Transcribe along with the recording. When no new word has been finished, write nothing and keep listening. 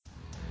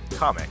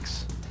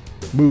Comics.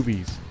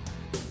 Movies.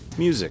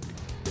 Music.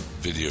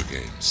 Video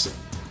games.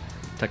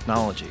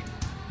 Technology.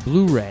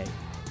 Blu-ray.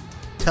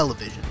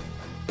 Television.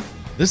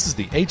 This is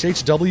the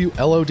HHW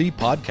LOD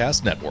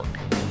Podcast Network.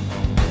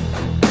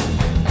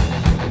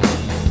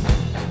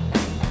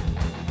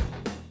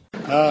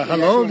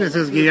 Hello, this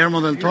is Guillermo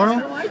del Toro,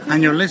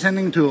 and you're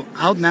listening to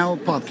Out Now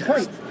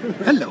Podcast.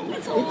 Hello.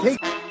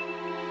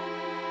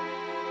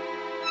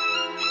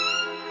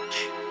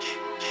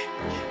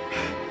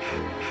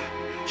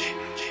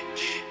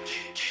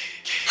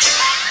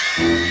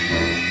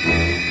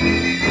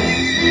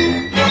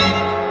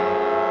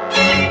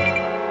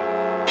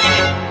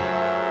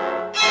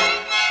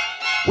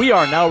 We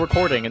are now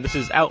recording, and this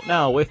is Out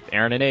Now with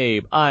Aaron and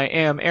Abe. I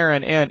am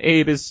Aaron, and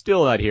Abe is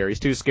still not here. He's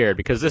too scared,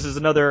 because this is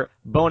another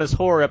bonus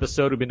horror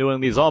episode. We've been doing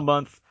these all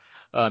month.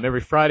 Every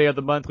Friday of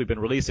the month, we've been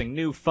releasing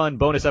new, fun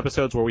bonus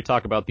episodes where we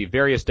talk about the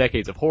various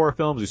decades of horror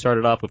films. We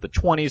started off with the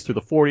 20s through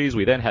the 40s.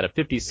 We then had a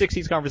 50s,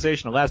 60s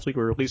conversation, and last week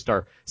we released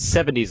our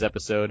 70s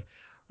episode,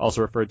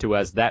 also referred to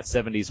as That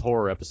 70s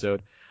Horror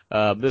episode.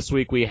 This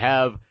week we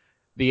have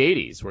the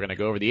 80s. We're going to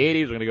go over the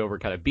 80s. We're going to go over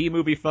kind of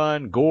B-movie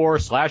fun, gore,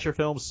 slasher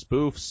films,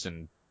 spoofs,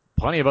 and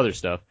plenty of other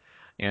stuff.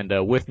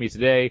 And with me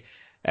today,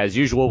 as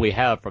usual, we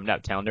have from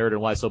Naptown Nerd and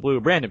Why So Blue,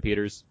 Brandon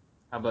Peters.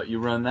 How about you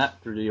run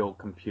that through the old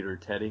computer,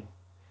 Teddy?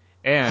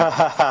 And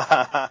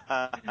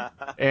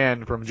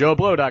and from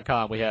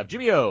JoeBlow.com, we have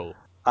Jimmy O.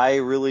 I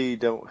really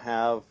don't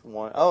have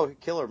one. Oh,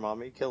 killer,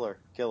 mommy, killer.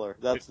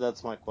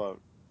 That's my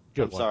quote.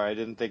 I'm sorry, I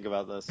didn't think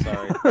about this.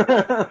 Sorry.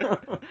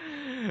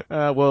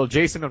 Well,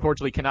 Jason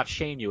unfortunately cannot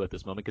shame you at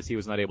this moment because he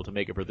was not able to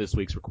make it for this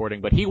week's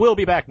recording, but he will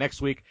be back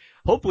next week.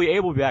 Hopefully,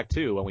 Abe will be back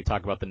too when we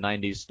talk about the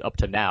 90s up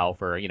to now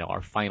for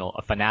our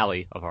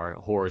finale of our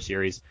horror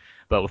series.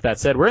 But with that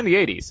said, we're in the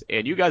 80s,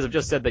 and you guys have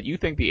just said that you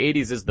think the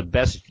 80s is the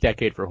best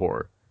decade for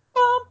horror.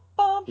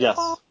 Yes.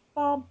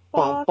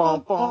 Yes.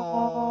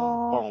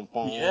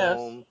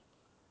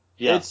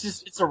 Yeah.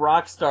 It's a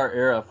rock star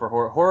era for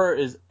horror. Horror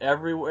is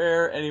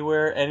everywhere,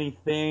 anywhere,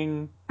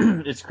 anything.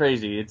 It's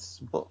crazy.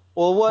 It's what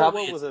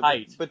was it?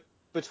 Height. But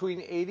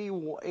between 80,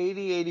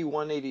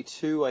 81,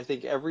 82, I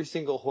think every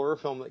single horror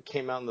film that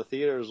came out in the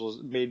theaters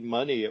made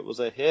money. It was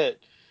a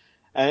hit.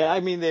 And I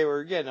mean, they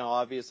were,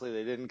 obviously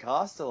they didn't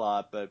cost a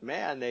lot, but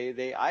man,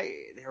 they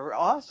were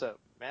awesome.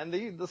 Man,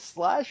 the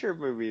slasher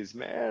movies,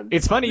 man.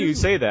 It's funny you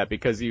say that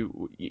because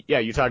you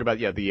talk about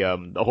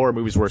the horror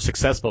movies were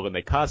successful and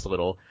they cost a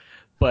little.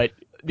 But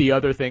the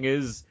other thing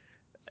is,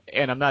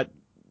 and I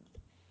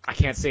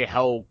can't say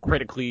how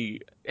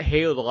critically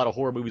hailed a lot of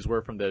horror movies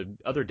were from the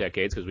other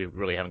decades because we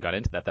really haven't got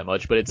into that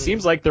much. But it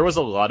seems like there was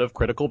a lot of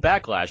critical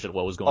backlash at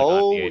what was going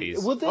on in the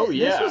 80s. Well,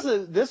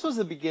 this was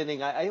the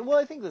beginning.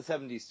 I think the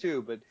 70s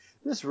too. But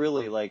this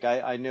really,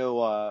 I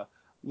know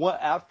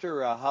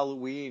after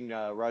Halloween,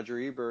 Roger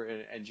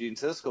Ebert and Gene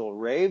Siskel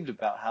raved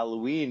about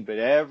Halloween, but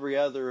every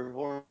other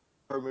horror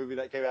movie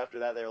that came after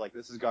that, they were like,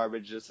 this is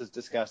garbage, this is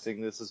disgusting,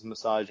 this is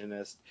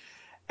misogynist.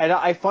 And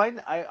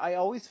I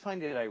always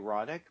find it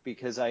ironic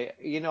because I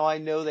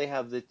know they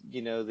have the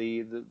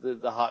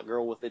hot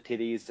girl with the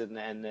titties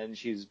and then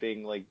she's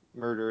being like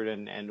murdered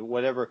and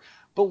whatever.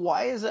 But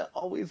why is it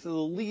always the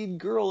lead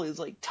girl is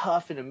like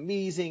tough and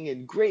amazing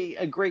and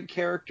a great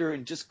character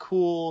and just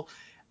cool?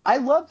 I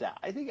love that.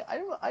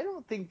 I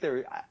don't think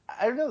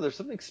I don't know, there's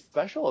something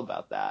special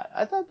about that.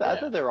 I thought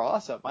they were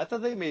awesome. I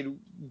thought they made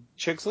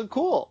chicks look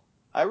cool.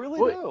 I really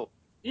do.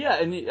 Yeah,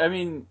 and I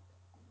mean,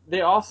 they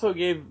also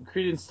gave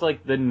credence to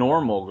like the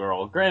normal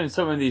girl. Granted,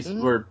 some of these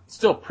were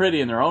still pretty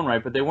in their own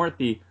right, but they weren't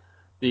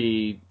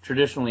the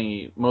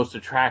traditionally most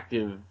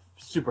attractive,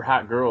 super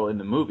hot girl in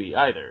the movie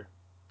either.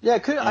 Yeah,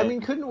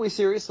 couldn't we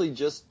seriously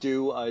just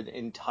do an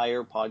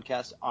entire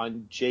podcast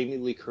on Jamie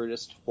Lee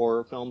Curtis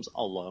horror films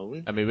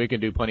alone? I mean, we can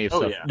do plenty of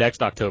stuff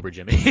next October,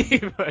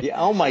 Jimmy.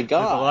 Oh my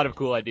God, there's a lot of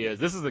cool ideas.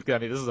 This is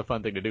a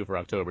fun thing to do for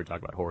October,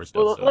 talk about horror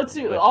stuff. Well, let's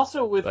see.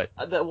 Also,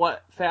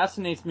 what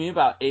fascinates me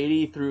about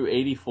 80 through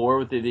 84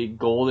 with the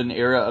golden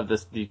era of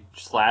the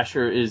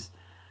slasher is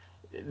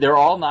they're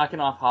all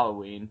knocking off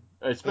Halloween,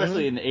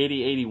 especially in the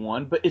 80,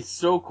 81. But it's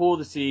so cool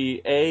to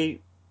see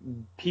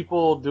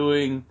people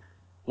doing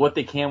what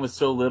they can with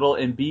so little,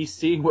 and B,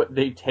 seeing what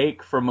they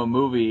take from a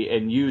movie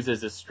and use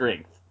as a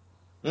strength.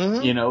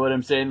 Mm-hmm. You know what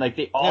I'm saying? Like,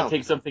 they all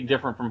take something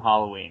different from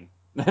Halloween.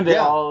 They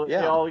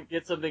all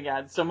get something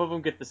out. Some of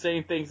them get the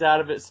same things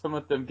out of it. Some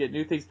of them get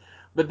new things.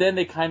 But then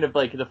they kind of,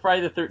 like, the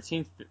Friday the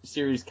 13th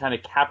series kind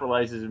of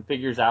capitalizes and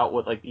figures out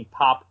what, like, the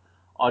pop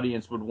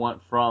audience would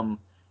want from,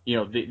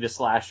 the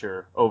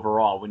slasher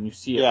overall when you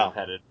see it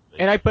repetitively.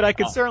 And I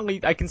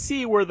can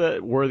see where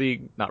the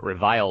not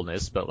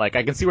revileness, but like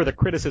I can see where the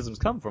criticisms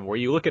come from. Where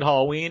you look at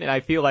Halloween, and I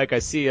feel like I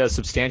see a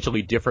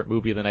substantially different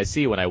movie than I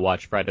see when I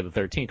watch Friday the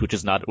 13th, which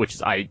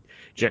I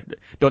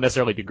don't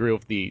necessarily agree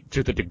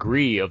to the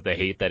degree of the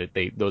hate that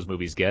those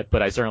movies get,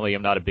 but I certainly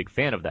am not a big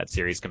fan of that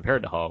series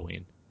compared to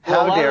Halloween.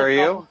 How dare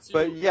you?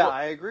 But yeah,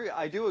 I agree.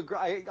 I do agree.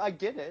 I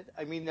get it.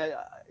 I mean,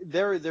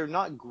 they're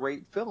not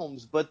great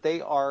films, but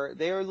they are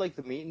like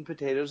the meat and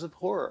potatoes of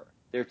horror.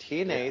 They're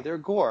TNA, they're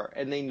gore,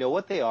 and they know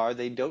what they are.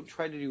 They don't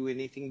try to do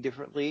anything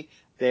differently.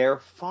 They're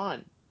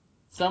fun.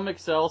 Some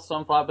excel,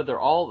 some flop, but they're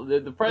all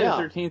the Friday the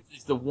 13th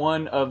is the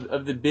one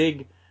of the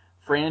big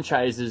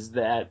franchises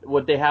that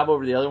what they have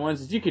over the other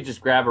ones is you could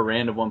just grab a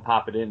random one,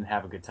 pop it in, and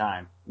have a good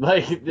time.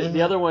 Like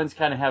the other ones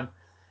kind of have,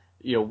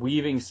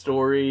 weaving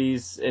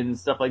stories and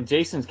stuff. Like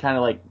Jason's kind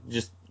of like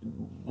just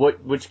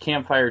which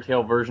Campfire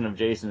Tale version of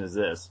Jason is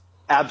this?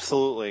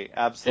 Absolutely.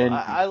 And,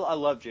 I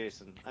love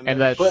Jason. I'm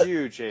a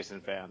huge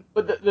Jason fan.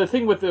 But the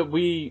thing with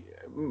we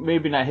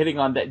maybe not hitting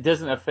on that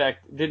didn't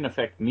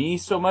affect me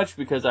so much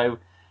because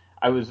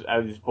I was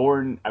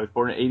born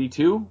in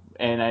 '82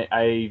 and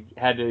I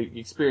had to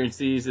experience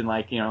these in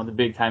the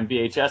big time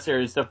VHS era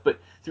and stuff. But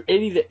through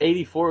 '80 to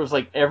 '84 it was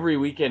like every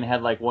weekend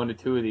had like 1 to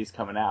 2 of these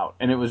coming out,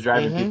 and it was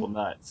driving people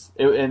nuts.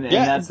 And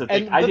that's the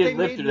thing. I didn't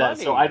live through that,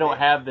 so I don't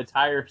have the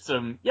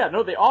tiresome. Yeah,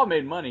 no, they all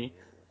made money.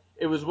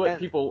 It was what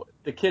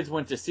the kids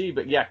went to see,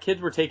 but yeah, kids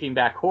were taking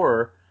back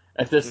horror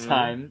at this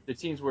time. The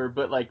teens were,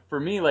 but like for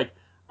me, like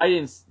I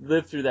didn't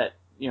live through that,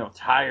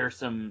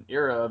 tiresome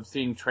era of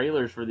seeing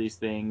trailers for these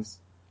things,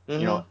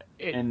 and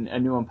a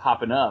new one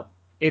popping up.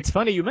 It's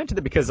funny you mentioned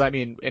it because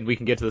and we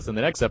can get to this in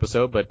the next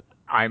episode, but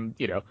I'm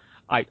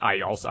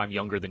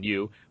younger than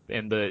you,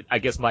 and I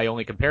guess my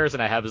only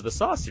comparison I have is the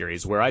Saw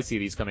series, where I see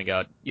these coming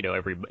out,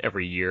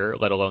 every year,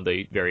 let alone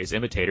the various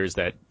imitators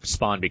that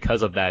spawn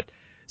because of that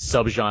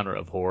subgenre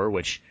of horror,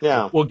 which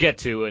we'll get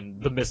to,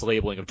 and the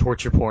mislabeling of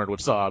torture porn with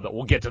Saw, but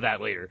we'll get to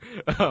that later.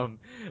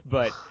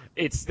 But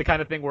it's the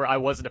kind of thing where I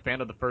wasn't a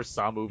fan of the first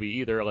Saw movie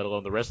either, let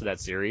alone the rest of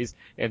that series,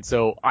 and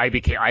so I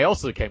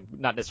also became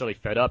not necessarily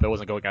fed up. I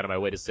wasn't going out of my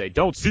way to say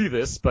don't see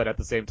this, but at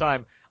the same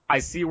time, I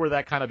see where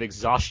that kind of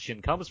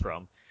exhaustion comes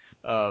from.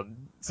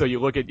 So you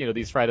look at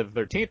these Friday the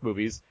 13th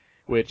movies,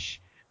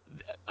 which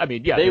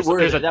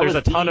there's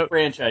a ton of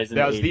franchise.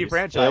 That was the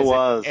franchise. It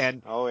was.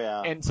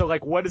 And so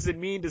what does it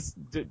mean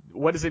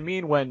what does it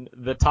mean when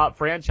the top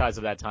franchise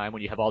of that time,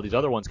 when you have all these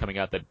other ones coming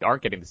out that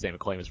aren't getting the same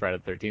acclaim as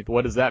Friday the 13th?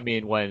 What does that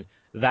mean when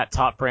that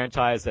top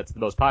franchise that's the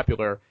most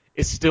popular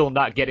is still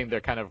not getting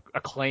their kind of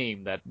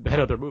acclaim that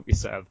other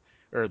movies have,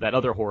 or that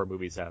other horror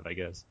movies have, I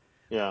guess?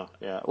 Yeah.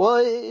 Well,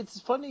 it's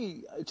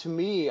funny to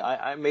me.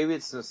 I maybe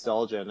it's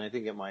nostalgia, and I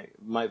think it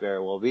might very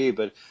well be.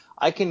 But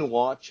I can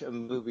watch a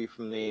movie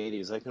from the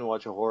 '80s. I can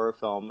watch a horror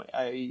film,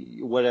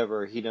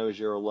 whatever. He Knows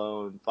You're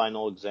Alone,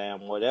 Final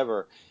Exam,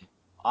 whatever.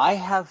 I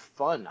have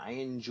fun. I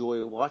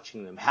enjoy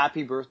watching them.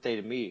 Happy Birthday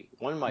to Me,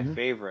 one of my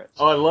favorites.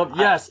 Oh, I love.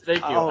 Yes,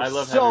 thank you. I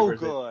love so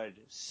Happy Birthday.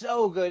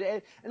 so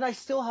good, and I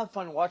still have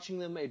fun watching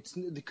them. It's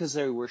because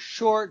they were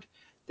short,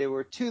 they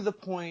were to the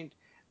point.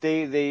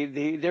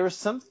 There was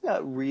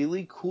something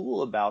really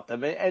cool about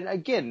them, and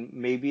again,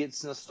 maybe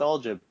it's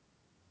nostalgia.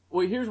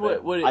 Well, here's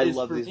what it is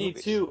for me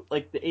movies. Too.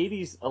 Like the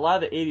 '80s, a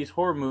lot of the '80s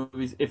horror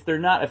movies, if they're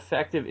not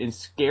effective in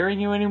scaring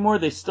you anymore,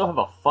 they still have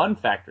a fun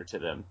factor to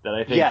them that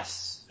I think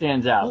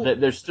stands out. Cool. That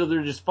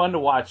they're just fun to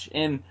watch.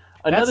 And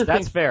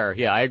that's fair.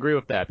 Yeah, I agree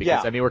with that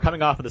because we're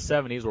coming off of the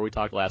 '70s where we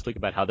talked last week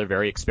about how they're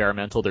very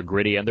experimental, they're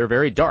gritty, and they're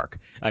very dark.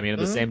 In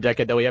the same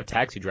decade that we have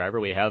Taxi Driver,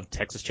 we have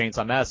Texas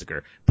Chainsaw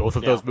Massacre. Both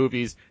of those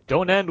movies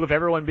don't end with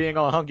everyone being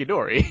all hunky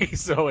dory.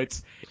 So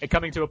it's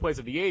coming to a place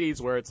of the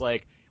 '80s where it's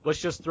like, let's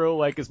just throw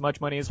like as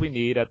much money as we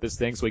need at this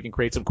thing so we can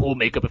create some cool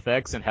makeup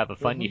effects and have a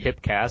fun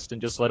hip cast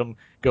and just let them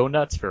go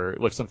nuts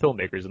with some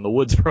filmmakers in the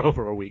woods for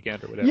over a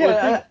weekend or whatever.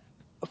 Yeah.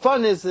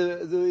 Fun is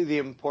the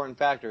important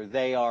factor.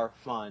 They are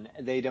fun.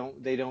 They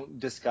don't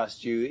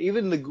disgust you.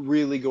 Even the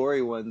really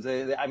gory ones.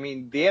 The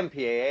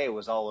MPAA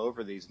was all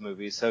over these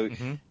movies, so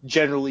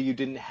generally you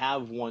didn't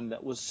have one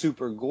that was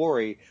super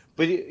gory.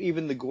 But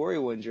even the gory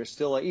ones, you're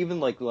still even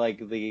like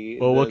the.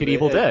 Well, look at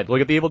Evil Dead. Look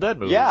at the Evil Dead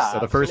movies. Yeah, so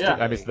the first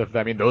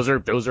two.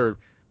 Those are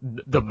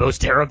the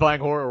most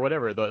terrifying horror or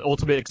whatever, the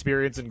ultimate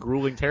experience in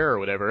grueling terror or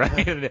whatever.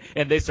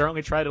 And they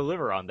certainly try to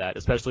deliver on that,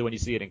 especially when you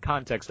see it in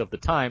context of the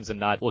times and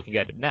not looking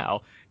at it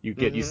now.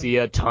 You see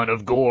a ton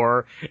of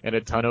gore and a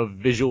ton of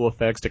visual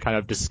effects to kind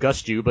of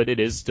disgust you, but it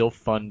is still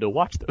fun to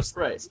watch those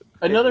things.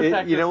 Another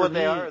factor you know for what me,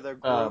 they are? They're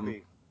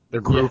groovy.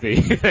 They're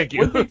groovy. Thank you.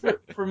 One thing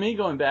for me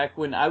going back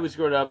when I was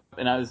growing up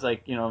and I was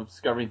like,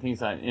 discovering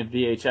things in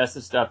VHS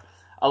and stuff,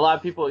 a lot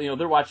of people,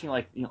 they're watching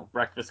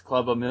Breakfast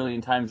Club a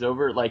million times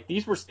over. Like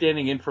these were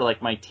standing in for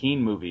my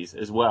teen movies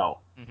as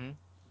well.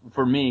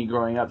 For me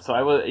growing up. So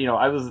I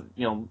was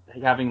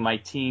having my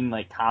teen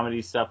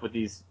comedy stuff with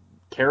these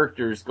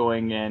characters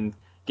going and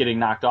getting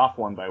knocked off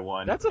one by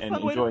one. That's a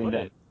fun way to put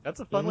it. That's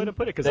a fun way to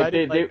put it, because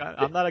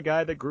I'm not a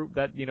guy that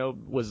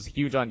was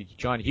huge on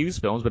John Hughes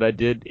films, but I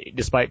did,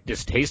 despite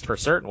distaste for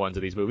certain ones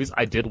of these movies,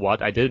 I did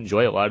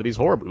enjoy a lot of these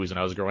horror movies when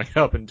I was growing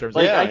up in terms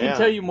of... I can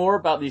tell you more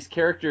about these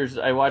characters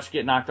I watched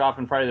get knocked off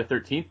in Friday the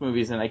 13th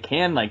movies than I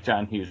can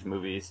John Hughes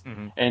movies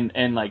and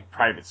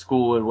Private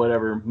School and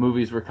whatever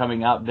movies were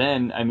coming out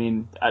then.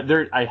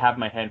 I have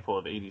my handful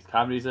of 80s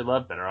comedies I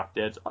love. Better Off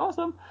Dead's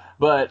awesome.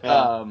 But,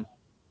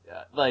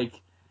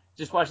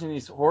 just watching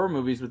these horror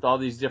movies with all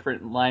these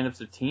different lineups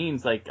of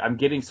teens, I'm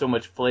getting so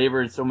much flavor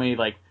and so many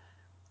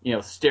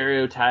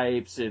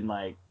stereotypes and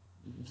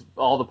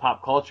all the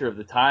pop culture of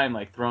the time,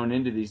 like, thrown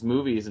into these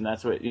movies, and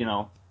that's what,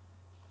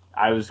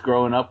 I was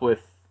growing up with,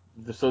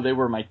 so they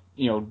were my,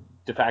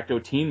 de facto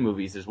teen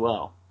movies as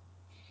well.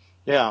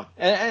 Yeah,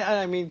 and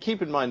I mean,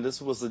 keep in mind,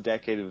 this was the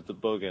decade of the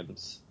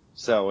Boogans,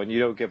 and you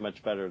don't get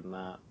much better than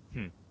that.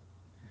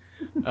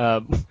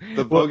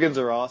 The Boogans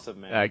are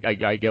awesome, man. I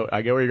get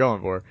what you're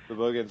going for. The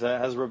Boogans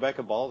has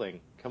Rebecca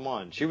Balding. Come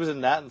on, she was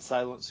in that and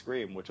Silent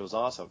Scream, which was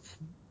awesome.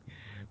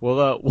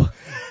 Well,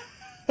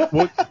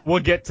 we'll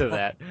get to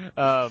that.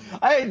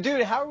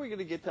 Dude, how are we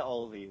gonna get to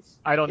all of these?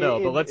 I don't know,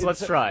 but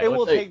let's try. It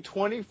will take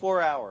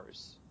 24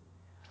 hours.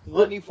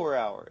 24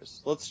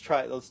 hours. Let's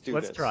try. Let's do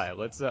this. Let's try it.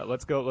 Let's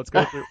go through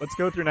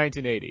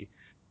 1980.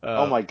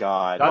 Oh my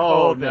God.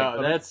 Oh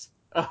no, that's.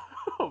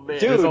 Oh man,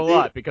 dude, there's a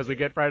lot because we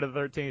get Friday the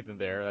 13th in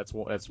there. That's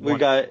one.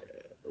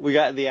 We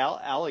got the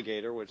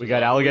Alligator, which we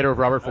got Alligator with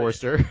Robert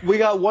Forster. We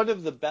got one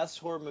of the best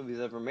horror movies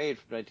ever made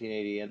from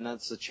 1980, and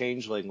that's The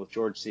Changeling with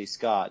George C.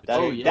 Scott.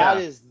 That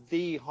is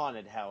the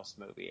haunted house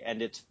movie,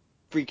 and it's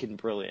freaking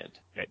brilliant.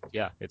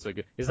 Yeah, it's a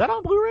good. Is that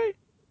on Blu-ray,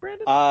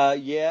 Brandon? I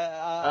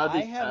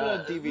have it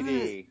on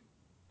DVD.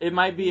 It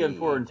might be in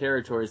foreign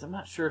territories. I'm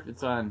not sure if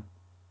it's on.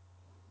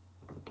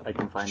 I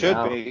can find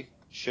out.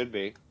 Should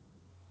be.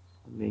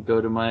 Let me go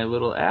to my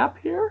little app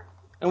here.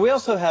 And we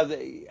also have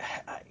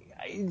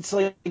it's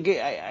like,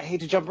 I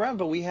hate to jump around,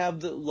 but we have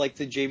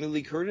the Jamie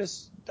Lee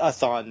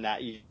Curtis-a-thon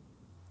that year.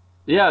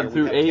 Yeah, we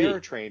through have 80. Terror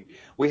Train.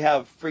 We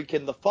have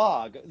freaking The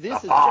Fog.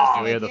 This is Fog.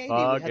 just We had The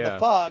Fog, We had The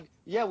Fog.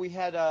 Yeah, we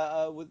had,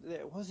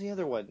 what was the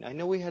other one? I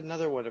know we had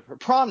another one of her.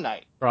 Prom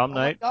Night. Prom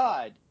Night? Oh,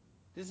 my God.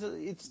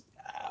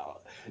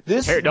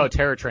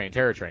 Terror Train,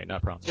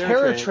 not Prom Night.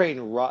 Terror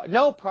Train.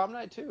 No, Prom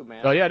Night too,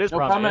 man. Oh, yeah, it is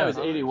Prom Night. Prom Night was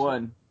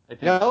 81. I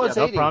think. No, it's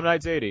 80. Prom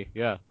Night's 80,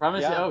 yeah. Prom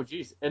Night's, oh,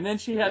 jeez. And then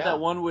she had that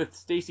one with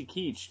Stacy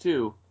Keach,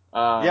 too.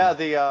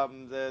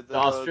 The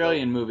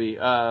Australian movie.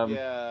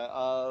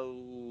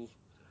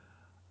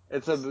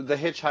 It's the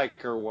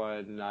Hitchhiker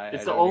one.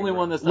 It's the only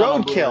one that's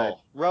not Roadkill.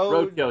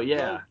 Roadkill,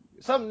 yeah.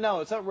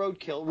 No, it's not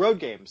Roadkill. Road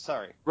Games,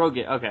 sorry. Road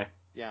Game, okay.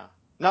 Yeah.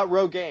 Not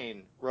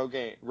Rogaine. Road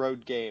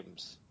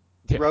Games.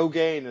 Yeah.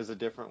 Rogaine is a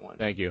different one.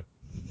 Thank you.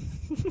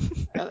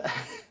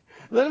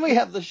 Then we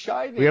have The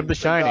Shining. We have The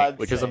Shining,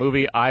 which is a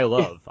movie I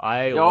love.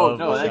 I love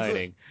The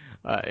Shining.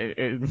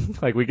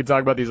 Like we can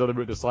talk about these other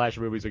the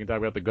slasher movies. We can talk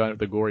about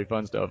the gory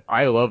fun stuff.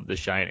 I love The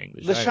Shining.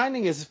 The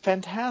Shining is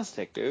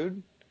fantastic,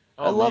 dude.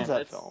 I love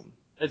that film.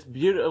 It's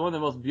beautiful. One of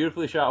the most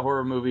beautifully shot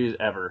horror movies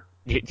ever.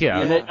 Yeah.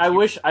 And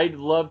I'd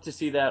love to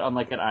see that on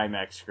like an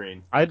IMAX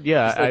screen.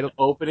 The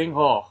opening.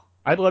 Oh.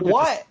 I'd love to.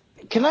 Why?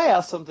 Can I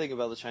ask something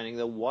about The Shining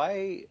though?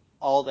 Why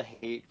all the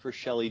hate for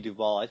Shelley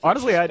Duvall? I think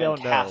honestly, I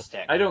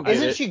fantastic. don't know. I don't get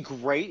Isn't she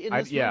great in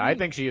this movie? Yeah, I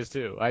think she is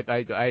too. I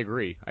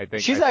agree. I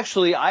think she's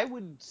actually. I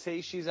would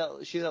say she's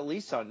at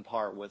least on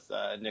par with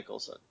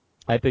Nicholson.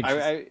 I think.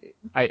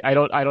 I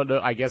don't know.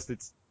 I guess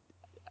it's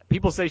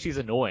people say she's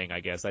annoying.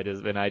 I guess I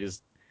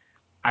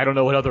don't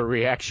know what other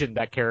reaction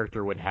that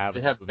character would have.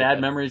 They have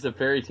bad memories of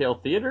Fairy Tale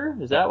Theater.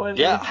 Is that what?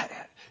 Yeah.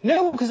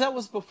 No, because that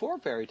was before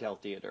Fairy Tale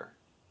Theater.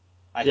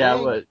 I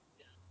think.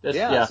 It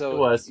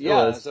was.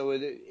 So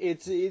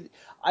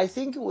I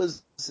think it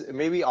was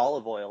maybe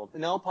Olive Oil.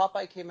 No,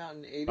 Popeye came out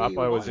in 81.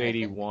 Popeye was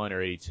 81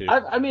 or 82.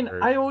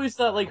 I always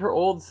thought like her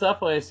old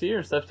stuff when I see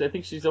her stuff. I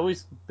think she's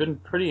always been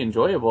pretty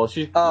enjoyable.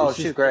 She's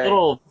great. A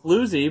little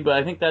floozy, but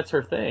I think that's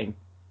her thing.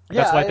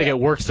 That's why I think it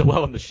works so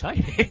well in The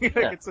Shining.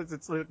 It's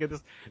like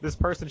this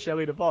person,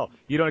 Shelley Duvall.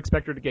 You don't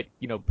expect her to get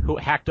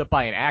hacked up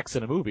by an axe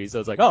in a movie, so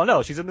it's like, oh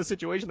no, she's in this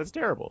situation that's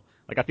terrible.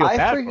 Like I feel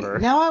bad for her.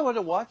 Now I want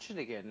to watch it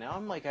again.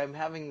 Now I'm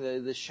having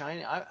the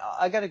Shining.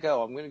 I gotta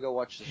go. I'm gonna go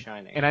watch The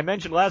Shining. And I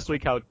mentioned last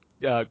week how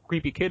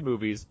creepy kid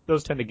movies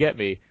those tend to get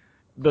me.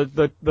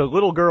 The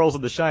little girls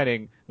in The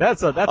Shining.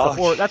 That's a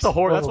horror. That's a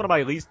horror. That's one of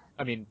my least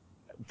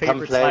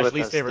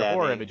least favorite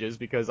horror images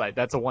because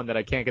that's a one that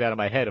I can't get out of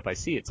my head if I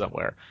see it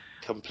somewhere.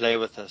 Come play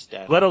with us,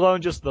 Dad. Let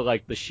alone just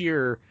the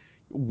sheer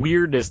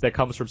weirdness that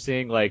comes from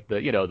seeing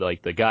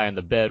the guy in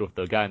the bed with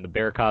the guy in the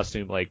bear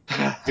costume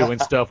doing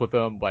stuff with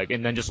them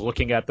and then just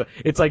looking at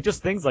it's like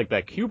just things like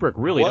that. Kubrick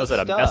really knows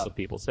how to mess with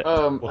people.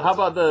 How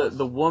about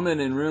the woman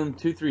in room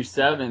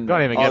 237?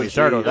 Don't even get me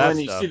started with that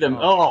when stuff. You see them,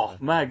 oh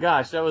my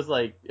gosh, that was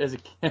like as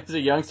a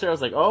youngster, I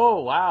was like,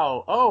 oh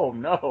wow, oh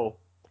no.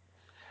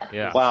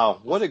 Yeah. Wow,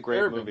 what a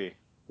great movie.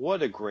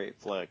 What a great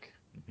flick.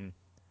 Mm-hmm.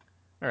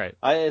 All right.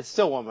 It's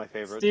still one of my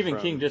favorites. Stephen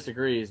King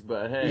disagrees,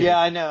 but hey. Yeah,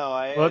 I know.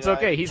 Well, it's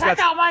okay. Check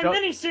out my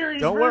miniseries.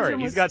 Don't worry.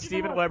 He's got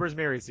Steven Weber's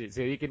miniseries,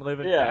 so he can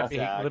live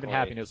in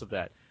happiness with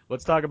that.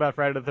 Let's talk about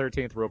Friday the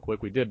 13th real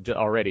quick. We did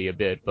already a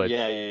bit, but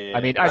yeah.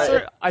 I mean,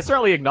 I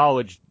certainly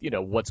acknowledge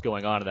what's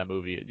going on in that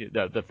movie,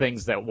 the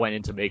things that went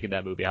into making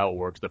that movie, how it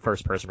works, the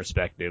first person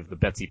perspective, the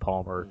Betsy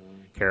Palmer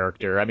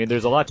character. I mean,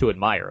 there's a lot to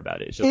admire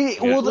about it. It's just, it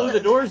blew the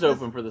doors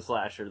open for the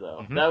slasher,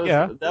 though.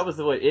 Mm-hmm. That was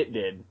the way it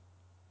did.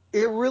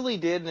 It really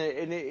did,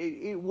 and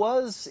it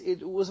was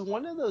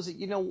one of those.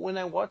 When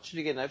I watched it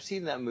again, I've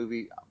seen that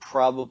movie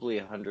probably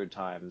 100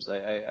 times.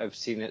 I've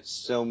seen it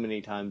so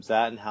many times.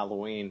 That and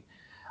Halloween.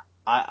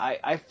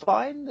 I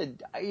find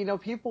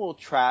that, people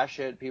trash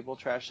it, people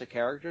trash the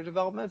character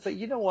development, but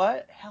you know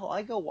what? Hell,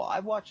 I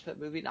watched that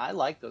movie and I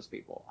like those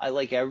people. I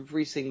like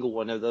every single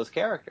one of those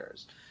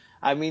characters.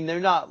 I mean, they're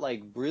not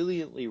like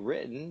brilliantly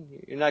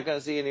written. You're not going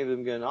to see any of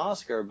them get an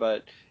Oscar,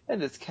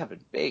 and it's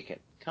Kevin Bacon.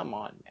 Come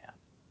on, man.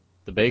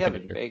 The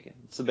Kevin Baconator. Bacon.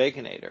 It's the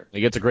Baconator.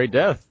 He gets a great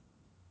death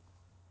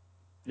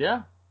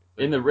Yeah.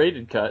 In the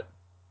rated cut.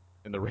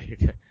 in the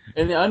rating.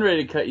 In the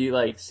unrated cut,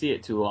 you see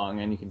it too long,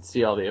 and you can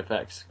see all the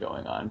effects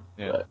going on.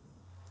 Yeah. But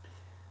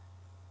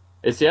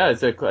it's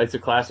a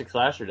classic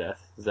slasher death.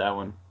 Is that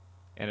one?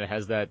 And it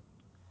has that.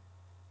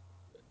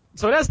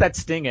 So it has that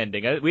Sting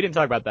ending. We didn't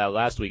talk about that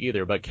last week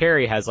either, but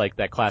Carrie has like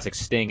that classic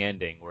Sting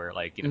ending where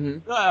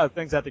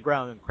things at the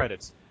ground and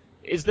credits.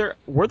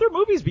 Were there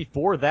movies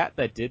before that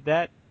did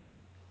that?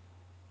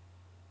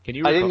 Can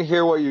you? I didn't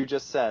hear what you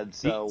just said.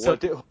 So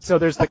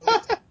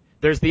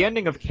there's the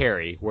ending of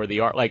Carrie where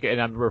the art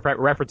and I'm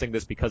referencing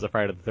this because of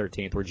Friday the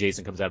 13th where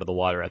Jason comes out of the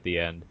water at the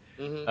end.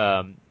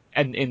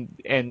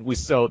 Mm-hmm.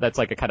 So that's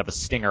like a kind of a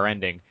stinger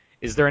ending.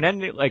 Is there an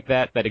ending like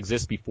that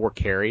exists before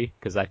Carrie?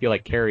 Because I feel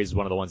like Carrie is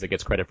one of the ones that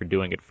gets credit for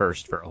doing it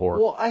first for a horror.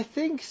 Well, I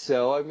think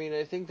so. I mean,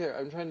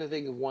 I'm trying to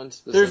think of one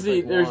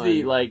specific There's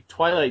the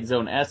Twilight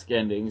Zone-esque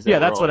endings.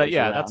 That's what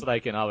I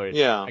can always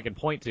I can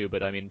point to.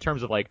 But I mean, in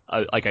terms of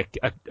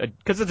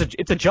because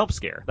it's a jump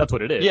scare. That's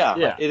what it is.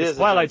 Yeah. It is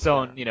Twilight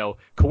Zone.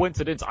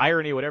 Coincidence,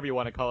 irony, whatever you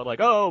want to call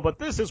it. But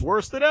this is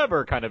worse than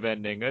ever kind of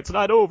ending. It's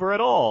not over at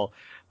all.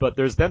 But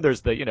there's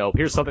the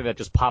here's something that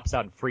just pops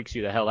out and freaks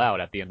you the hell out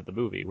at the end of the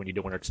movie when you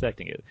weren't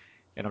expecting it.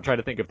 And I'm trying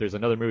to think if there's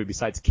another movie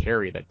besides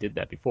Carrie that did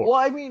that before. Well,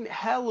 I mean,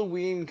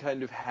 Halloween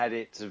kind of had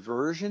its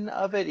version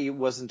of it. It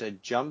wasn't a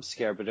jump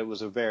scare, but it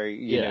was a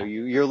very,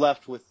 you're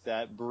left with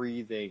that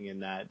breathing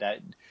and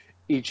that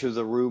each of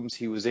the rooms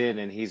he was in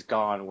and he's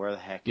gone. Where the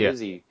heck is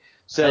he?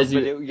 So,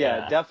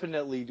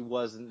 definitely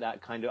wasn't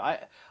that kind of.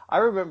 I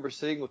remember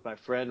sitting with my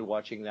friend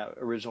watching that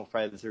original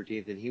Friday the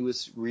 13th, and he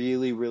was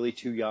really, really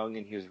too young,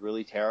 and he was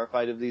really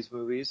terrified of these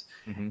movies.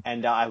 Mm-hmm.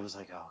 And I was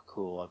like, oh,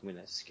 cool, I'm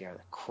gonna scare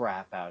the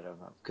crap out of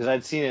him because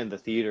I'd seen it in the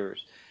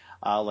theaters,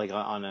 on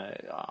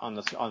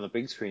the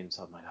big screen.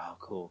 So I'm like,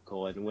 oh,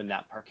 cool. And when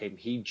that part came,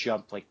 he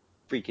jumped like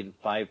freaking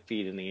 5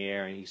 feet in the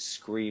air, and he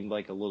screamed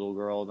like a little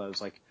girl, and I was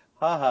like,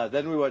 haha.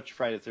 Then we watched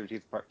Friday the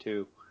 13th Part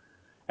 2.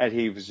 And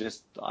he was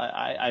just,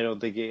 I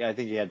think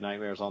he had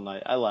nightmares all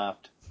night. I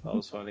laughed. That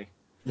was funny.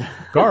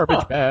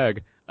 Garbage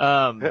bag.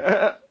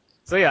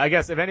 So yeah, I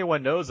guess if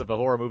anyone knows of a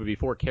horror movie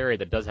before Carrie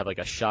that does have like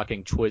a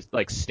shocking twist,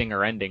 like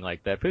stinger ending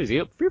like that, please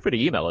feel free to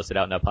email us at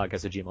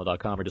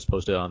outnowpodcast@gmail.com or just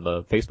post it on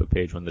the Facebook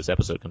page when this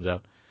episode comes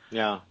out.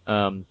 Yeah.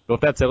 But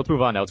with that said, let's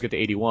move on now. Let's get to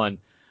 81.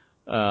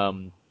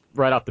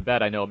 Right off the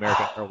bat, I know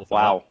American Werewolf.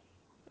 Wow.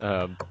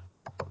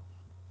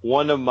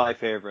 One of my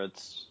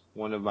favorites.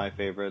 That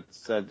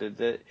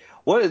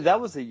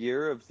was the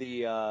year of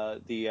the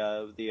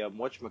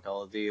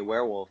whatchamacallit, the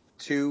werewolf.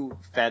 2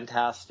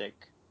 fantastic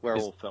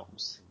werewolf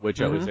films. Which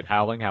was it?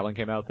 Howling? Howling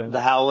came out then.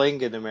 The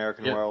Howling and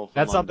American Werewolf.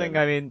 That's something.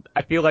 I mean,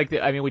 I feel like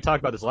we talked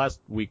about this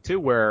last week too,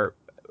 where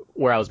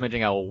I was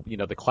mentioning how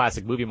the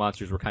classic movie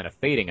monsters were kind of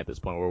fading at this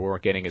point, where we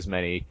weren't getting as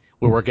many.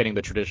 We weren't getting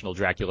the traditional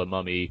Dracula,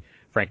 Mummy,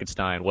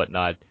 Frankenstein,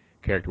 whatnot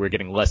character. We were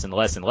getting less and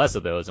less and less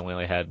of those, and we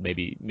only had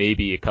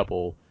maybe a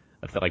couple.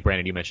 I felt like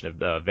Brandon, you mentioned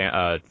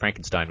the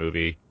Frankenstein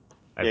movie,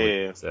 I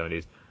believe, in the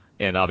 70s,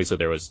 and obviously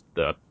there was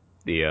the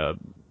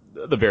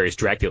various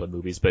Dracula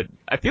movies, but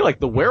I feel like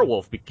the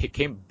werewolf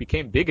became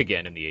big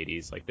again in the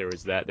 80s. Like there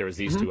was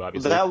these two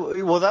obviously. That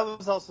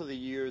was also the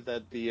year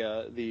that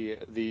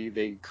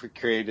they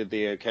created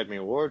the Academy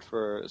Award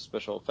for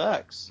special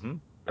effects,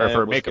 or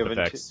for makeup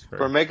effects.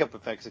 For makeup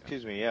effects,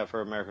 excuse me,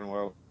 for American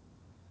Werewolf.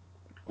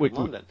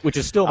 Which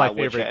is still my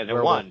favorite.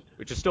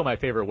 Which is still my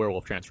favorite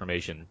werewolf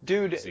transformation.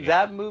 Dude,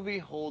 that movie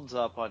holds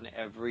up on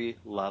every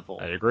level.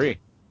 I agree.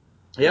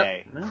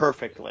 Yeah,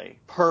 perfectly.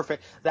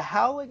 Perfect. The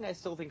Howling, I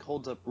still think,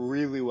 holds up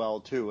really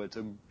well too.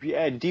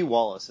 And Dee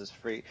Wallace is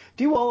free.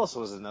 Dee Wallace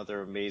was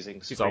another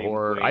amazing. She's a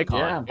horror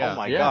icon. Yeah. Oh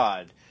my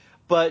god.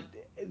 But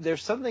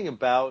there's something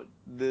about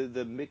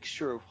the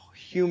mixture of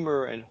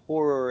humor and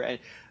horror, and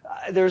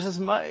there's this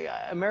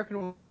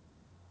American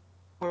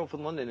Werewolf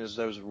in London is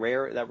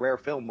that rare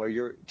film where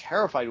you're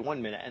terrified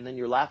one minute and then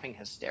you're laughing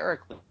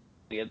hysterically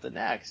at the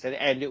next,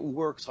 and it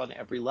works on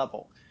every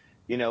level.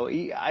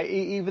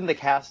 Even the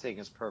casting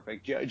is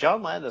perfect.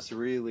 John Landis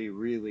really,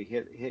 really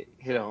hit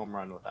a home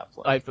run with that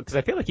flick. Because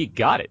I feel like he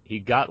got it. He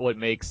got what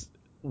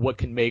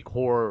can make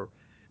horror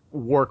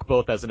work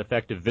both as an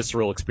effective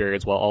visceral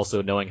experience while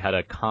also knowing how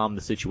to calm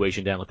the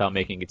situation down without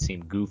making it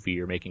seem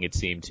goofy or making it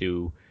seem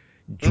too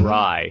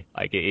dry.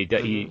 Like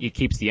he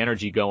keeps the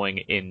energy going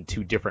in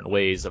 2 different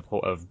ways of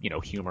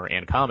humor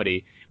and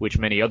comedy, which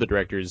many other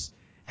directors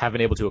haven't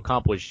been able to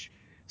accomplish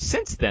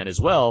since then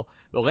as well.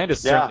 But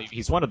Landis certainly,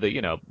 he's one of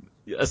the,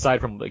 aside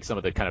from like some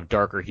of the kind of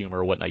darker humor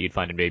or whatnot you'd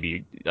find in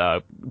maybe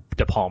De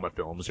Palma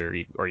films or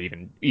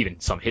even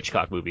some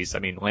Hitchcock movies. I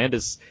mean,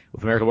 Landis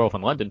with American Werewolf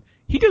in London,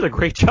 he did a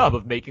great job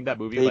of making that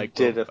movie a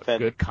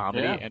good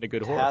comedy and a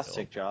good horror film.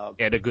 Fantastic job.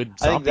 And a good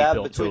zombie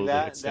film to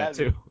an extent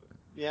too.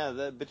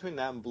 Between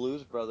that and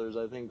Blues Brothers,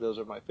 I think those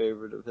are my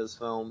favorite of his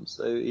films.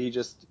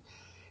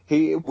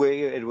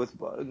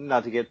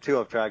 Not to get too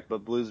off track,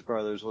 but Blues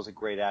Brothers was a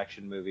great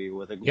action movie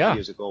with a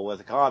musical, with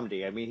a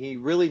comedy. I mean, he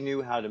really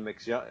knew how to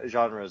mix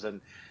genres,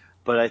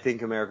 but I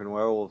think American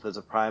Werewolf is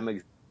a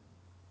prime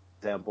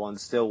example, and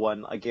still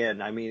one,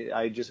 again, I mean,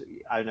 I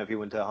don't know if you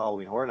went to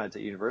Halloween Horror Nights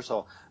at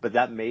Universal, but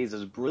that maze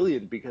is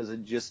brilliant because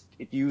it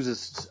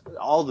uses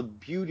all the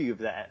beauty of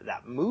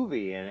that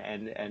movie,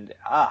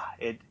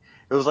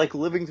 it was like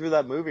living through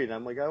that movie, and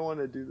I'm like, I want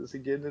to do this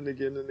again and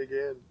again and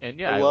again. And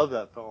yeah, I love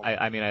that film.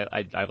 I mean,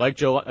 I like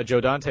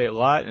Joe Dante a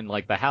lot, and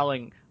like The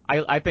Howling,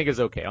 I think is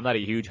okay. I'm not a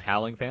huge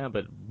Howling fan,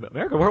 but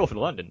American Werewolf in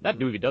London, that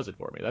movie does it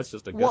for me. That's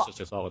just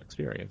a solid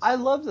experience. I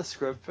love the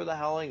script for The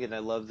Howling, and I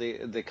love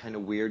the kind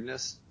of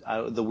weirdness,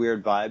 the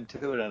weird vibe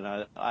to it.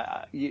 And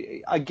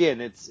again,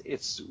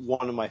 it's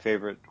one of my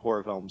favorite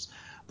horror films.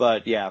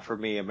 But yeah, for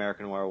me,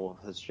 American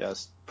Werewolf is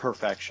just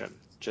perfection.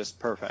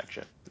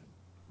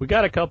 We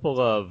got a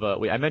couple of,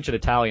 I mentioned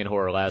Italian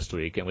horror last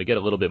week, and we get a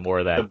little bit more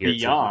of that here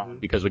Beyond. too,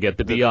 because we get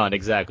the Beyond,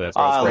 exactly. That's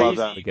what I I love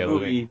that we get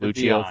movie,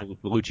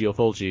 Lucio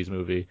Fulci's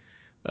movie.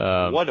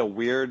 What a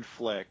weird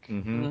flick.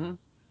 Mm-hmm.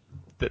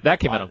 Mm-hmm. That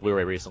came out on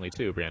Blu-ray recently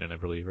too, Brandon, I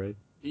believe, right?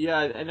 Yeah,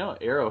 I know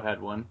Arrow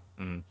had one.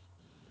 Mm.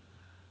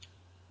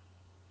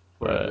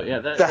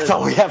 That's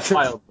all we have to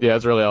wild. Yeah,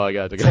 that's really all I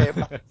got to say go.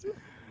 about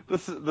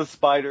the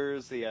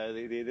spiders.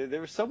 There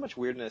was so much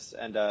weirdness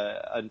and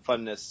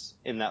funness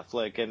in that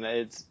flick, and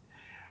it's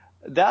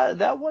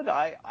that one.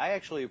 I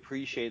actually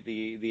appreciate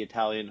the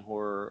Italian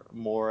horror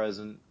more as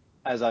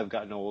I've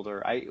gotten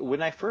older.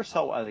 When I first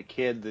saw it as a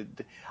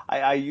kid,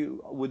 I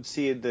would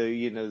see the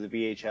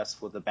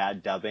VHS with the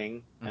bad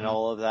dubbing and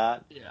all of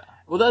that. Yeah.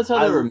 Well, that's how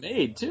they were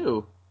made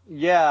too.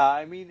 Yeah,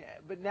 I mean,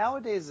 but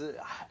nowadays,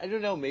 I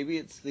don't know. Maybe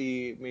it's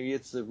the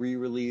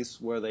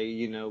re-release where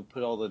they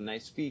put all the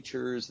nice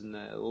features and the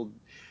little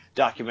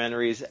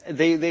documentaries.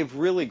 They've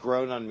really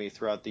grown on me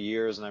throughout the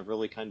years, and I've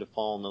really kind of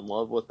fallen in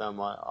love with them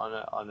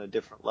on a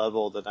different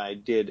level than I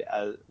did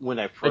when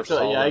I first saw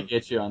them. Yeah, I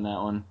get you on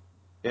that one.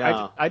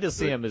 Yeah. I just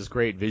see them as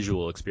great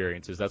visual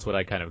experiences. That's what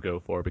I kind of go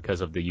for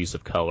because of the use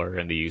of color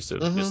and the use of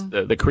just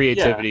the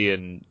creativity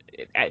and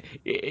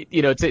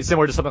it's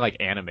similar to something like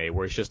anime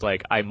where it's just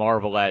like I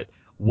marvel at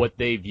what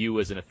they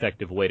view as an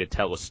effective way to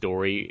tell a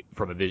story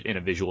in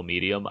a visual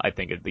medium. I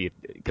think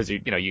because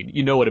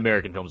you know what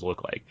American films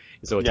look like,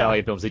 so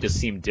Italian films, they just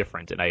seem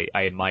different, and I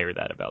admire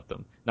that about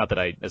them. Not that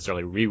I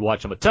necessarily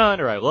rewatch them a ton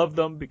or I love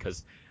them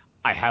because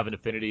I have an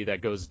affinity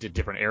that goes to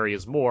different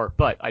areas more,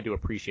 but I do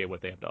appreciate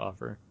what they have to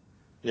offer.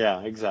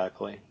 Yeah,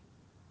 exactly.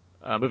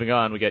 Moving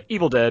on, we get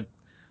Evil Dead.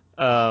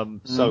 So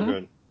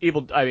good.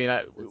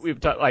 We've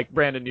done, like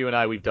Brandon, you and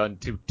I, we've done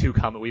two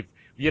comment. We've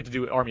yet to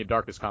do Army of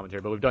Darkness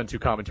commentary, but we've done two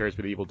commentaries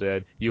for the Evil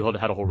Dead. You had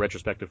a whole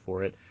retrospective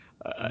for it.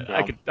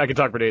 I could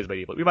talk for days about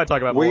Evil. We might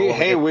talk about more.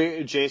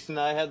 Jason and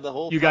I had the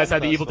whole. You guys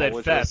had the Evil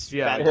festival, Dead Fest,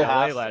 in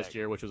LA last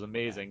year, which was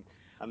amazing.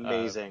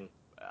 Amazing.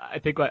 I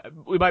think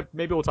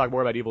maybe we'll talk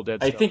more about Evil Dead.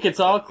 I think it's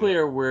all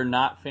clear we're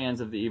not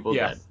fans of the Evil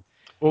Dead.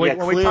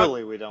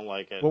 Clearly we don't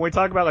like it. When we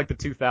talk about like the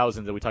 2000s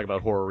and we talk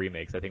about horror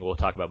remakes, I think we'll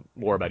talk about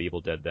more about Evil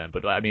Dead then.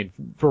 But I mean,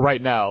 for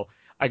right now,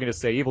 I can just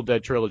say Evil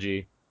Dead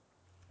trilogy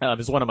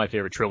is one of my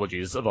favorite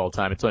trilogies of all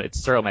time.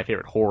 It's certainly my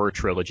favorite horror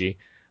trilogy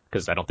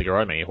because I don't think there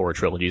are many horror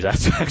trilogies.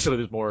 Actually,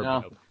 there's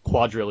more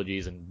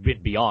quadrilogies and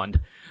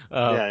beyond.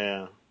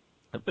 Not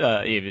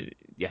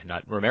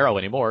Romero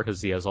anymore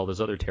because he has all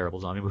those other terrible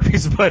zombie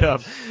movies. But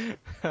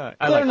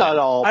I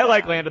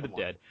like Land of the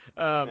Dead.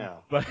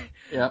 But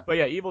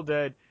Evil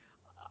Dead.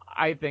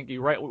 I think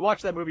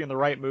watch that movie in the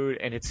right mood,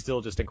 and it's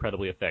still just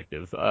incredibly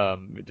effective.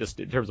 Just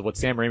in terms of what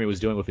Sam Raimi was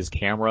doing with his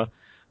camera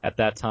at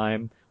that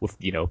time, with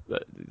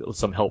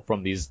some help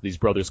from these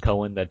brothers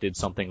Coen that did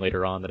something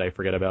later on that I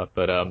forget about.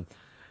 But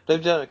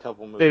they've done a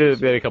couple movies.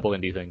 They did a couple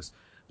indie things.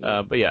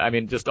 But yeah, I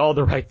mean, just all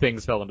the right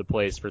things fell into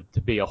place to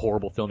be a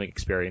horrible filming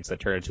experience that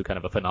turned into kind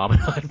of a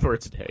phenomenon for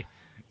its day.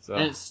 So.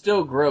 And it's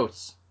still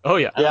gross. Oh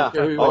yeah,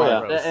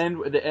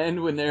 The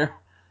end when they're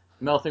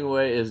melting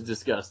away is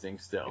disgusting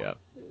still. Yeah.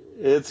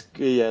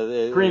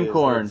 Cream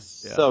corn.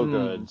 So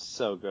good,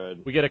 so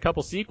good. We get a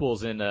couple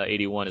sequels in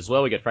 81 as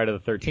well. We get Friday the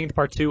 13th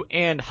Part 2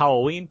 and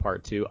Halloween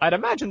Part 2. I'd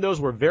imagine those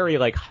were very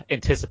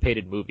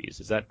anticipated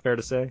movies. Is that fair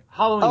to say?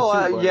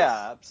 Halloween 2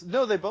 yeah.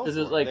 No, they both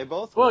were. They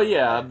both were. Well,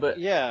 yeah, but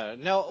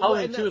no.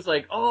 Halloween 2 is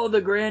like,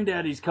 the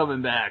granddaddy's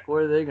coming back.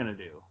 What are they gonna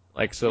do?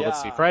 Let's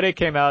see. Friday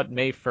came out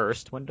May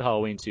 1st. When did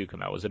Halloween 2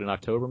 come out? Was it an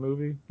October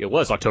movie? It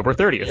was October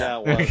 30th. Yeah,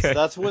 it was. Okay.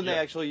 That's when they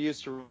actually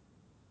used to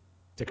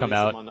come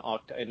out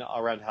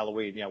around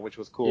Halloween, which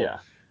was cool. Yeah.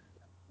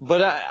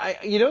 But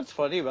what's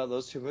funny about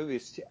those two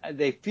movies?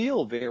 They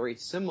feel very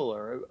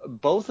similar.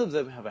 Both of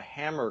them have a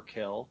hammer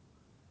kill,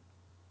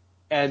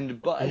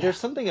 there's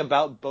something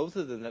about both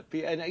of them that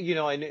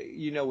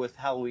with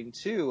Halloween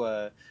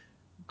 2,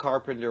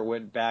 Carpenter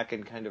went back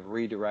and kind of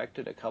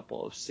redirected a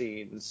couple of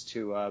scenes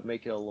to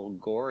make it a little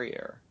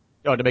gorier.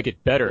 Oh, to make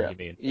it better, you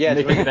mean? Yeah,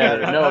 to make it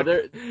better. No,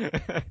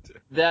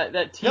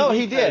 that TV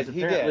he did. is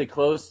apparently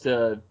close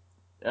to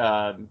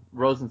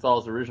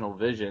Rosenthal's original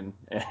Vision,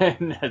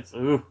 and that's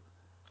ooh.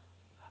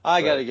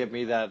 I gotta get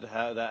me that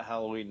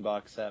Halloween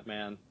box set,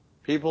 man.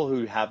 People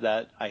who have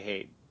that, I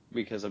hate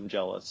because I'm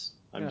jealous.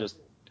 I'm just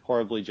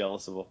horribly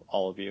jealous of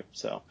all of you.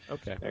 So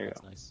Okay, there you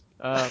that's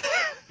go.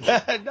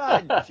 nice.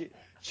 No,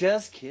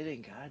 just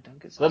kidding. God, don't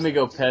get so Let me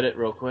go serious. pet it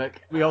real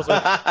quick. We also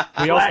had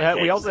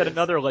cases.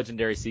 another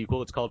legendary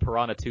sequel. It's called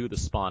Piranha 2: The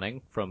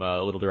Spawning from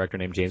a little director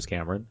named James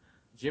Cameron.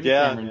 Jim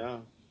Yeah,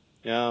 Cameron.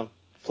 yeah.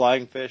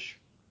 Flying fish.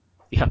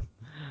 Yeah.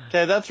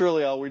 Okay, that's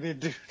really all we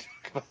need to talk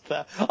about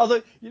that.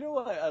 Although, you know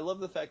what? I love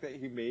the fact that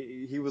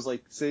he was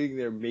like sitting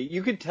there.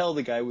 You could tell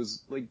the guy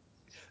was like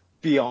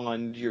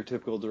beyond your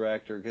typical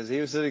director because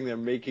he was sitting there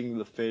making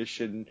the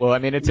fish and. Well, I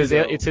mean, it's you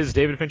know. it's his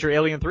David Fincher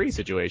Alien 3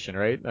 situation,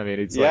 right? I mean,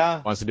 it's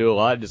like wants to do a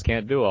lot, just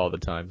can't do it all the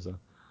time. So.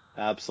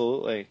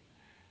 Absolutely.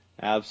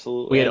 We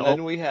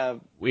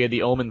had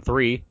the Omen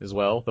 3 as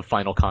well, The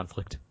Final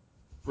Conflict.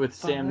 With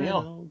Sam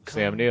Neill.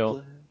 Sam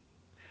Neill.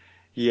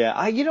 Yeah,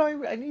 I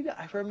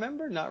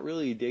remember not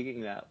really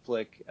digging that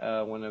flick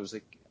when I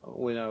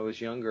was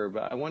younger,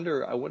 but I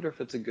wonder if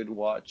it's a good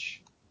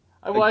watch.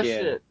 I watched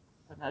again. it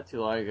not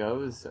too long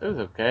ago. It was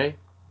okay.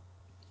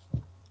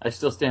 I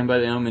still stand by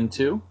the Omen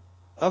 2.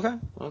 Okay.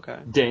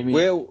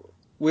 Damien.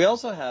 We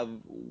also have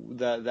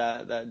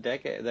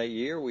that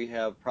year we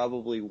have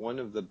probably one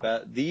of the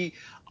best.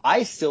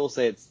 I still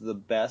say it's the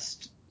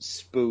best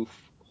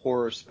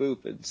horror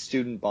spoof in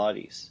Student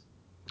Bodies.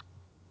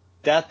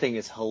 That thing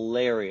is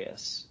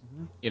hilarious.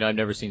 You know, I've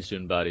never seen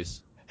Student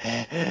Bodies.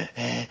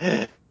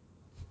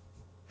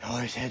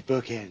 Horse head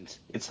bookends.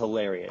 It's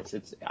hilarious.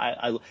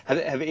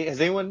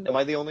 Has anyone? Am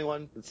I the only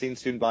one that's seen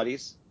Student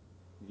Bodies?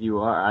 You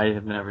are. I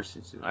have never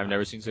seen Student I've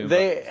never seen Student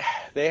They Bodies.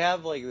 they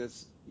have like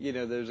this. You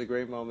know, there's a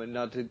great moment.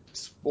 Not to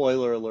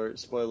spoiler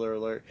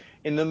alert.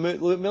 In the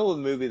middle of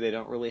the movie, they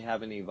don't really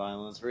have any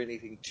violence or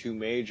anything too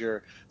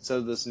major.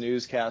 So this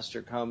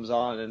newscaster comes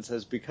on and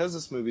says, because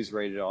this movie's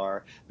rated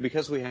R,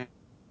 because we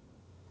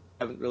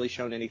haven't really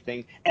shown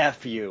anything,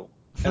 F you.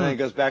 And then it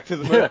goes back to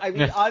the movie. I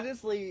mean,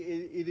 honestly,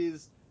 it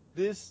is.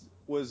 This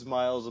was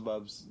miles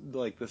above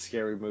like the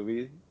scary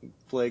movie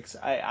flicks.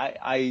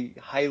 I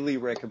highly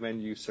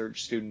recommend you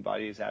search Student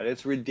Bodies out.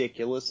 It's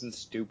ridiculous and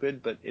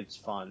stupid, but it's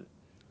fun.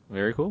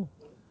 Very cool.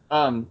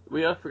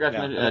 We forgot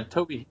to mention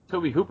Toby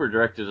Hooper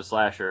directed a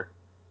slasher.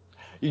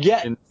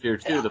 Yeah, in this year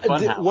too, The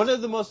Funhouse. One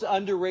of the most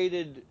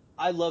underrated.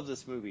 I love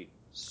this movie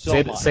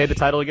so much. Say the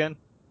title again.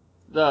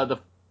 The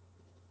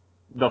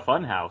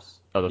Funhouse.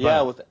 Oh, the Funhouse.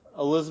 Yeah, with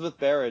Elizabeth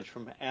Barrage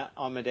from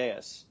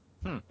Amadeus.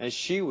 And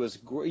she was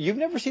You've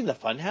never seen The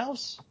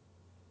Funhouse?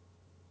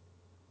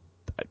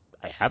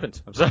 I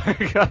haven't. I'm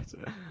sorry, guys.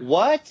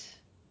 What?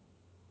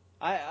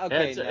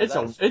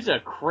 It's a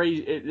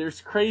crazy. There's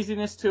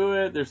craziness to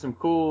it. There's some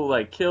cool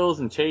like kills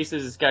and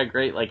chases. It's got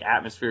great like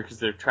atmosphere because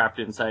they're trapped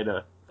inside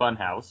a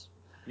funhouse.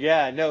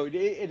 Yeah, no.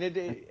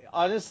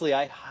 Honestly,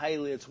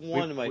 it's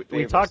one of my favorite.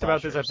 We talked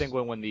about slashers. this, I think,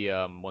 when the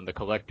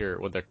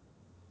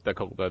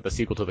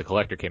sequel to The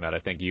Collector came out. I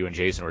think you and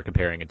Jason were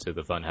comparing it to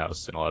The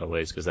Funhouse in a lot of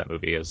ways because that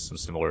movie has some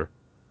similar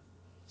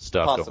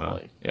stuff going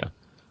on. Yeah.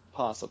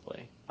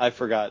 Possibly. I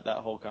forgot that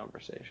whole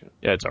conversation.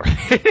 Yeah, it's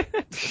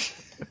alright.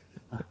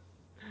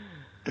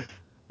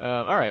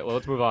 All right, well,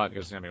 let's move on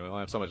because I mean we only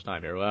have so much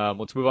time here.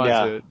 Let's move on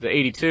to the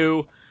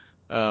 82.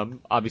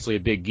 Obviously a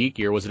big geek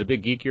year. Was it a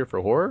big geek year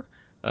for horror?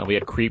 We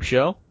had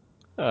Creepshow.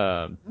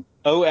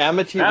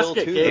 Amityville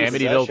 2.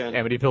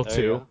 Amityville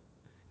 2.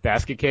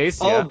 Basket Case.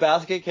 Oh,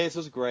 Basket Case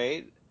was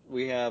great.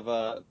 We have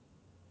The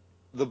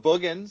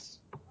Boogans.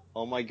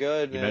 Oh my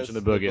goodness. You mentioned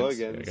The Boogans.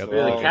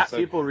 The Cat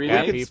People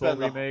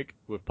remake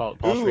with Paul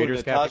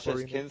Schrader's Cat People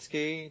remake.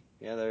 Kinski.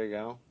 Yeah, there you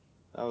go.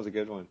 That was a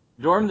good one.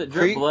 Dorm That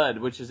Drip Blood,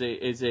 which is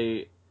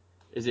a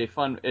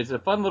fun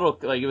little,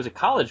 like, it was a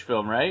college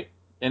film, right?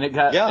 And it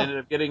ended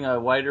up getting a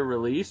wider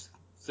release.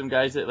 Some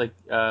guys at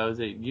was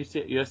it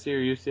USC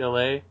or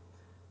UCLA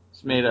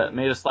just made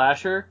a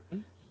slasher,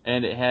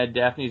 and it had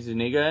Daphne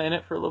Zuniga in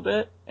it for a little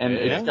bit, and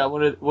it's got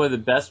one of the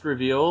best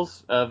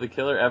reveals of the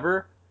killer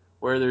ever,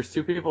 where there's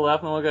two people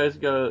laughing, the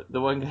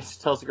one guy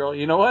tells the girl,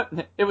 you know what,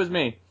 it was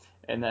me,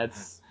 and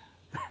that's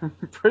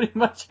pretty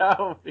much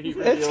how he.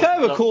 It's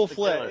kind of a cool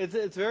flick.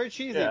 It's very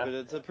cheesy, but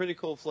it's a pretty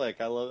cool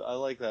flick. I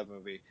like that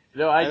movie.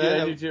 No,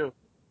 I do too.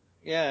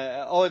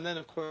 Yeah. Oh, and then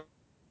of course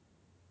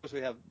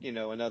we have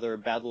another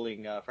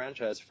battling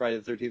franchise, Friday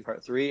the 13th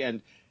Part 3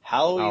 and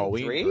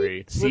Halloween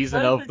 3?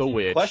 Season of the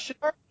Witch.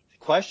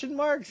 Question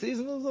mark?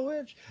 Season of the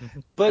Witch.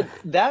 But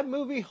that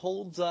movie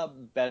holds up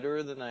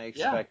better than I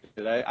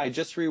expected. I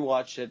just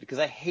rewatched it because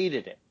I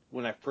hated it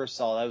when I first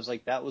saw it. I was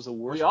like, that was the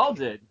worst. We all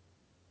did.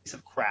 Piece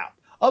of crap.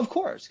 Of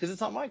course, because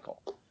it's not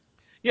Michael.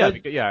 Yeah,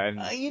 but,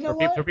 and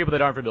for people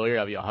that aren't familiar,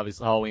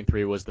 obviously Halloween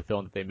 3 was the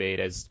film that they made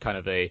as kind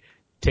of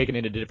taken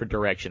in a different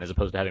direction as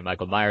opposed to having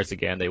Michael Myers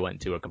again. They went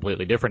into a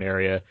completely different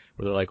area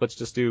where they're like, let's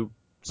just do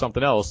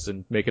something else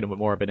and make it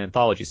more of an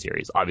anthology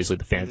series. Obviously,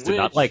 the fans did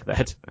not like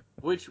that.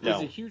 Which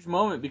was a huge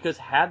moment because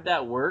had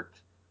that worked,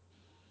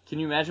 can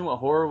you imagine what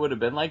horror would have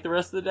been like the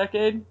rest of the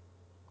decade?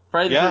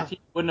 Friday the 13th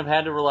wouldn't have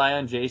had to rely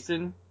on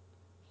Jason.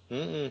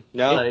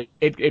 No.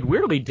 It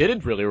weirdly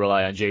didn't really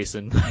rely on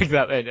Jason like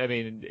that. I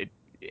mean,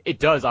 it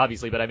does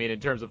obviously, but I mean, in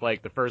terms of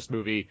like the first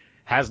movie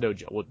has no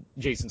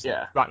Jason's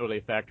not really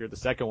a factor. The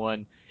second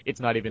one,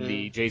 it's not even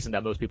the Jason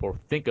that most people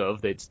think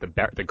of. It's the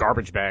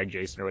garbage bag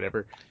Jason or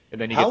whatever.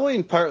 And then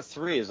Halloween Part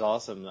 3 is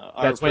awesome though.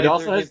 That's it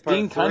also has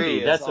Dean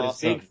Cundy. That's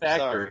awesome. A big factor.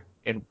 Sorry.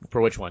 And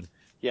for which one?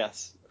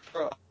 Yes.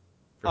 For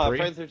 3?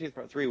 Friday the 13th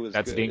Part 3 was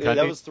That's good. Dean Cundy?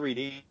 That was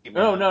 3D.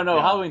 No.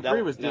 Halloween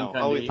 3 was Dean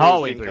Cundy.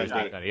 Halloween 3 was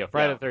Dean Cundy. Yeah,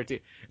 Friday the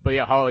 13th. But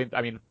yeah,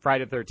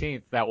 Friday the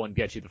 13th, that one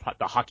gets you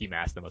the hockey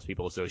mask that most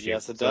people associate.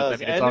 Yes, it does. I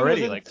mean, it's and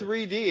already it was in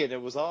 3D, and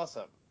it was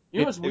awesome.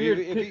 You know what's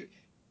weird?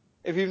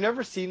 If you've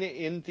never seen it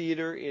in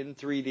theater in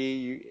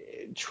 3D,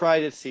 you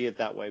try to see it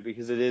that way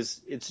because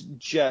it's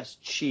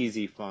just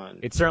cheesy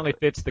fun. It certainly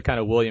fits the kind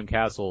of William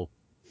Castle.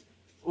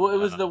 Well, it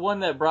was the one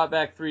that brought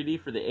back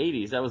 3D for the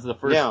 80s. That was the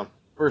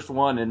first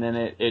one, and then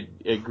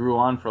it grew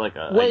on for like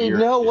a year.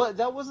 What?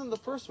 That wasn't the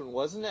first one,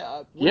 wasn't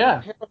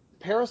it?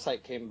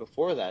 Parasite came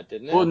before that,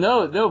 didn't it? Well,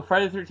 no.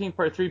 Friday the 13th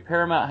Part 3,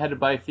 Paramount had to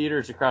buy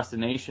theaters across the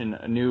nation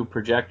a new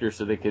projector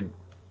so they could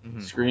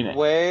screen it.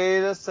 Wait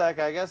a sec.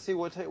 I gotta see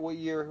what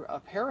year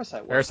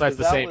Parasite was. Parasite's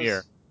the same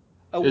year.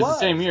 It was the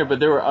same year, but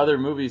there were other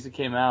movies that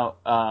came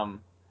out. Coming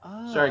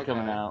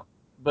out.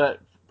 But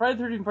Friday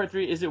the 13th Part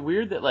 3, is it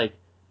weird that, like,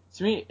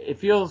 to me, it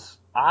feels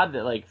odd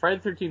that, like,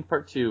 Friday the 13th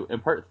Part 2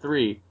 and Part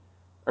 3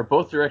 are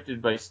both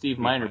directed by Steve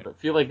Miner, but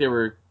feel like they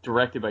were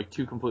directed by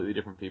two completely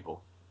different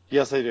people.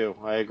 Yes, they do.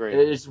 I agree.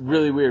 It's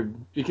really weird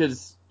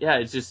because,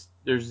 it's just,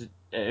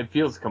 it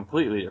feels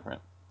completely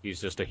different. He's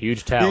just a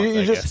huge talent,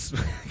 I guess.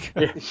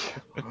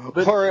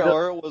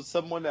 Or it was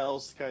someone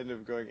else kind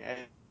of going,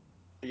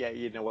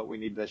 you know what, we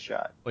need this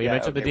shot. Well, you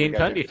mentioned the Dean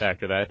Cundy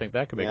factor. I think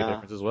that could make a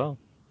difference as well.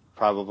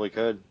 Probably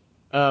could.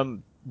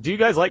 Do you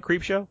guys like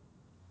Creepshow?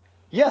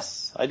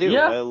 Yes, I do.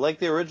 Yeah. I like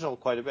the original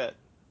quite a bit.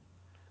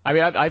 I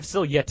mean, I've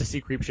still yet to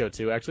see Creepshow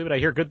 2, actually, but I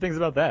hear good things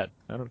about that.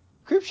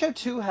 Creepshow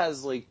 2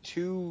 has, like,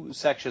 2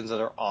 sections that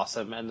are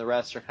awesome, and the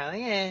rest are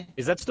kind of, eh.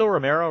 Is that still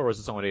Romero, or is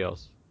it somebody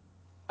else?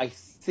 I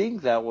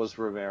think that was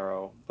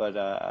Romero, but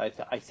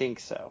I think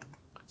so.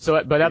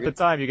 But at the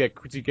time, you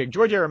get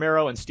George A.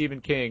 Romero and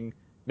Stephen King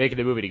making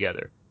a movie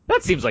together.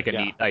 That seems like a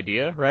neat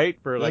idea, right?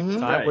 For like the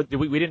time, right.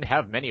 We didn't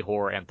have many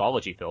horror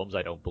anthology films,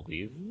 I don't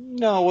believe.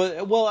 No,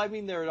 well, I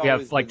mean, there had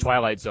always have like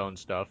Twilight Zone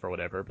stuff or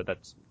whatever, but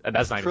that's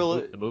not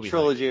even the movie.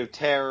 Trilogy of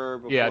Terror.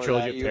 Before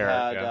Trilogy of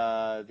Terror. You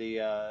had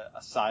the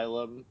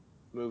Asylum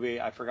movie.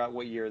 I forgot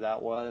what year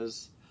that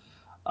was.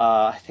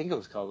 I think it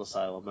was called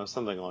Asylum or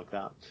something like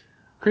that.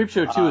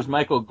 Creepshow 2 is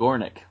Michael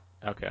Gornick.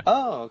 Okay.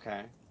 Oh,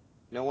 okay.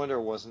 No wonder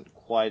it wasn't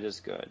quite as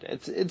good.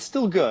 It's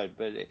still good,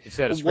 but it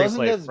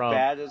wasn't as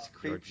bad as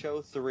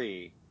Creepshow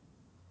 3.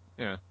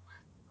 Yeah.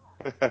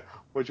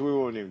 Which we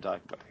won't even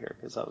talk about here,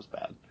 because that was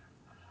bad.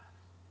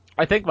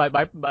 I think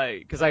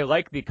because I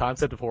like the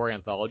concept of horror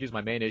anthologies,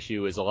 my main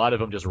issue is a lot of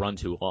them just run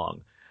too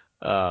long.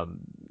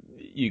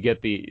 You get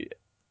a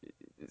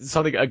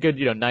good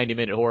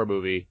 90-minute horror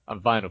movie,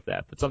 I'm fine with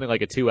that, but something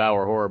like a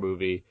 2-hour horror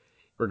movie,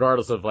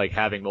 regardless of like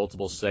having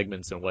multiple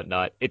segments and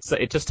whatnot,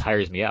 it just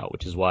tires me out,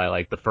 which is why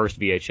like the first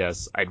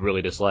VHS I'd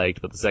really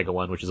disliked, but the second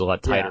one, which is a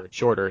lot tighter and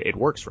shorter, it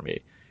works for me.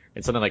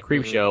 And something like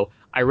Creepshow,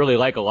 I really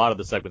like a lot of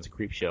the segments of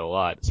Creepshow a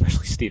lot,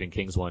 especially Stephen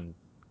King's one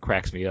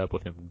cracks me up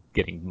with him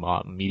getting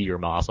meteor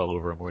moss all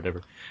over him or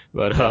whatever.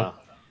 But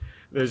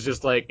there's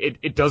just like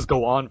it does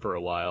go on for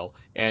a while,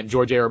 and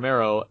George A.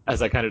 Romero,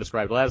 as I kind of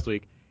described last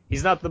week,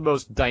 he's not the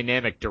most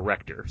dynamic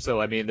director.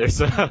 So I mean,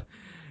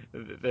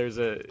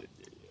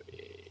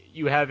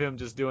 you have him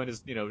just doing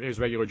his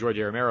regular George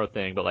A. Romero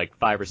thing, but like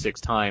 5 or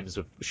 6 times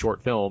with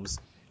short films,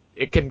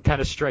 it can kind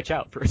of stretch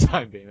out for a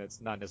time being.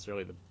 That's not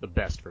necessarily the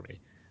best for me.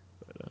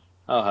 But,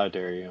 how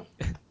dare you?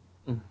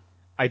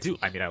 I do.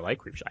 I mean, I like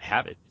Creepshow. I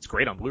have it. It's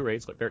great on Blu-ray.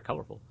 It's like very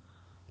colorful.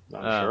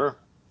 I'm sure.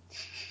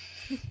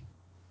 All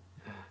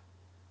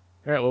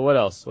right. Well, what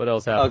else? What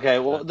else happened? Okay.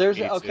 Well, there's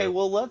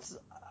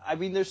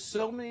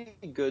so many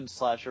good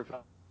slasher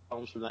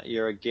films from that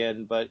year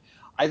again, but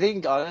I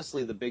think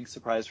honestly the big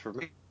surprise for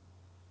me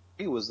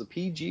was the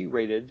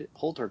PG-rated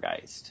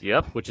Poltergeist.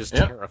 Yep, which is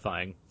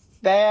terrifying.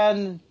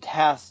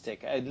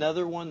 Fantastic.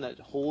 Another one that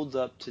holds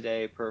up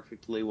today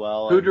perfectly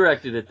well. Who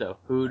directed it, though?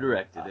 Who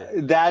directed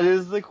it? That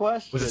is the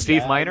question. Was it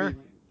Steve Miner?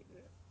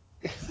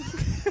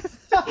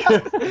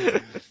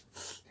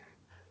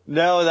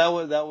 No,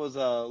 that was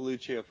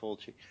Lucio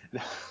Fulci.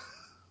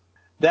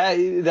 That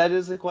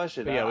is the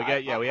question.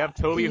 But we have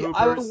Tobe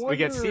Hooper's. We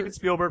get Steven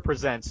Spielberg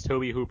presents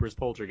Tobe Hooper's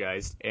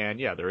Poltergeist, and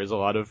there is a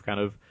lot of kind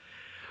of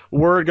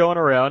word going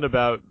around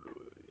about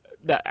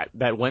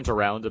that went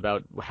around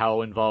about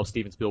how involved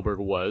Steven Spielberg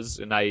was,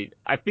 and I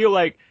feel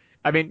like,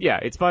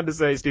 it's fun to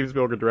say Steven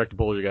Spielberg directed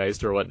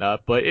Poltergeist or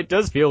whatnot, but it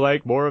does feel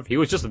like he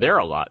was just there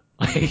a lot.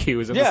 He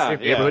was in the same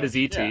neighborhood as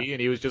E.T., and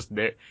he was just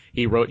there.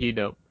 He co-wrote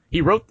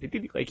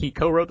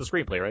the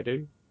screenplay, right, did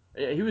he?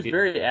 Yeah, he was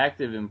very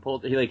active in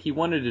Poltergeist. He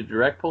wanted to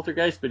direct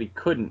Poltergeist, but he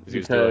couldn't because he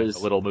was doing a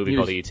little movie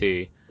called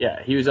E.T.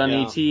 Yeah, he was on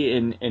E.T.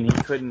 and he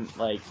couldn't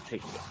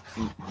take.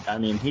 I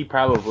mean, he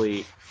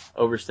probably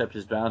overstepped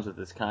his bounds with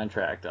his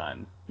contract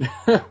on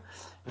with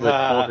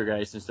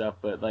Poltergeist and stuff.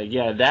 But like,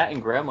 yeah, that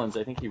and Gremlins,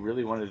 I think he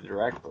really wanted to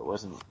direct, but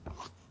wasn't.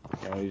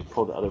 He just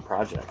pulled to other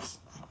projects.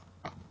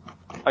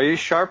 Are you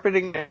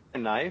sharpening a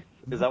knife?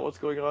 Is that what's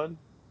going on?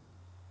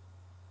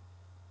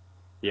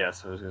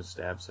 Yes, I was going to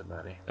stab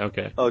somebody.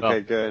 Okay. Okay,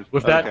 well, good.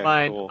 With that in Okay,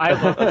 mind, cool. I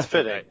love That's Poltergeist.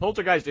 fitting.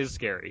 Poltergeist is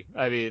scary.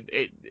 I mean,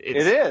 It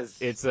is.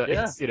 It's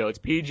it's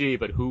PG,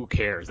 but who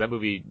cares? That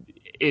movie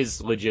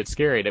is legit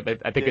scary.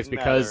 I think it's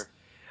because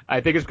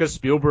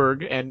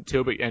Spielberg and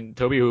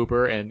Toby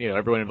Hooper and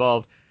everyone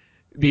involved,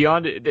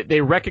 beyond it,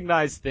 they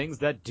recognize things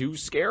that do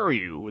scare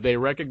you. They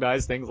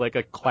recognize things like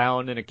a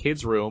clown in a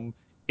kid's room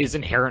is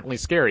inherently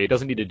scary. It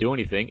doesn't need to do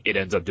anything. It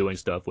ends up doing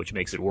stuff, which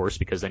makes it worse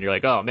because then you're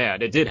like, oh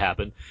man, it did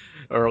happen.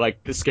 Or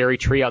like the scary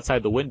tree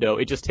outside the window.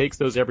 It just takes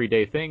those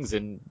everyday things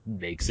and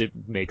makes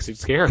it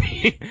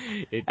scary.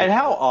 And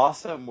how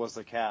awesome was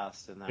the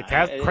cast in that? The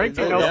cast, Craig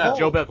T. Nelson and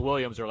Joe Beth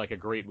Williams are like a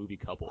great movie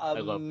couple. I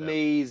love them.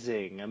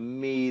 Amazing.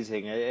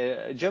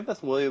 Joe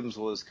Beth Williams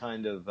was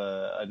kind of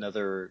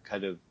another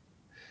kind of,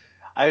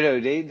 I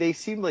don't know. They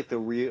seem like the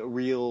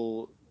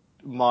real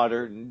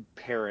modern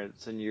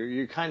parents, and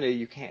you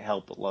can't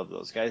help but love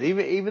those guys.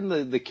 Even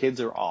the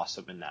kids are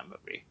awesome in that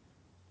movie.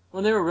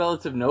 Well, they were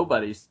relative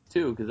nobodies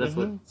too, because that's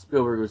what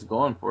Spielberg was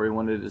going for. He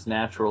wanted as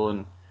natural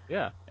and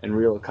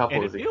real a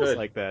couple as he could. And it feels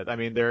like that. I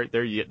mean,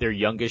 they're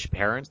youngish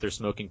parents. They're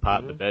smoking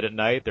pot in the bed at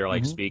night. They're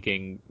like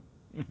speaking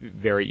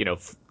very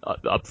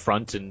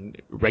upfront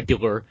and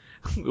regular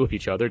with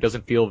each other. It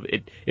doesn't feel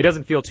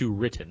too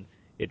written.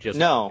 It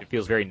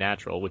feels very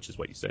natural, which is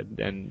what you said,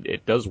 and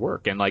it does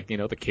work. And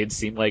the kids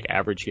seem like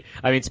average.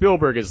 I mean,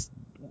 Spielberg is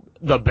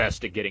the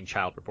best at getting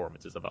child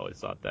performances. I've always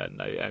thought that,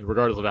 and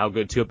regardless of how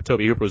good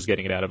Toby Hooper was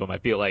getting it out of him, I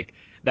feel like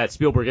that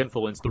Spielberg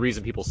influence. The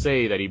reason people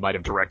say that he might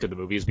have directed the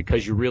movie is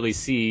because you really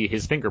see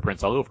his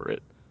fingerprints all over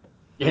it.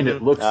 And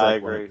it looks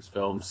like one of his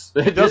films.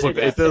 It does look.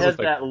 It has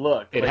that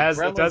look. It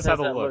does have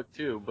a look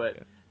too, but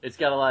it's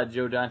got a lot of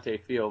Joe Dante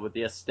feel. But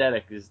the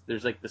aesthetic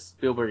there's like the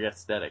Spielberg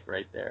aesthetic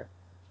right there.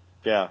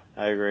 Yeah,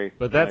 I agree.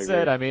 But that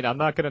said, I mean, I'm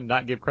not going to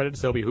not give credit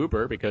to Toby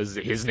Hooper because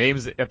his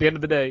name's, at the end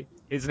of the day,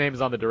 his name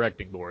is on the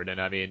directing board, and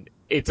I mean,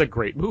 it's a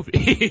great movie.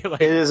 It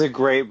is a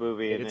great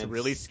movie, and it's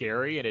really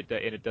scary, and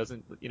it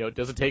doesn't, it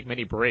doesn't take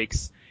many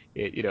breaks.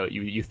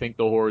 You think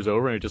the horror's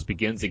over, and it just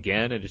begins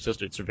again, and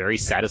it's a very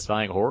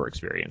satisfying horror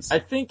experience. I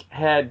think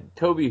had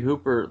Toby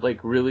Hooper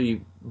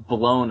really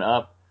blown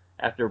up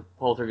after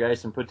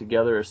Poltergeist and put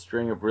together a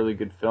string of really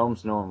good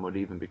films, no one would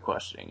even be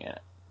questioning it.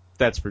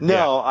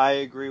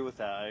 I agree with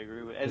that.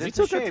 And it's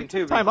a shame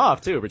too. Time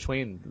off too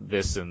between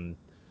this and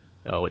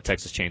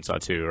Texas Chainsaw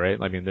 2, right?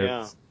 I mean,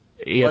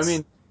 he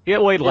had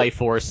Life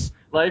Force.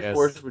 Life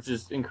Force, which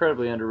is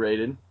incredibly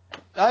underrated.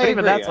 But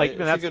even that's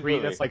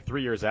like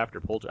 3 years after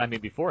Poltergeist. I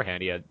mean,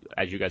 beforehand he had,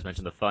 as you guys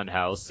mentioned, the Fun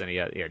House, and he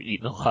had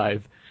Eaten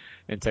Alive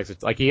and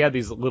Texas. Like he had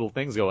these little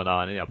things going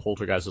on, and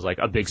Poltergeist was like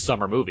a big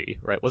summer movie,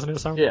 right? Wasn't it a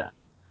summer? Yeah.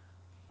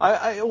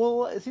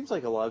 Well, it seems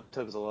like a lot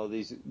of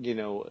these,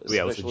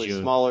 especially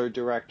smaller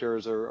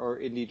directors or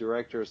indie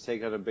directors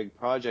take on a big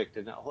project,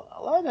 and a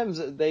lot of times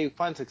they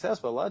find success,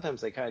 but a lot of times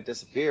they kind of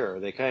disappear, or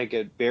they kind of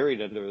get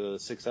buried under the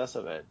success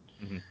of it.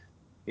 Mm-hmm.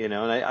 And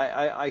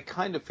I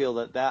kind of feel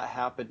that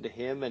happened to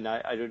him, and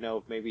I don't know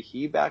if maybe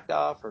he backed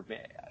off, or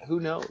who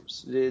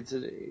knows.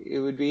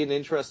 It would be an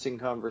interesting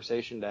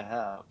conversation to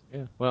have.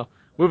 Yeah, well.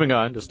 Moving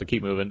on, just to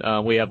keep moving,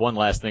 we have one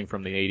last thing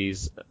from the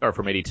 80s, or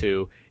from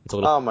 82. It's a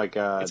little. Oh my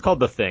God! It's called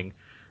The Thing.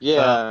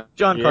 Yeah.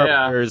 John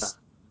Carpenter's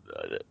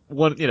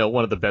one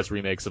of the best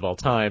remakes of all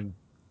time.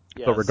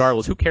 Yes. But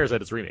regardless, who cares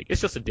that it's a remake? It's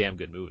just a damn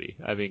good movie.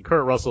 I mean,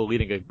 Kurt Russell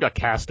leading a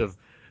cast of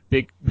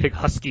big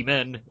husky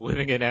men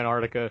living in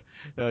Antarctica,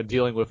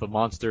 dealing with a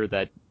monster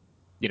that,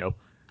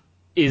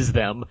 is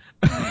them.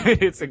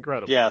 It's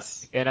incredible.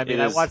 Yes. And I mean,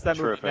 I watched that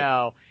movie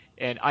now.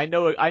 And I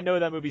know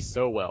that movie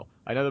so well.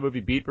 I know the movie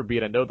beat for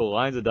beat. I know the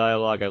lines of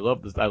dialogue. I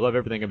love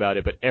everything about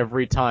it. But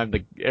every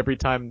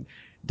time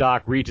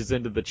Doc reaches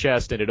into the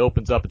chest and it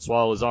opens up and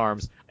swallows his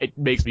arms, it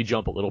makes me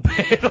jump a little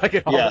bit. Like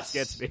it almost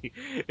gets me.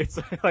 It's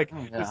like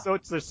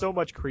there's so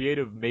much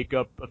creative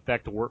makeup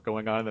effect work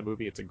going on in the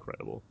movie. It's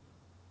incredible.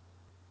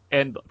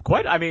 And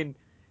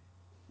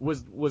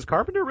was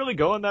Carpenter really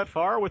going that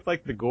far with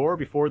the gore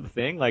before The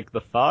Thing? Like The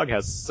Fog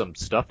has some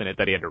stuff in it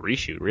that he had to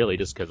reshoot, really,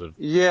 just because of.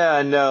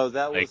 Yeah, no,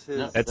 that was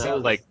his. That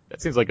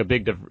seems like a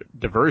big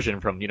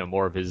diversion from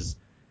more of his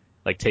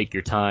take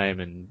your time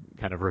and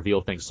kind of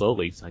reveal things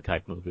slowly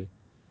type movie.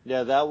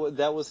 Yeah,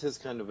 that was his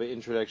kind of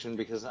introduction,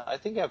 because I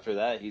think after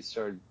that he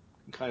started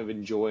kind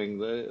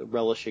of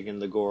relishing in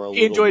the gore a little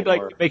more. He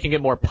enjoyed making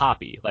it more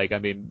poppy.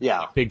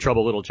 Big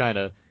Trouble Little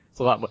China. It's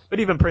a lot more, but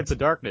even Prince of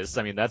Darkness,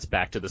 I mean, that's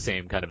back to the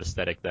same kind of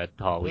aesthetic that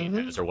Halloween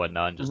has or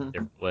whatnot, in just a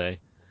different way.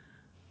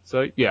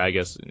 So, yeah, I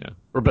guess,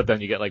 but then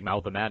you get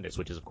Mouth of Madness,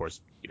 which is, of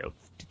course,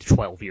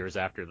 12 years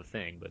after The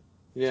Thing, but.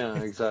 Yeah,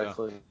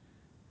 exactly.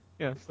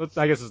 Yeah,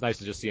 I guess it's nice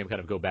to just see him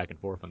kind of go back and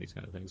forth on these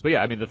kind of things. But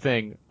yeah, I mean, The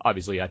Thing,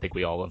 obviously, I think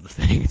we all love The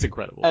Thing. It's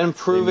incredible. And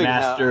proving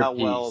how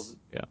masterpiece.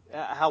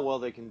 well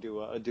they can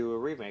do a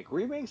remake.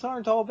 Remakes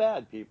aren't all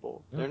bad,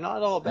 people. They're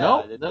not all bad.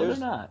 No, they're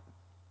not.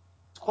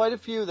 There's quite a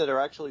few that are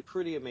actually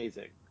pretty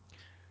amazing.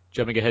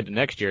 Jumping ahead to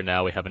next year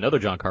now, we have another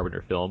John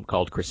Carpenter film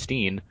called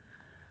Christine,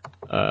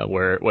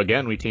 where,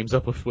 again, we teams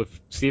up with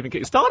Stephen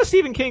King. It's a lot of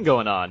Stephen King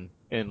going on.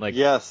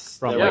 Yes.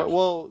 From,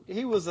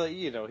 he was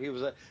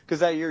because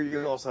that year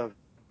you also have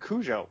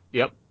Cujo.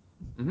 Yep.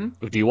 Mm-hmm.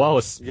 With Dee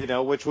Wallace.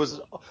 Which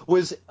was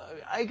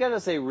I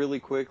gotta say really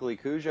quickly,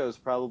 Cujo is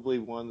probably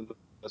one of the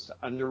most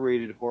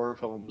underrated horror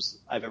films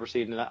I've ever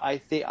seen, and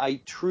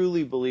I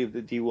truly believe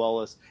that Dee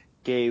Wallace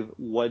gave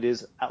what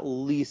is at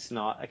least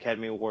not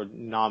Academy Award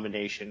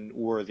nomination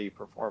worthy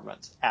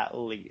performance. At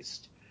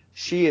least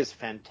she is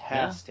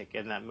fantastic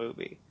in that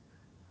movie.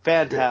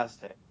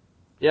 Fantastic.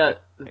 Yeah.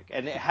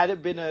 And had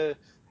it been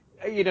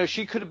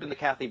she could have been the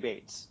Kathy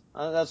Bates.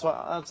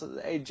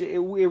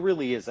 It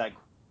really is that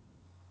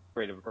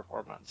great of a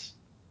performance.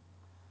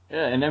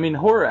 Yeah, and I mean,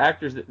 horror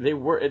actors,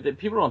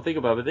 people don't think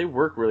about it, but they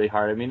work really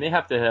hard. I mean, they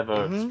have to have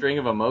a string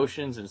of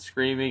emotions and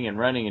screaming and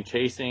running and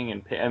chasing,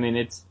 and I mean,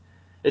 it's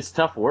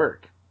tough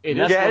work. That's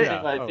one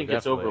thing I think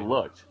it's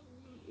overlooked.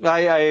 I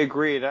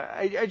agreed.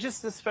 I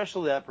just,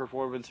 especially that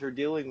performance, her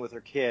dealing with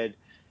her kid,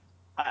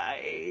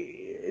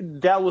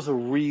 that was a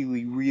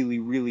really, really,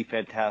 really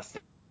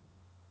fantastic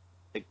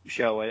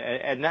show,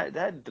 and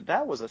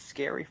that was a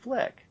scary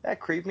flick. That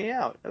creeped me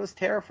out. That was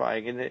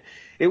terrifying, and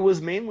it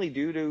was mainly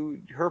due to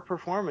her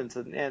performance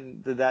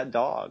and that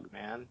dog,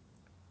 man.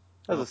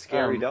 That was a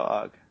scary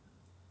dog.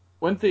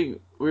 One thing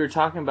we were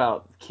talking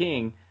about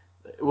King,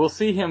 we'll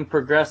see him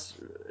progress.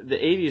 The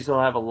 80s will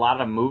have a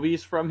lot of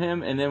movies from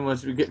him, and then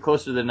once we get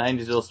closer to the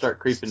 90s, it'll start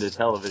creeping to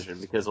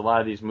television because a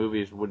lot of these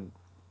movies would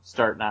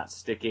start not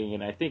sticking.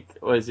 And I think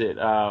what's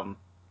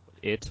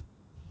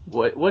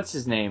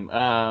his name?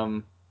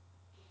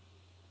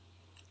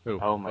 Who?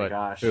 Oh my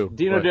gosh. Who?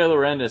 Dino De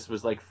Laurentiis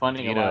was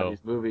funding a lot of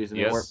these movies, and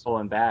yes. They weren't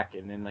pulling back,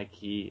 and then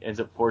he ends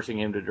up forcing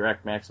him to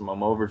direct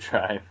Maximum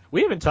Overdrive.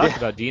 We haven't talked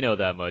about Dino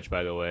that much,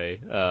 by the way.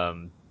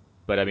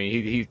 But I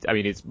mean,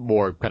 it's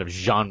more kind of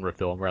genre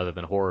film rather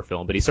than horror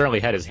film. But he certainly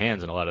had his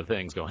hands in a lot of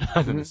things going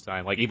on in this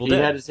time, like Evil Dead.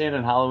 He had his hand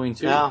in Halloween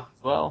 2 as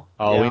well.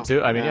 Halloween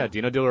 2. I mean,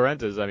 Dino De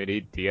Laurentiis. I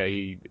mean,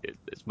 he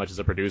as much as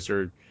a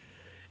producer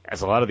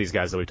as a lot of these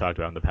guys that we talked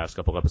about in the past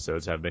couple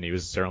episodes have been, he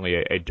was certainly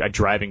a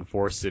driving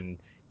force in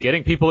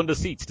getting people into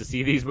seats to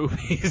see these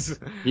movies.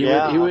 He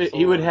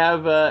would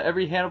have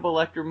every Hannibal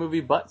Lecter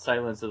movie but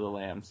Silence of the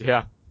Lambs.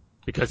 Yeah,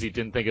 because he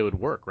didn't think it would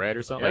work, right,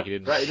 or something. Yep. Like he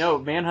didn't. Right? No,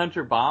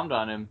 Manhunter bombed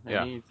on him,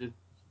 and he said,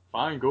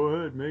 "Fine, go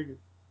ahead, make it."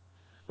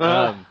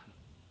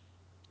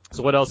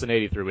 So what else in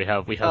 '83? We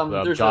have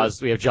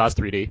Jaws. We have Jaws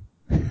 3D.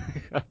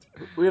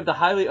 We have the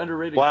highly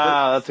underrated. Wow,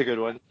 Curtains. that's a good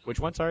one. Which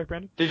one? Sorry,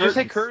 Brandon. Did you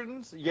say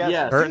Curtains?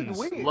 Yes. Curtains.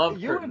 Love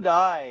you Curtains.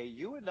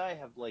 You and I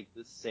have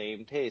the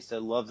same taste. I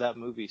love that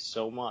movie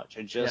so much.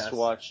 I just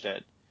watched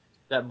it.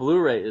 That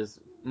Blu-ray is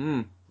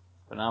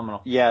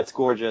phenomenal. Yeah, it's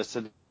gorgeous.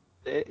 And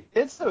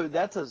that's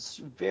a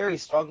very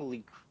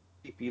strongly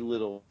creepy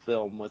little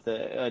film with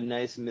a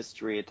nice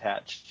mystery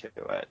attached to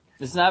it.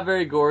 It's not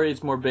very gory.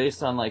 It's more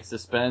based on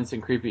suspense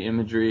and creepy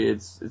imagery.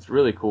 It's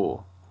really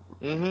cool.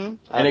 Mm-hmm.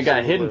 And it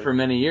got hidden for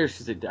many years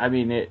because I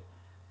don't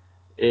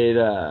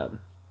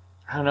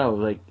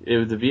know, it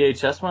was the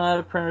VHS went out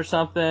of print or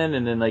something,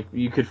 and then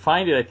you could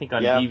find it I think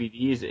on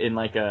DVDs in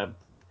a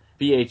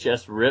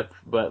VHS rip,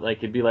 but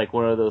it'd be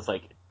one of those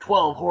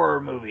 12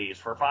 horror movies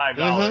for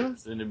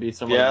 $5, and it'd be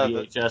some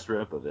VHS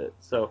rip of it.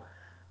 So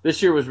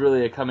this year was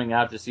really a coming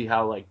out to see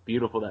how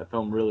beautiful that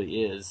film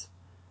really is.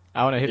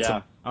 I want to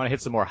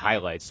hit some more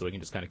highlights so we can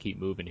just kind of keep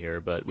moving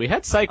here. But we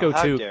had Psycho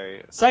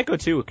 2. Psycho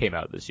 2 came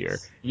out this year.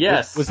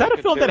 Yes. Was that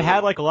a film that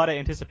had a lot of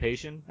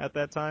anticipation at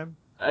that time?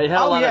 It had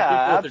a lot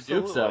of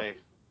people with their dukes up.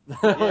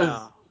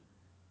 Yeah.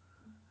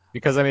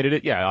 Because I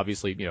mean,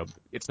 obviously,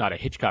 it's not a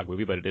Hitchcock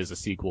movie, but it is a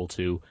sequel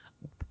to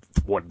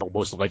one of the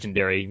most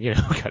legendary,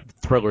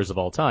 thrillers of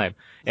all time,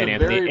 and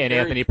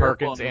Anthony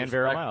Perkins and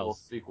Vera Miles.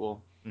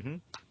 Sequel. Mm-hmm.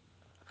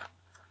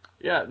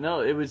 Yeah, no,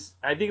 I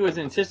think it was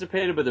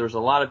anticipated, but there was a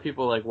lot of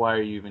people why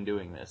are you even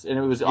doing this? And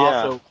it was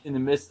also in the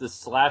midst of the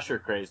slasher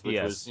craze, which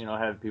was,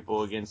 had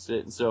people against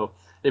it. And so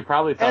they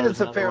probably thought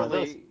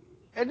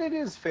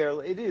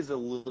it is a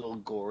little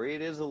gory.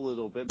 It is a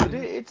little bit, but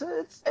it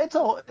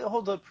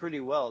holds up pretty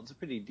well. It's a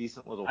pretty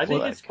decent little flick. I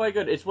think it's quite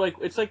good. It's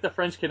like the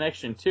French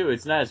Connection too.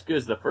 It's not as good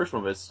as the first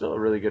one, but it's still a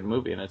really good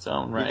movie in its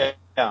own right.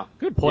 Yeah.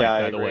 Good point,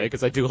 by the way,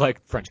 because I do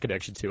like French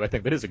Connection too. I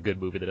think that is a good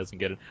movie that doesn't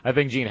get it. I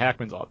think Gene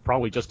Hackman's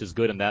probably just as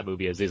good in that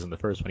movie as he is in the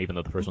first one, even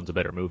though the first one's a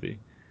better movie.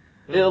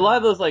 Yeah, a lot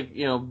of those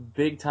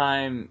big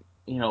time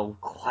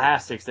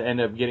classics that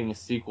end up getting a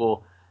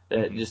sequel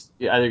that just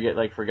either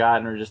get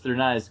forgotten or just they're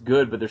not as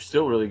good, but they're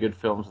still really good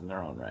films in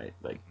their own right.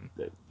 That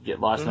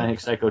get lost. And I think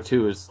Psycho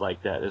 2 is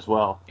like that as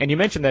well. And you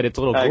mentioned that it's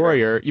a little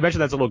gorier. You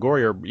mentioned that's a little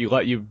gorier.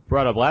 You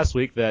brought up last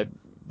week that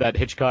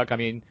Hitchcock. I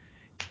mean,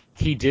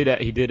 he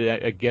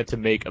did get to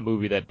make a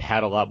movie that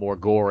had a lot more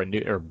gore and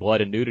or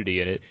blood and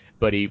nudity in it,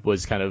 but he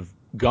was kind of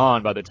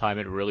gone by the time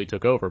it really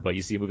took over. But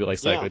you see a movie like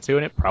Psycho 2,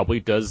 and it probably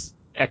does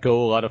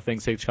echo a lot of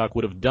things Hitchcock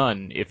would have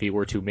done if he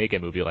were to make a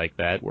movie like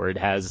that, where it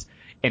has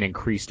an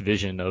increased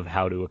vision of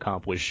how to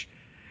accomplish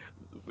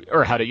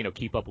or how to,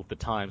 keep up with the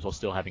times while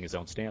still having his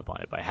own stamp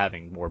on it by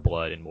having more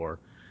blood and more,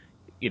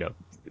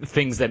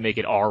 things that make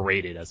it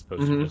R-rated as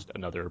opposed to just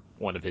another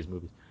one of his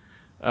movies.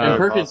 And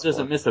Perkins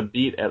doesn't miss a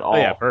beat at all. Oh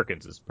yeah,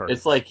 Perkins is perfect.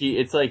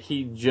 It's like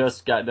he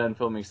just got done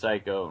filming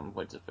Psycho and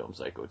went to film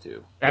Psycho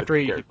 2. After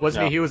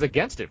he was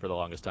against it for the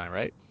longest time,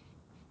 right?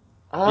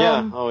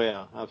 Yeah. Oh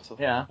yeah.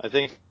 Absolutely. Yeah. I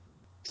think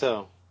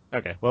so.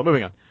 Okay. Well,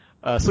 moving on.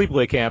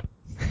 Sleepaway Camp.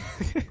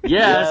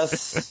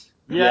 Yes.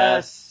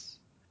 Yes.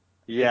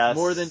 It's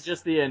more than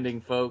just the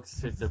ending,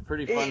 folks. It's a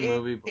pretty fun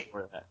movie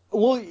before that.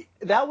 Well,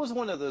 that was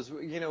one of those,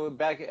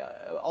 back,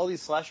 all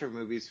these slasher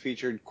movies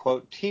featured,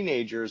 quote,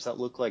 teenagers that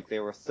looked like they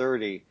were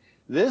 30.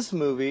 This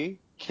movie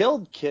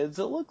killed kids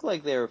that looked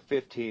like they were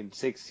 15,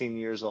 16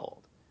 years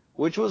old,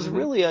 which was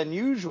really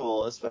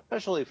unusual,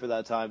 especially for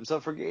that time.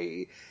 So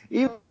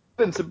even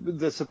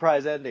the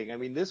surprise ending, I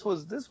mean, this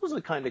was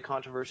a kind of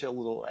controversial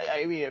little,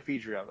 it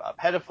featured a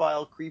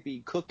pedophile, creepy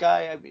cook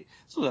guy. I mean,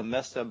 this was a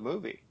messed up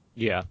movie.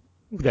 Yeah.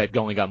 That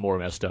only got more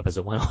messed up as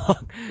it went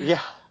along.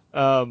 Yeah.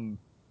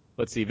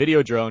 Let's see.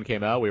 Videodrome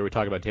came out. We were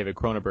talking about David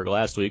Cronenberg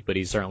last week, but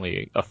he's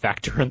certainly a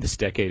factor in this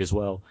decade as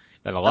well.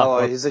 And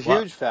he's a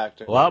huge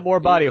factor. A lot more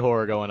body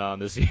horror going on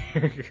this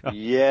year.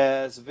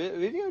 Yes,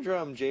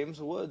 Videodrome, James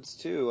Woods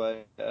too.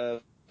 A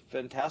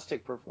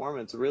fantastic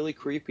performance. A really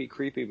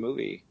creepy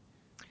movie.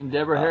 And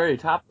Deborah Harry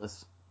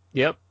topless.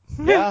 Yep.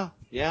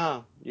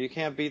 Yeah. You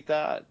can't beat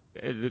that.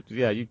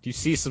 Yeah, you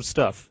see some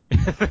stuff.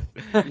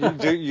 You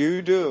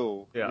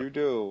do. Yeah. You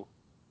do.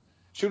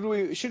 Should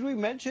we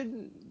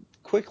mention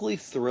quickly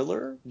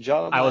Thriller?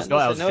 John That's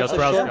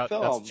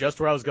just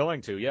where I was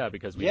going to. Yeah,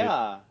 because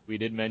we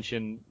did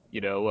mention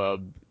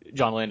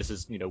John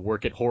Landis's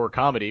work at horror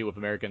comedy with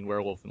American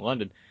Werewolf in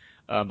London,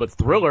 but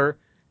Thriller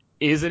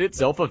is in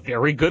itself a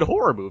very good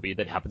horror movie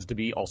that happens to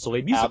be also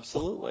a musical.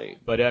 Absolutely.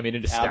 But I mean,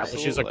 it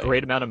establishes a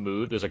great amount of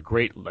mood. It's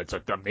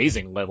an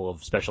amazing level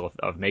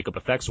of makeup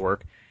effects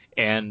work.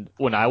 And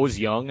when I was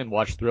young and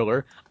watched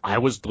Thriller, I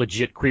was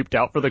legit creeped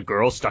out for the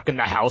girl stuck in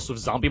the house with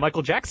zombie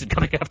Michael Jackson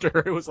coming after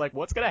her. It was like,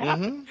 what's gonna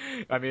happen?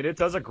 I mean, it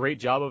does a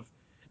great job of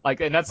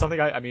and that's something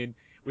I mean,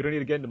 we don't need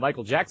to get into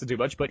Michael Jackson too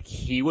much, but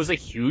he was a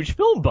huge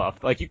film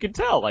buff. Like, you can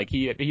tell. Like,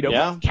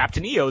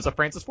 Captain EO is a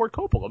Francis Ford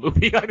Coppola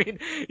movie. I mean,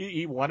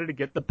 he wanted to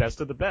get the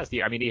best of the best. He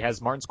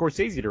has Martin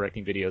Scorsese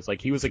directing videos. Like,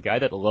 he was a guy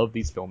that loved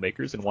these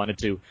filmmakers and wanted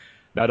to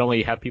not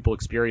only have people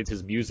experience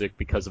his music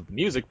because of the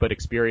music, but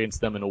experience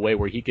them in a way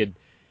where he could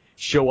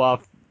show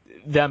off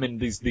them in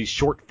these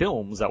short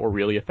films that were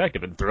really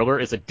effective. And Thriller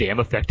is a damn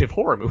effective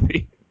horror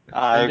movie.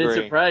 I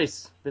agree.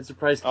 Vincent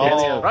Price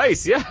cameo. Oh,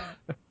 Price, yeah.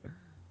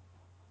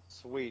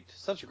 Sweet.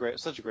 Such a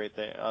great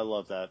thing. I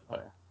love that.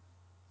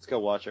 Let's go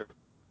watch it.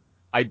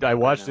 I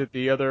watched it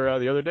the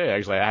other day.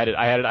 Actually,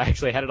 I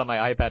actually had it on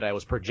my iPad. I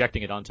was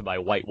projecting it onto my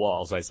white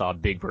wall, so I saw a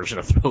big version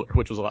of Thriller,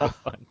 which was a lot of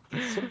fun.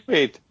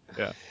 Sweet.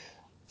 Yeah.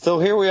 So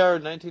here we are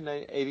in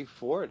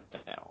 1984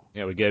 now.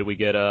 Yeah,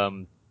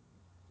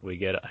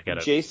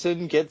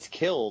 Jason gets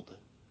killed.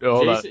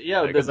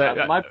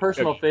 My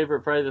personal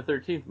favorite Friday the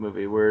 13th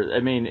movie, where, I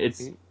mean,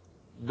 it's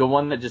the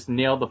one that just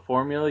nailed the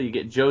formula. You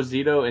get Joe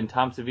Zito and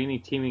Tom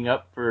Savini teaming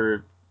up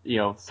for,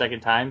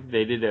 second time.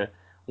 They did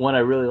one I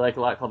really like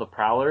a lot called The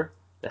Prowler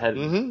that had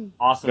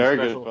awesome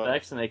special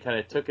effects, and they kind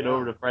of took it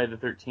over to Friday the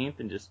 13th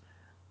and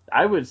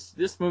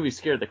this movie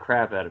scared the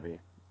crap out of me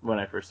when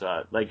I first saw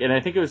it. And I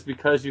think it was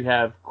because you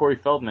have Corey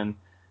Feldman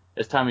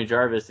as Tommy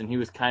Jarvis, and he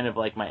was kind of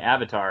like my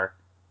avatar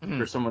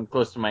for someone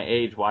close to my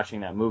age watching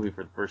that movie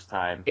for the first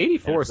time.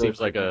 84 seems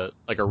like a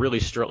really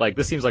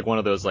this seems like one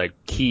of those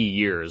key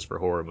years for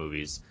horror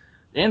movies.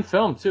 And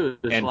film too.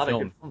 There's a lot of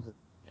good films.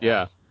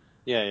 Yeah,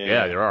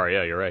 there are.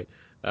 Yeah, you're right.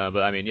 But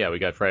I mean, we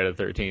got Friday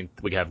the 13th.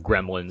 We have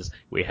Gremlins.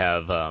 We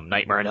have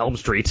Nightmare on Elm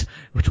Street,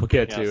 which we'll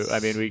get to.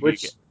 I mean,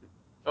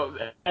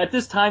 at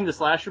this time, the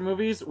slasher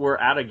movies were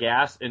out of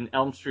gas, and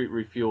Elm Street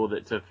refueled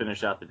it to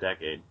finish out the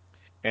decade.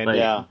 And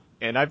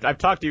And I've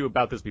talked to you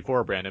about this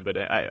before, Brandon, but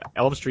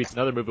Elm Street's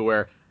another movie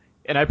where,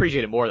 and I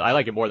appreciate it more. I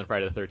like it more than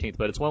Friday the 13th,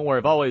 but it's one where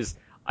I've always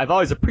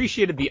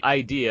appreciated the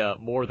idea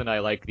more than I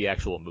like the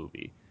actual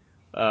movie.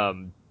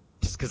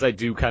 Just because I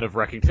do kind of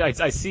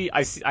recognize, I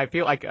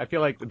feel like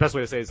the best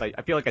way to say it is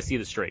I feel like I see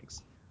the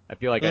strings. I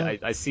feel like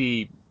I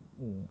see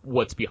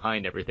what's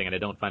behind everything, and I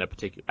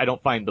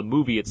don't find the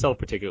movie itself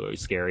particularly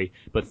scary,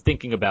 but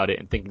thinking about it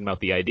and thinking about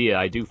the idea,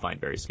 I do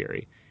find very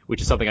scary. Which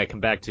is something I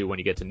come back to when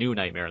you get to New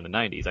Nightmare in the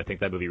 90s. I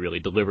think that movie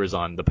really delivers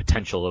on the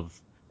potential of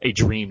a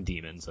dream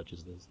demon such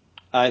as this.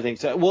 I think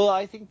so. Well,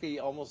 I think the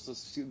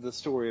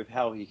story of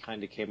how he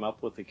kind of came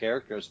up with the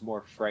character is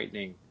more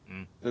frightening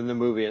than the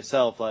movie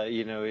itself.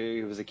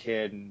 He was a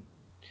kid and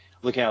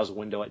looking out his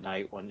window at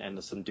night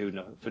and some dude in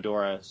a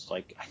fedora.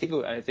 I think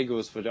it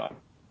was fedora.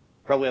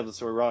 probably have the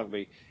story wrong,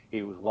 but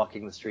he was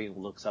walking the street and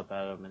looks up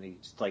at him, and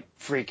he's like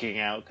freaking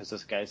out because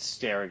this guy's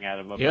staring at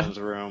him up in his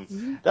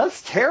room.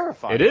 That's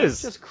terrifying. It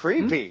is. That's just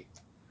creepy.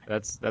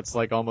 That's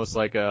like almost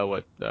like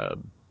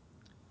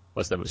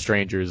what's that?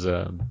 Strangers,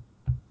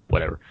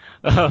 whatever.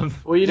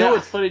 Well, you know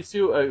what's funny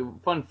too? A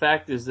fun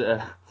fact is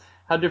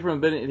how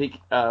different it would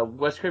have been.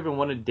 Wes Craven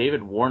wanted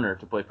David Warner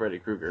to play Freddy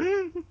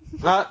Krueger.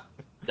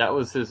 That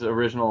was his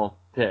original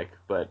pick,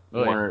 but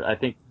Warner, I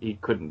think he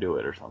couldn't do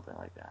it or something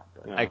like that.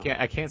 But,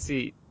 I can't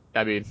see.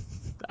 I mean,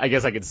 I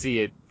guess I could see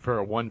it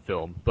for one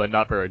film, but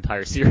not for an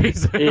entire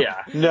series.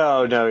 Yeah.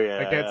 No, I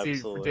can't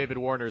absolutely. see David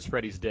Warner's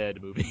Freddy's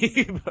Dead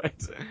movie.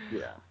 But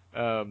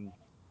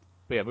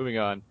yeah, moving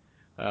on.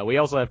 We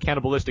also have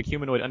Cannibalistic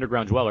Humanoid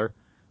Underground Dweller.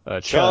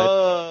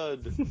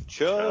 Chud.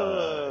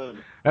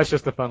 That's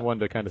just a fun one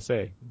to kind of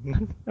say.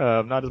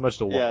 Not as much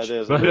to watch. Yeah, it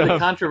is. But, the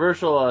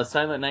controversial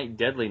Silent Night,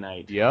 Deadly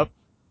Night. Yep.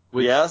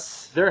 Which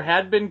Yes. There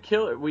had been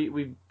killer.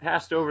 We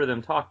passed over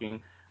them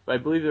talking, but I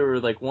believe there were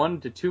like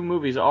 1 to 2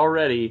 movies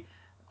already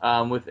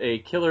with a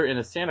killer in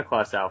a Santa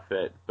Claus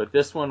outfit. But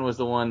this one was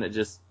the one that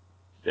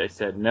they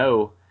said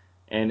no,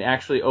 and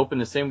actually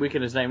opened the same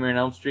weekend as Nightmare on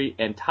Elm Street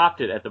and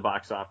topped it at the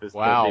box office.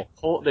 Wow.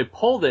 They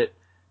pulled it.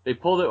 They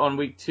pulled it on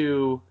week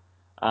 2.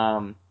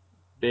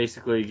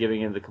 Basically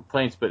giving in the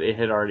complaints, but it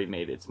had already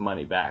made its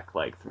money back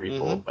like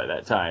threefold by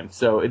that time.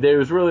 So it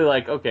was really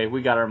like, okay,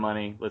 we got our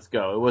money, let's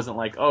go. It wasn't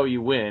like, oh,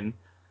 you win.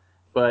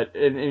 But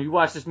and you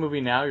watch this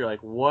movie now, you're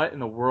like, what in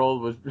the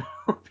world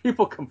were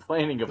people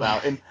complaining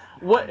about? And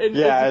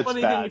the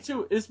funny thing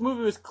too, this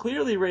movie was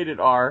clearly rated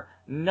R,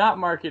 not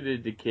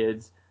marketed to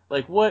kids.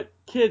 Like, what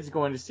kid's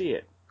going to see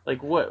it?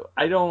 Like, what?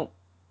 I don't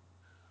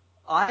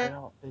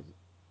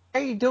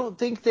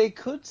think they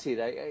could see it.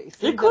 I think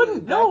they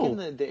couldn't. Back in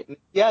the day,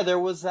 there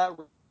was that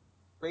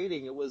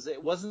rating. It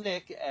wasn't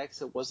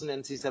X. It wasn't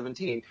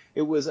NC-17.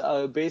 It was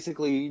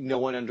basically no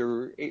one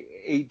under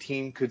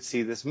 18 could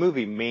see this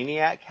movie.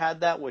 Maniac had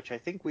that, which I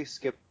think we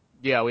skipped.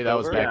 Yeah, that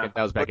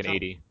was back in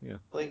 80. Yeah.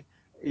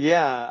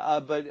 Yeah,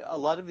 but a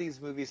lot of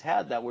these movies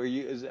had that. Where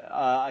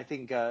I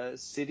think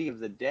City of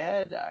the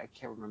Dead. I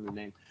can't remember the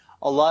name.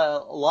 A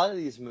lot of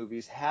these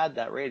movies had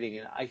that rating,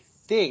 and I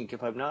think,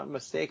 if I'm not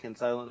mistaken,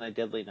 Silent Night,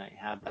 Deadly Night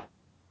had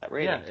that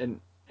rating. Yeah,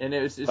 and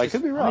it was I just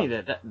could be funny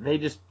wrong. that they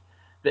just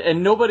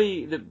and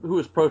nobody who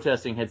was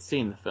protesting had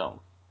seen the film.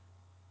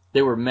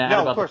 They were mad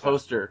about the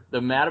poster.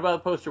 They're mad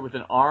about the poster with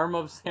an arm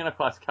of Santa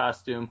Claus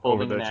costume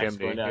holding an axe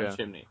going down a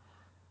chimney,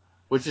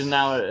 which is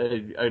now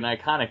an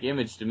iconic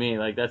image to me.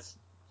 Like, that's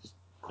just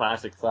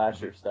classic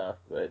slasher stuff.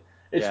 But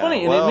it's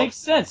funny, and it makes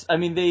sense. I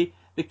mean, the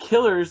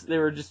killers, they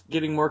were just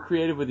getting more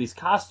creative with these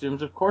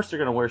costumes. Of course, they're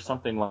going to wear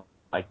something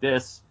like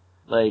this.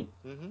 Like,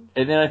 and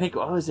then I think,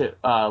 what was it?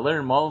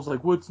 Leonard Maltin's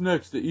like, what's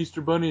next? The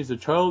Easter Bunny is a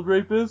child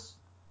rapist?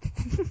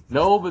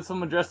 No, but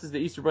someone dressed as the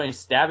Easter Bunny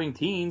stabbing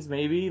teens,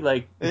 maybe.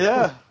 Like,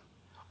 yeah,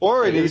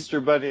 or an Easter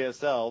Bunny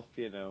itself,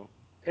 Yeah,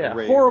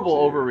 horrible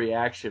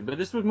overreaction. But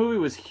this movie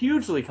was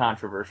hugely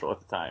controversial at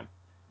the time.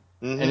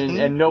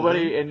 And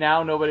nobody, and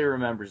now nobody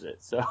remembers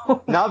it.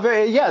 So not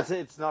very. Yes,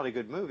 it's not a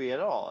good movie at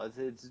all.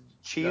 It's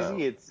cheesy. No.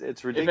 It's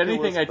ridiculous. If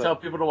anything, I tell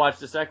people to watch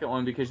the second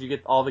one because you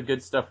get all the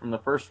good stuff from the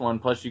first one,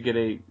 plus you get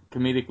a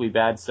comedically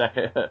bad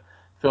second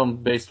film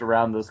based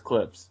around those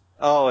clips.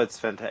 Oh, it's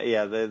fantastic.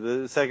 Yeah,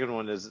 the second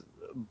one is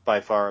by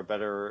far a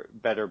better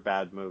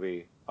bad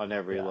movie on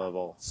every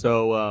level.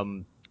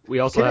 So we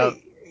also have.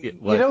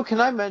 Can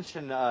I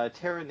mention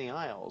Terror in the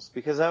Aisles?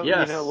 Because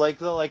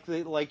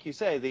like you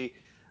say,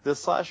 the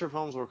slasher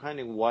films were kind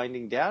of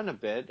winding down a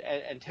bit,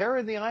 and Terror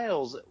in the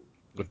Aisles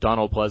with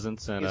Donald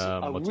Pleasance and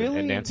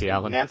and Nancy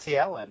Allen. Nancy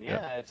Allen,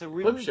 yeah, it's a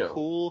really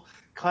cool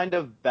kind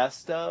of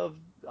best of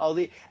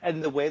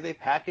and the way they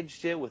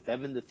packaged it with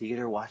them in the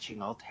theater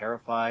watching all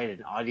terrified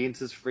and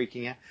audiences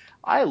freaking out.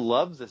 I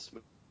love this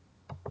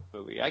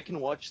movie. I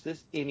can watch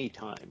this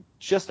anytime.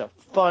 Just a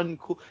fun,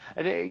 cool,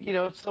 and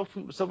it's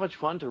so much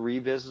fun to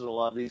revisit a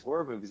lot of these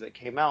horror movies that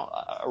came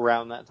out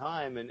around that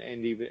time and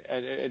even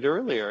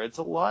earlier. It's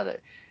a lot of,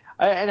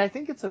 and I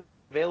think it's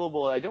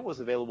available. I know it was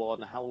available on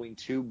the Halloween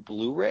 2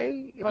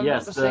 Blu-ray. If I'm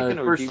not mistaken,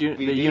 or DVD.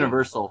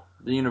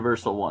 The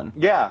Universal one.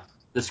 Yeah,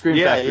 the Scream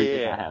Factory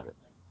did not have it.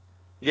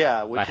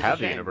 Yeah, I have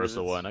the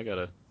Universal one. I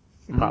gotta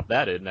pop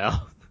that in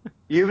now.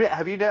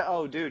 Have you?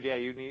 Oh, dude, yeah,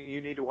 you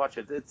need to watch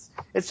it.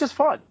 It's just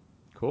fun.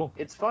 Cool.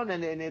 It's fun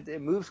and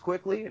it moves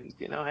quickly and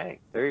hey,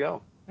 there you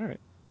go. All right.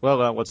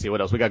 Well, let's see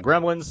what else we got.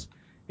 Gremlins,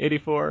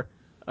 84.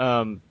 I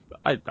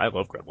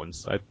love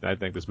Gremlins. I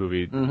think this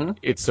movie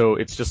it's fun.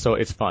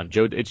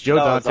 It's Joe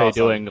Dante awesome.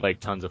 Doing like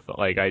tons of fun.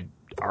 Like I'd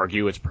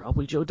argue it's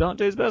probably Joe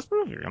Dante's best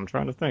movie. I'm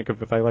trying to think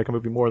if I like a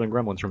movie more than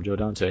Gremlins from Joe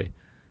Dante.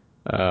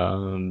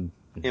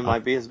 It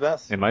might be his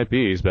best. It might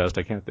be his best.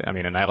 I can't. I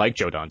mean, and I like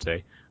Joe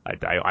Dante.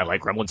 I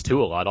like Gremlins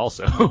 2 a lot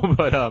also.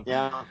 But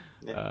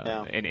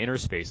and Inner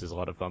Space is a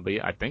lot of fun. But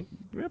yeah, I think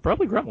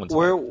probably Gremlins.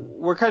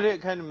 We're kind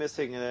of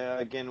missing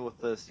again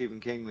with Stephen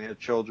King. We have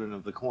Children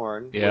of the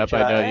Corn. Yeah, which,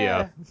 I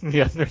know.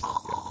 Yeah.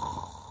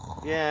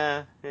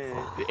 Yeah.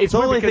 It's The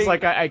weird only because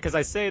thing- because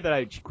I say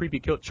that creepy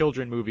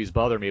children movies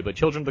bother me, but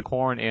Children of the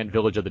Corn and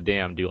Village of the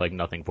Damned do like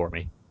nothing for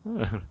me.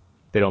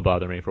 They don't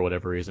bother me for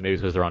whatever reason. Maybe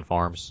it's because they're on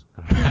farms.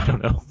 I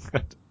don't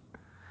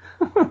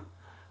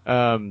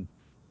know.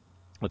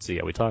 Let's see.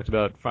 Yeah, we talked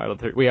about Friday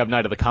the 13th. We have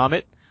Night of the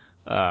Comet.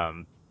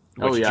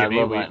 Which Jimmy,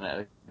 I love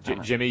that.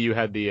 Jimmy, you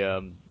had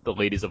the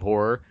Ladies of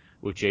Horror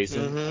with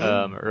Jason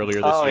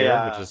earlier this Oh, year,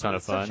 yeah. which is a ton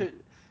of fun.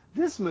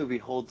 This movie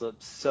holds up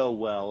so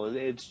well.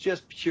 It's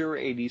just pure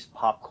 80s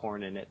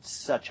popcorn, and it's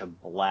such a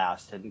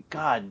blast. And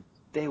God,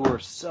 they were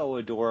so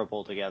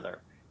adorable together.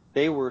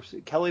 They were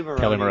Kelly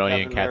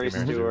Maroney and Cathy Mary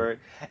Stewart,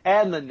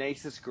 and the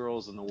nicest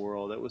girls in the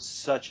world. It was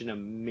such an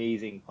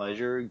amazing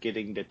pleasure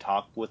getting to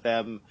talk with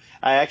them.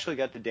 I actually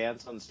got to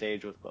dance on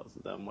stage with both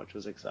of them, which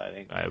was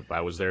exciting. I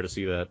was there to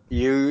see that.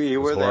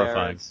 You were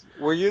horrifying.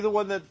 there. Were you the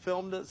one that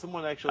filmed it?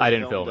 Someone actually I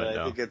didn't filmed film it,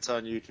 no. I think it's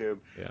on YouTube.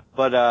 Yeah.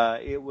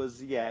 But it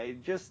was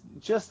just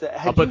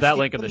I'll put that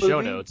link in the show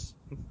notes.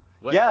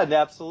 What? Yeah,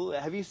 absolutely.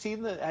 Had you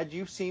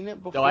seen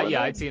it before? No,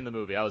 I'd seen the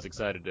movie. I was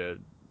excited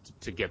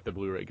to get the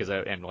Blu-ray because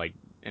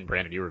and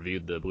Brandon, you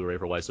reviewed the Blu-ray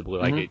for Lights of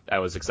Blue. I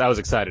was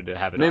excited to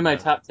have it. Made my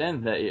top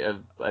 10 that year,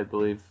 I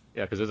believe.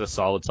 Yeah, because it was a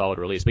solid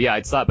release. But yeah,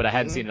 I saw it, but I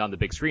hadn't seen it on the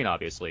big screen,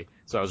 obviously.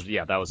 So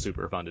that was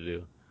super fun to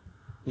do.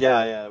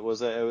 Yeah, it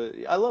was.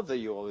 I love that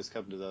you always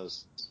come to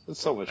those.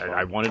 It's so much fun.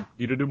 I wanted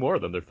you to do more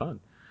of them. They're fun.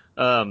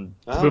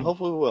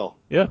 Hopefully we will.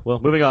 Yeah. Well,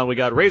 moving on, we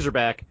got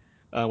Razorback,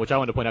 which I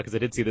wanted to point out because I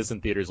did see this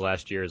in theaters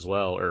last year as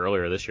well, or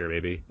earlier this year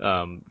maybe.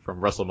 From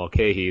Russell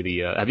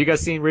Mulcahy. Have you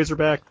guys seen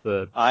Razorback?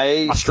 The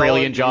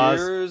Australian Jaws.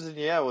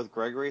 With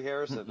Gregory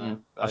Harrison.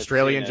 Mm-hmm.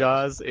 Australian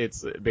Jaws.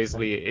 It's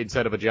basically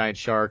instead of a giant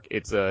shark,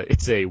 it's a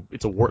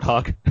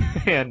warthog,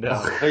 and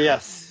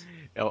yes,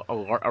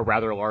 a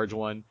rather large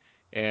one,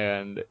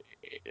 and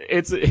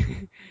it's a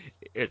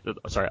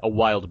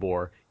wild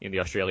boar in the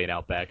Australian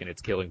outback, and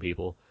it's killing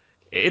people.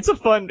 I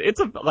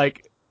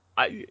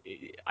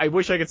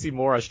wish I could see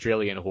more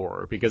Australian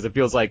horror because it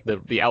feels like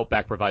the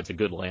outback provides a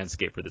good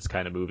landscape for this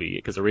kind of movie.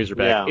 Because the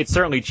Razorback, it's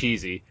certainly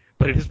cheesy,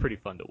 but it is pretty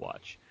fun to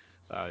watch.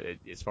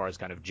 As far as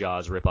kind of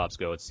Jaws rip-offs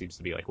go, it seems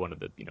to be like one of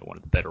the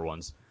better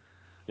ones.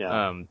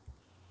 Yeah.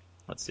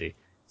 Let's see.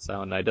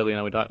 Silent Night, Deadly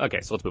Night.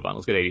 Okay, so let's move on.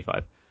 Let's get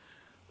 85.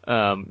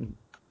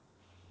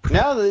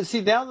 Now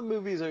the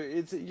movies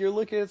you're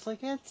looking,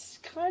 it's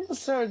kind of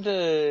starting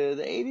to,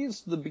 the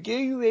 80s, the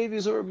beginning of the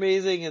 80s were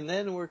amazing, and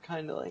then we're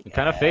kind of like, it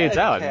kind of fades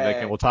out,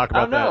 and we'll talk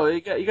about that. Oh, no,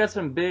 you got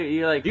some big,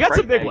 you got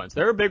some big ones.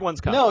 There are big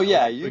ones coming. No,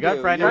 yeah, we got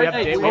Friday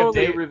Night. We have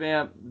Day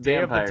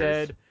of the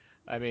Dead.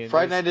 I mean,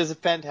 Friday Night is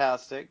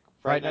fantastic.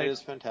 Friday Night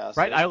is fantastic.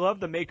 Right, I love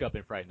the makeup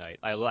in Friday Night.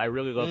 I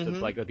really love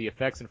the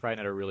effects in Friday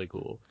Night are really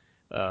cool.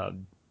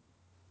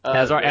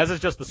 As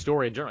is just the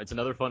story in general. It's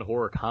another fun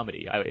horror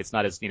comedy. It's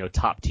not as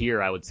top tier,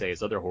 I would say,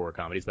 as other horror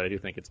comedies, but I do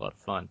think it's a lot of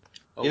fun.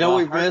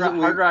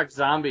 Hard Rock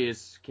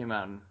Zombies came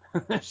out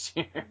this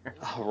year.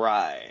 All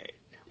right.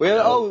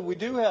 We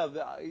do have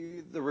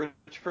the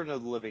Return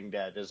of the Living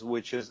Dead,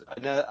 which is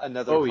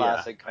another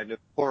classic kind of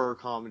horror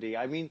comedy.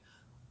 I mean,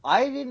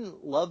 I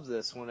didn't love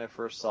this when I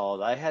first saw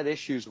it. I had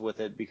issues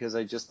with it because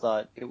I just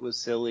thought it was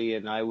silly,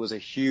 and I'm a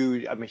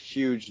huge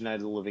Night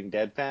of the Living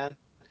Dead fan.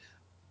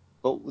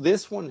 But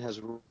this one has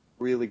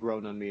really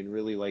grown on me, and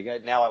really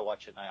now I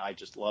watch it and I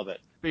just love it.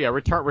 But yeah,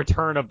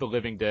 Return of the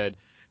Living Dead.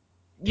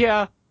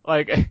 Yeah,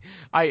 I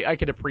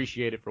can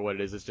appreciate it for what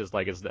it is. It's just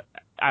I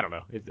don't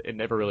know. It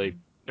never really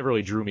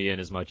drew me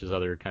in as much as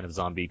other kind of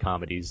zombie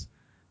comedies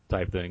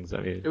type things. I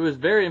mean, it was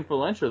very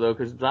influential though,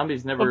 because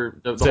zombies never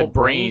the said whole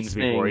brains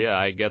before. Yeah,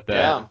 I get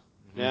that.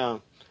 Yeah.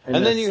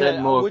 And then you had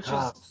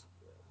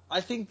I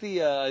think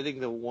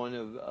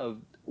the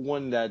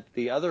one that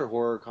the other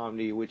horror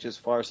comedy which is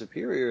far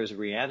superior is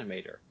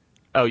Reanimator.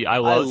 Oh yeah, I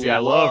love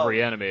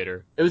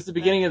Reanimator. It was the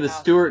beginning of the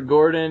Stuart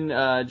Gordon,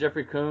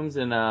 Jeffrey Combs,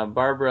 and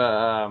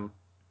Barbara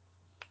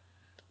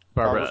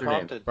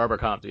Compton. Barbara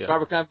Compton. Yeah.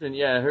 Barbara Compton.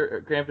 Yeah,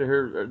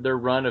 their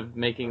run of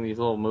making these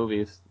little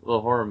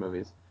horror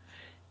movies.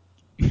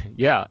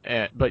 Yeah,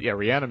 but yeah,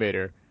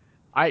 Reanimator.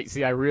 I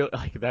really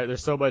like that.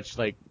 There's so much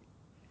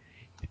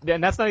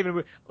and that's not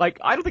even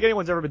I don't think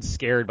anyone's ever been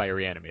scared by a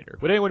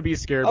Reanimator. Would anyone be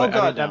scared?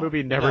 That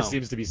movie never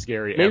seems to be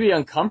scary. Maybe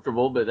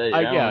uncomfortable, but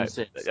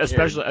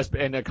especially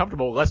and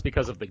uncomfortable less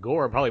because of the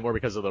gore, probably more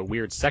because of the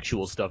weird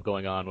sexual stuff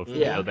going on with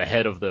the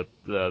head of the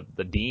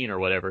dean or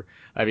whatever.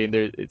 I mean,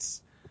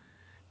 it's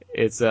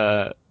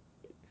Reanimator.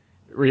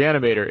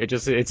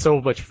 It's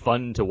so much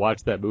fun to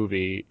watch that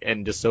movie,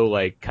 and just so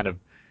kind of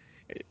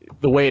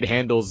the way it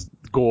handles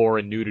gore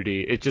and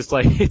nudity. It's just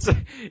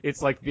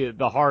it's like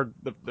the hard.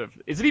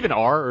 Is it even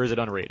R or is it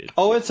unrated?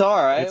 Oh, it's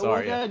R. It's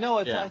R. Yeah. No,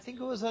 I think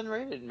it was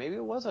unrated. Maybe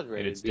it was unrated.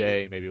 In its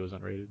day, maybe it was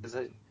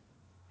unrated.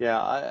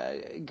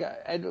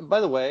 And by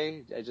the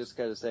way, I just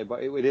got to say,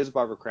 it is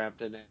Barbara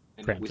Crampton,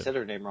 and we said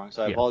her name wrong,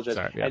 so I apologize.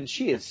 Sorry, yeah. And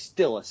she is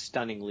still a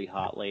stunningly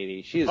hot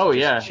lady. She's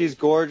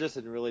gorgeous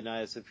and really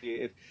nice. If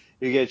you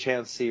get a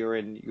chance to see her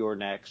in Your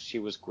Next, she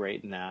was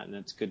great in that, and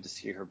it's good to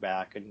see her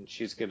back. And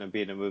she's going to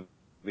be in a movie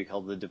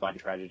called The Divine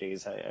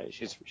Tragedies.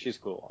 She's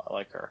cool. I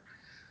like her.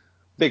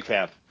 Big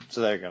fan.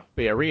 So there you go.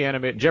 But yeah,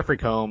 Reanimate. Jeffrey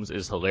Combs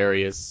is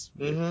hilarious.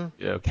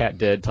 Mm-hmm. You know, Cat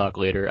Dead, talk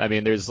later. I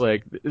mean, there's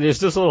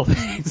just little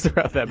things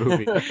throughout that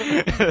movie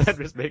that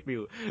just make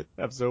me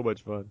have so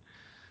much fun.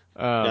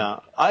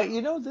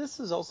 This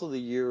is also the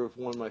year of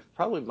one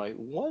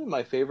of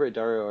my favorite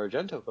Dario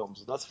Argento films,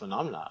 and that's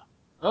Phenomena.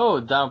 Oh,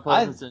 Don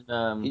Pleasance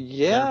and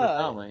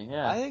yeah,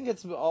 yeah. I think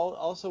it's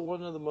also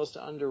one of the most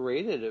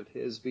underrated of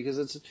his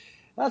because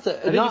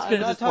I'm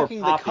not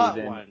talking the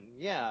cut one.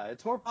 Yeah,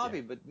 it's more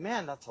poppy, but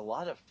man, that's a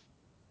lot of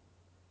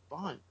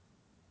fun.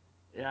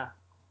 Yeah.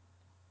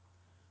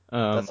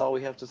 That's all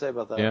we have to say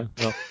about that. Yeah.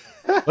 Well,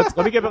 let's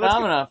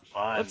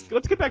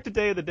get back to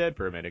Day of the Dead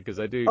for a minute because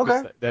I do.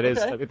 Okay. I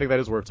think that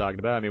is worth talking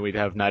about. I mean, we'd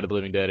have Night of the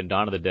Living Dead and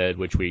Dawn of the Dead,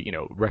 which we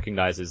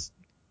recognize as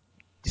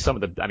some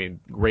of the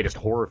greatest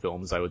horror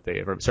films I would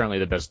say, certainly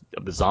the best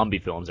of the zombie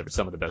films,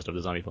 some of the best of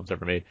the zombie films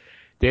ever made.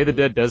 Day of the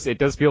Dead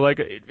does feel like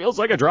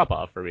a drop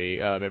off for me.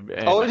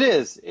 It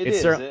is.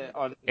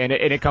 And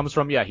it comes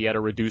from he had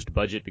a reduced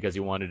budget because he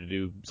wanted to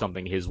do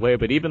something his way,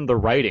 but even the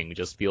writing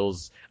just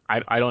feels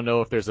I don't know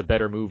if there's a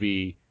better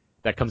movie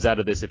that comes out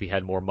of this if he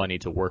had more money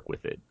to work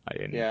with it.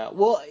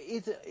 Well,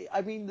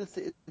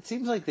 it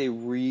seems like they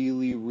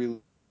really, really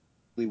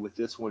with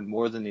this one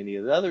more than any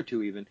of the other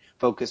two even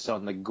focused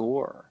on the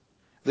gore.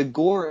 The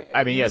gore.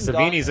 I mean,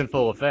 Savini's in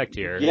full effect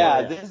here.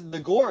 The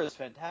gore is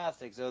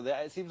fantastic. So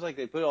it seems like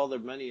they put all their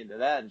money into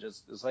that and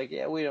just it's like,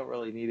 we don't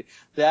really need it.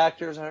 The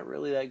actors aren't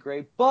really that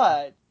great,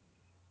 but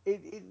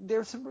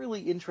there's some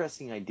really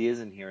interesting ideas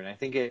in here, and I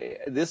think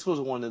this was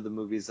one of the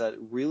movies that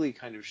really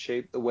kind of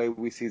shaped the way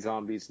we see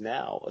zombies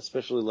now,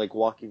 especially like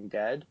Walking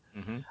Dead.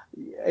 Mm-hmm.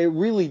 It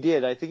really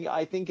did. I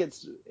think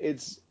it's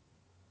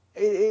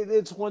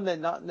one that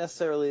it's not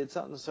necessarily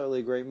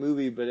a great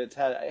movie, but it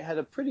had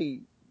a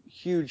pretty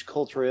huge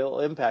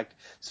cultural impact.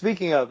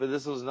 Speaking of,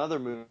 this was another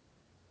movie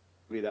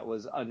that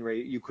was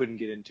unrated. You couldn't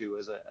get into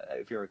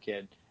if you're a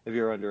kid, if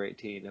you're under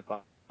 18, if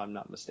I'm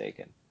not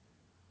mistaken.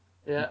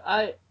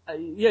 Yeah,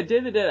 Day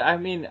of the Dead. I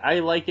mean, I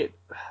like it.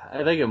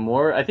 I like it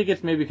more. I think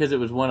it's maybe because it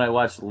was one I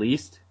watched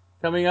least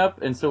coming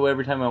up, and so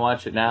every time I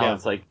watch it now,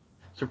 it's like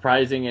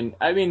surprising. And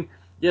I mean,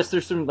 yes,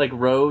 there's some like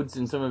Rhodes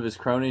and some of his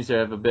cronies that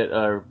have a bit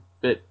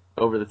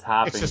over the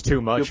top. It's just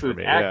too much for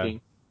me. Acting. Yeah.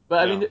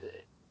 But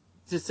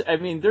I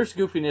mean, there's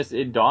goofiness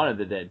in Dawn of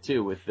the Dead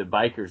too, with the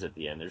bikers at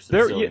the end. There's some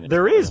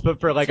there is, but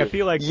for I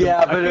feel like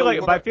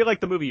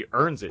the movie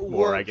earns it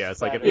more. I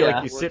guess I feel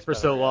like you sit for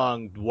so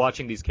long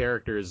watching these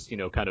characters,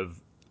 kind of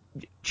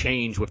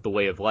change with the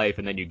way of life,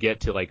 and then you get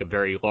to like a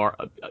very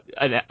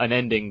an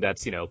ending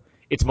that's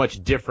it's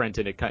much different,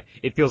 and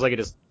it feels like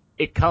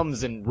it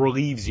comes and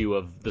relieves you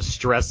of the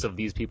stress of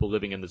these people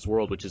living in this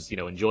world, which is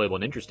enjoyable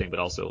and interesting, but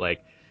also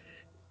like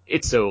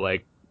it's so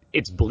like.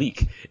 It's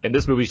bleak, and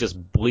this movie's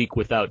just bleak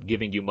without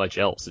giving you much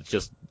else. It's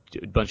just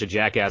a bunch of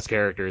jackass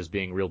characters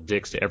being real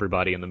dicks to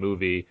everybody in the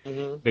movie,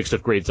 mixed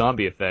with great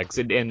zombie effects,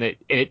 and I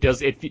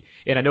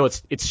know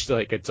it's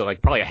like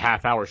probably a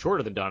half hour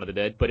shorter than Dawn of the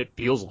Dead, but it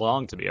feels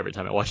long to me every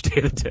time I watch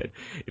Day of the Dead.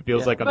 It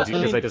feels like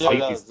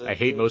I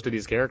hate most of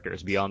these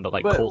characters beyond the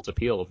cult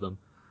appeal of them.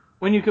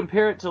 When you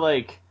compare it to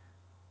like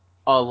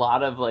a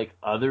lot of like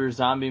other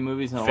zombie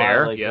movies and a lot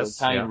of like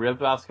Italian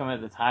rip-offs coming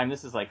at the time,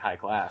 this is like high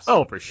class.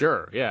 Oh, for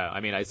sure, yeah. I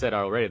mean, I said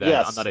already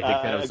that I'm not a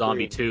big fan of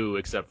Zombie 2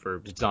 except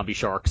for Zombie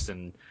Sharks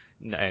and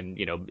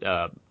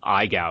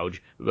Eye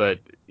Gouge, but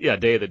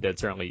Day of the Dead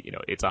certainly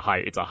it's a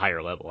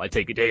higher level. I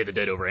take Day of the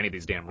Dead over any of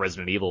these damn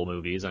Resident Evil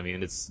movies. I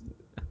mean, it's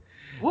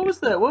what was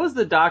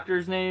the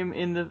doctor's name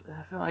in the?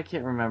 I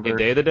can't remember. In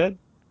Day of the Dead.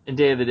 In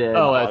Day of the Dead.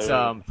 Oh, it's he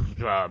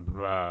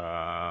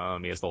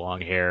has the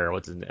long hair.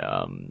 What's his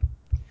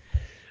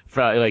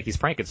like he's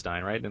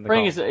Frankenstein, right?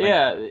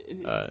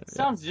 It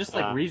sounds just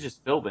like Regis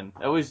Philbin.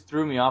 It always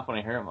threw me off when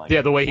I hear him. Like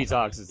the way he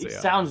talks. It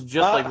sounds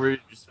just like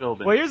Regis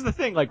Philbin. Well, here's the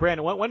thing, like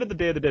Brandon, when did the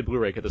Day of the Dead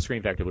Blu-ray get the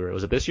Scream Factory Blu-ray?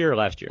 Was it this year or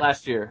last year?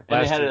 Last year,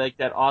 and they had like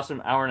that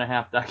awesome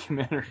hour-and-a-half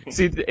documentary.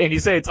 See, and you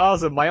say it's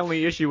awesome. My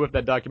only issue with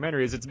that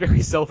documentary is it's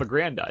very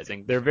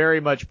self-aggrandizing. They're very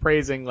much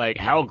praising like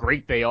how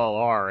great they all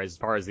are as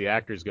far as the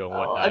actors go and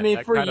whatnot. I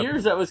mean, for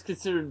years that was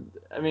considered.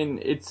 I mean,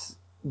 it's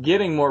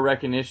getting more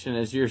recognition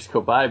as years go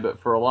by,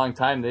 but for a long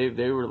time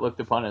they were looked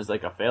upon as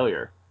like a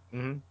failure.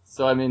 Mm-hmm.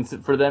 So I mean,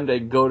 for them to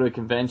go to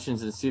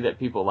conventions and see that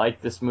people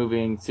like this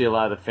movie and see a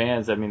lot of the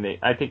fans, I mean, they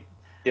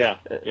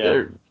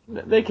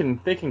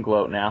can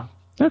gloat now.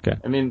 Okay.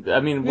 I mean,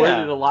 where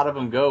did a lot of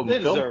them go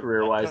film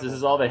career wise? This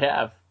is all they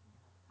have.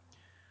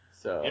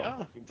 So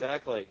yeah,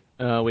 exactly.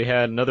 We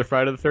had another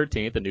Friday the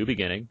 13th, A New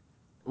Beginning,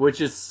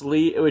 which is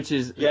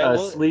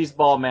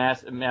sleazeball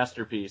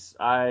masterpiece.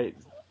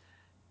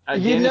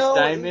 Dennis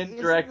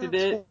Diamond directed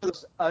it.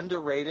 It's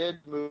underrated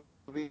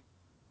movies.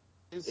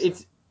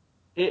 It's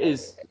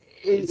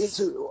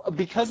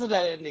because of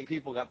that ending,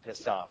 people got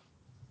pissed off.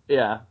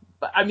 Yeah,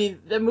 but I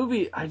mean, that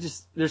movie,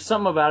 there's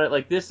something about it.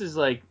 Like this is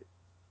like,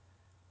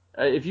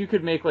 if you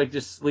could make like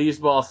just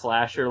sleazeball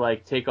slasher,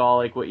 like take all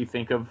like what you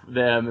think of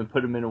them and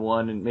put them into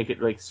one and make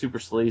it like super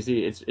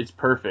sleazy, it's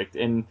perfect.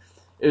 And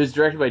it was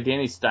directed by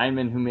Danny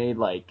Steinman, who made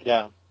like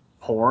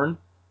porn.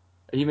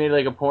 He made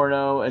like a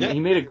porno, and Yeah. he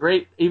made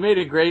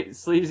a great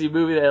sleazy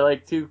movie that I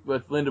like too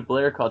with Linda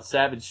Blair called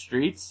Savage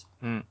Streets,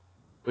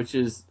 which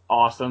is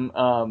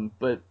awesome.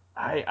 But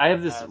I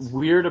have this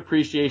weird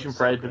appreciation for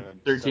Friday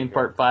the 13th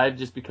Part 5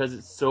 just because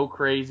it's so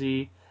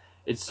crazy,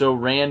 it's so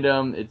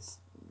random. It's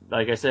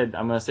like I said,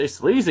 I'm gonna say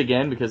sleaze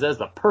again because that's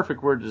the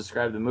perfect word to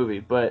describe the movie.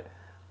 But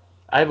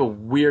I have a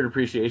weird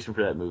appreciation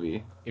for that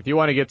movie. If you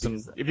want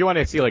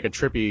to see like a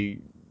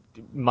trippy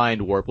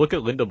mind warp, look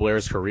at Linda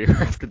Blair's career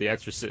after The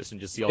Exorcist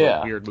and just see all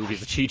the weird movies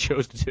that she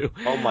chose to do.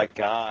 Oh my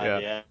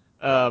God! Yeah.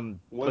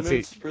 Let's see.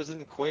 Women's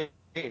prison queen.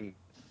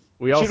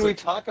 Should We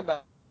talk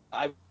about?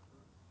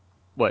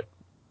 What?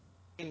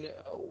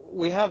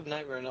 We have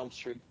Nightmare on Elm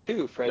Street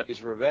 2,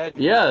 Freddy's Revenge.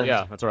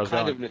 Yeah, that's where I was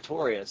kind going. of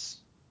notorious.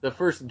 The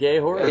first gay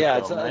horror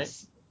film,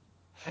 right?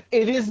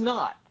 It is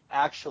not,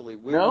 actually.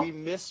 We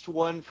missed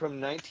one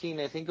from I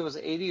think it was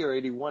 80 or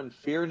 81,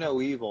 Fear No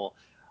Evil.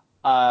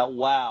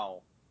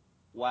 Wow.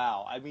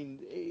 I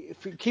mean,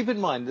 keep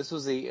in mind, this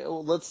was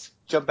let's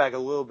jump back a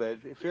little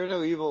bit. Fear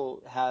No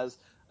Evil has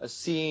a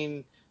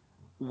scene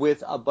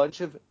with a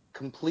bunch of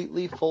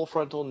completely full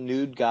frontal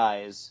nude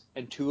guys,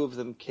 and two of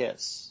them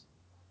kiss.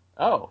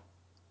 Oh.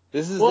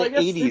 This is the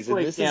 80s, and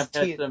this is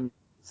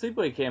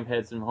Sleepaway Camp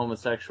had some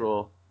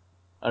homosexual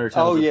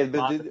undertones. Oh, yeah,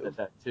 but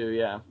that too,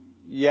 yeah.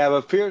 Yeah,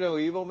 but Fear No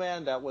Evil,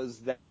 man, that was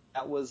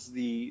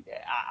the.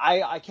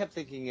 I kept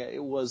thinking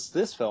it was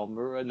this film,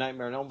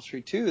 Nightmare on Elm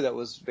Street 2, that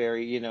was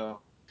very,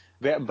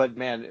 but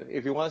man,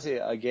 if you want to see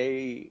a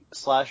gay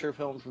slasher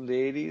film from the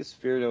 80s,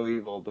 Fear No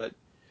Evil. But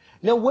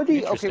now, what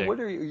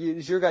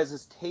is your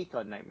guys' take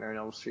on Nightmare on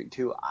Elm Street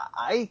 2?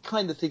 I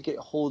kind of think it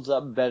holds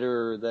up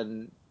better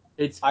than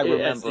I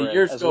remember as the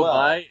years go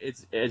by.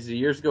 As the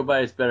years go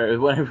by, it's better.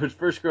 When I was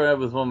first growing up, it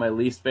was one of my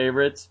least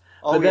favorites.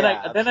 But then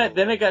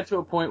I got to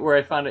a point where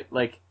I found it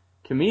like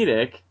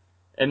comedic,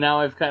 and now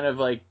I've kind of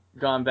like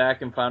gone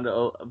back and found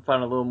a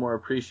little more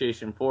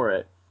appreciation for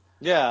it.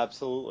 Yeah,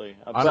 absolutely.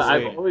 But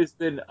I've always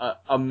been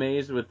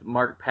amazed with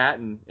Mark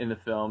Patton in the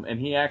film, and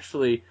he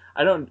actually,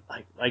 I don't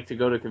like to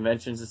go to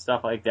conventions and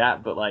stuff like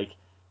that, but like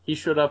he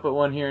showed up at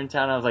one here in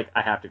town. I was like,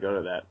 I have to go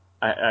to that.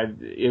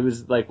 It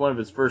was like one of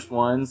his first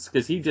ones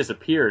because he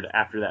disappeared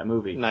after that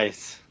movie.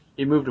 Nice.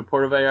 He moved to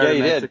Puerto Vallarta,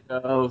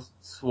 Mexico,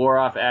 swore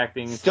off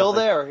acting. Still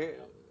there.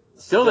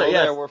 Still there,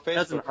 yeah. We're Facebook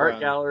That's an art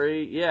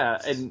gallery, yeah.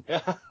 And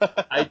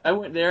I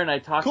went there and I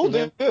talked to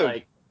him for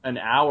like an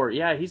hour.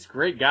 Yeah, he's a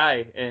great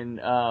guy.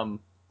 And,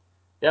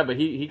 but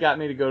he got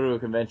me to go to a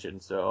convention,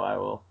 so I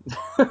will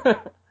I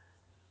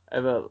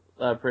have a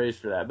lot of praise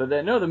for that. But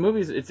then, no, the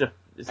movie's,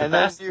 and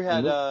then you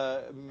had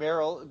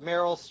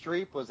Meryl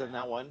Streep was in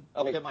that one.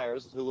 Kim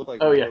Myers, who looked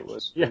like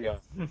was young.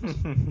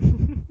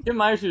 Kim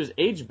Myers, who's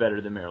aged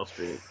better than Meryl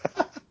Streep.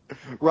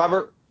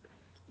 Robert.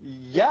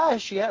 Yeah,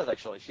 she has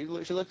actually. She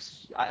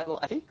looks.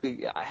 I think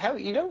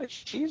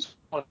she's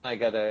one I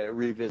gotta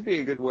revisit. Be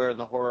a good wear in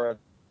the horror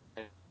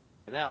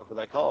now because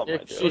I call him.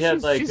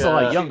 She's a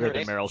lot younger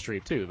than Meryl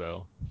Streep too,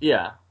 though.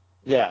 Yeah.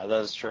 Yeah,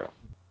 that's true.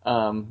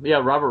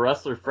 Robert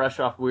Russler, fresh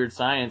off Weird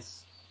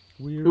Science.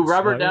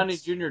 Robert Downey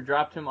Jr.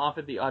 dropped him off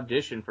at the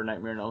audition for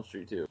Nightmare on Elm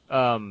Street 2.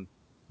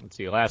 Let's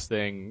see. Last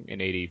thing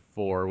in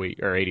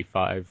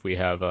 85, we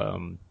have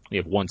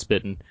Once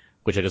Bitten,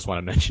 which I just want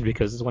to mention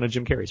because it's one of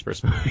Jim Carrey's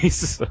first movies.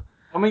 So.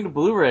 Coming to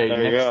Blu-ray.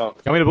 There you go.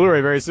 Coming to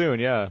Blu-ray very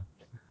soon. Yeah.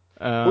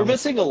 We're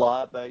missing a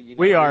lot, but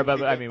we are.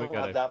 But I mean, we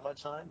don't have that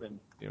much time, and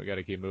we got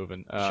to keep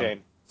moving.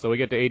 Shame. So we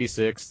get to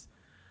 86.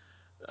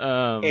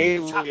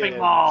 Chopping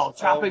Mall.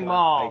 Oh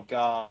my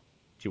God.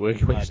 Chopping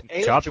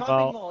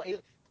Mall.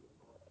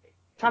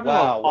 Chopping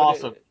Mall is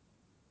awesome.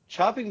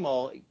 Chopping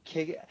Mall.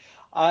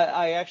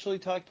 I actually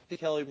talked to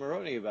Kelly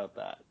Maroney about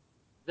that.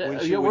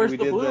 Where's the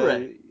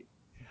Blu-ray?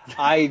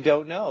 I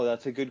don't know.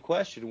 That's a good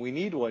question. We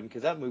need one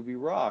because that movie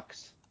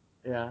rocks.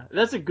 Yeah,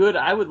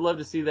 I would love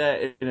to see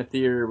that in a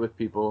theater with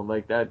people.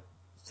 Like, that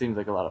seems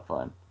like a lot of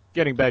fun.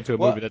 Getting back to a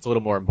movie that's a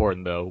little more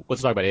important, though,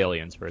 let's talk about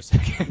Aliens for a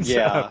second.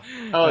 Yeah.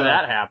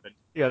 That happened.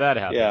 Yeah, that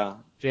happened. Yeah.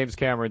 James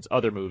Cameron's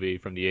other movie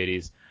from the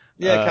 80s.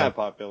 Yeah, kind of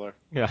popular.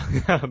 Yeah.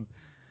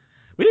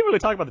 We didn't really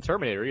talk about the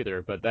Terminator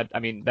either, but that's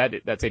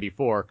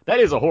 84. That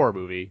is a horror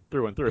movie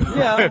through and through.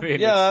 Yeah, I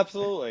mean,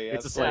 absolutely.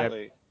 It's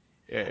absolutely.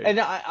 And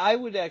I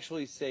would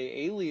actually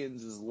say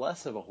Aliens is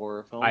less of a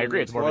horror film. I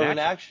agree. It's more of an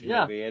action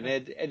movie.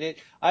 And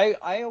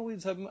I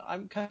always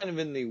I'm kind of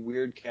in the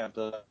weird camp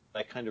that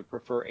I kind of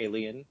prefer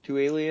Alien to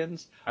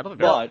Aliens. I don't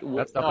think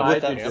that's not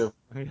the I do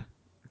too.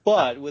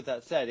 But with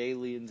that said,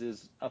 Aliens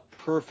is a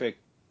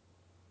perfect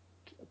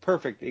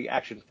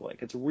action flick.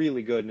 It's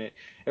really good, and it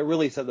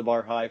really set the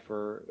bar high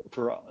for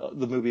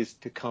the movies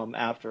to come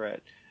after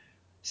it.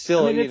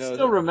 still, I mean, it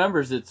still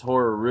remembers its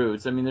horror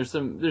roots. I mean, there's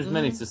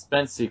many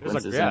suspense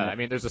sequences. There's I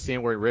mean, there's a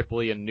scene where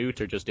Ripley and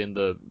Newt are just in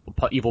the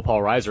evil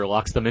Paul Reiser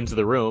locks them into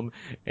the room,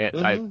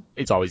 and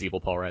it's always evil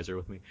Paul Reiser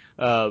with me.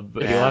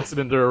 But he locks them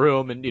into a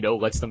room and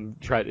lets them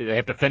try. They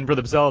have to fend for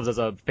themselves as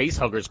a face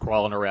hugger's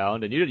crawling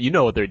around, and you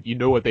know what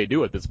they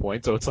do at this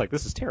point. So it's like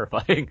this is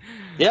terrifying.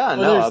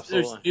 Yeah,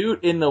 there's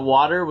Newt in the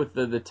water with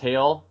the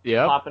tail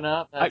popping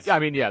up. I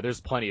mean,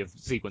 there's plenty of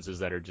sequences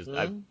that are just.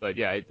 But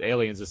yeah,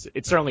 Aliens.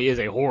 It certainly is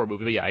a horror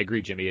movie. But yeah, I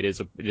agree, Jimmy. It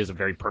is a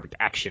very perfect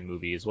action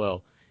movie as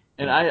well.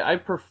 And I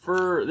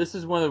prefer. This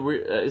is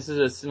this is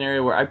a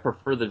scenario where I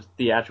prefer the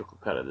theatrical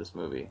cut of this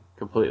movie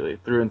completely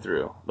through and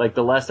through. Like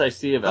the less I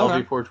see of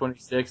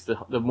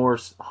LV-426, the more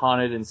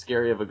haunted and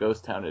scary of a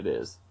ghost town it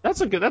is.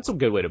 That's a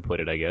good way to put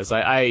it, I guess.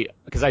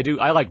 Because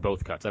I like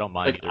both cuts. I don't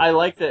mind. Like, I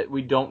like that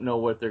we don't know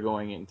what they're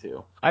going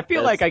into. I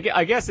feel I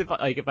guess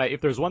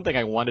if there's one thing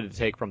I wanted to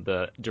take from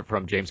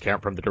James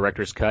Cameron from the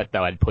director's cut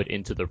that I'd put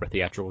into the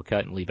theatrical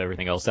cut and leave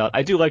everything else out.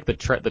 I do like the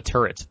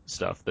turret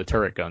stuff, the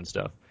turret gun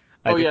stuff.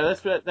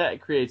 That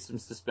creates some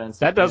suspense.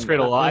 That does create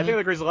a lot. I think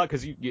that creates a lot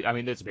because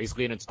it's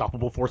basically an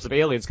unstoppable force of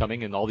aliens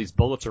coming, and all these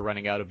bullets are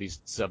running out of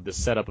this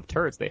setup of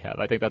turrets they have.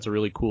 I think that's a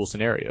really cool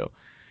scenario.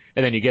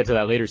 And then you get to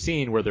that later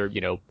scene where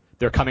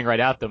they're coming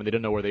right at them and they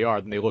don't know where they are.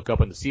 Then they look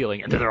up in the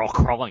ceiling and they're all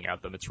crawling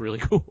at them. It's really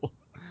cool.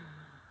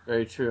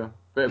 Very true.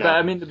 But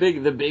I mean the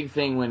big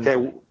thing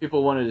when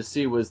people wanted to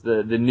see was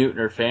the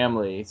Newtner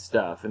family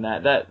stuff, and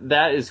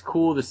that is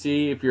cool to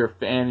see if you're a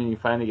fan and you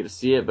finally get to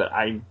see it. But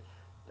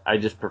I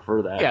just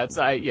prefer that.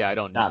 I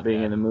don't not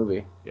being that. in the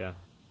movie. Yeah.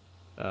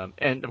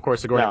 And of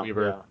course Sigourney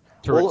Weaver.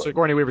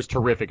 Sigourney Weaver's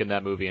terrific in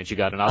that movie, and she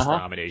got an Oscar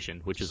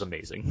nomination, which is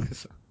amazing.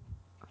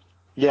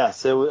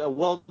 Yes, it was a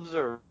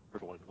well-deserved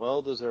one.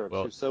 Well-deserved.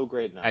 She was so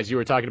great now. As you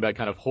were talking about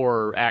kind of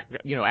horror,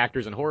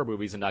 actors in horror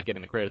movies and not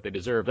getting the credit they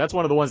deserve, that's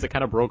one of the ones that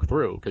kind of broke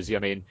through, because,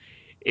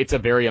 it's a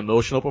very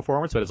emotional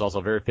performance, but it's also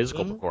a very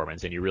physical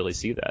performance, and you really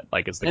see that.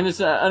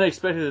 It's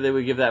unexpected that they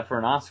would give that for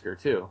an Oscar,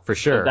 too. For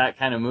sure. For that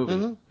kind of movie.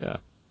 Mm-hmm. Yeah.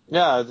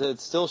 Yeah,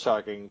 it's still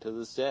shocking to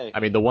this day. I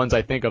mean, the ones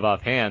I think of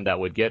offhand that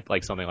would get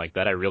something like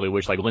that, I really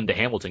wish Linda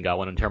Hamilton got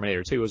one in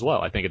Terminator 2 as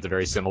well. I think it's a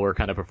very similar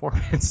kind of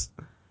performance.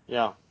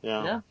 Yeah.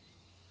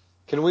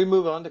 Can we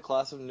move on to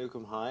Class of Nuke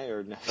 'Em High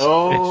or next?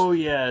 Oh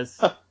yes,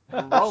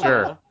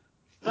 sure.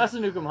 Class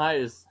of Nuke 'Em High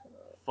is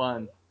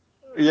fun.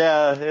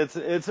 Yeah, it's.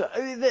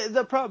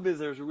 The problem is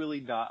there's really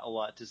not a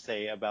lot to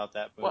say about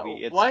that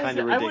movie. It's kind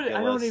of ridiculous.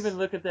 I don't even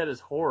look at that as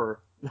horror.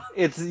 I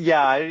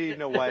don't even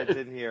know why it's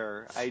in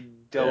here. I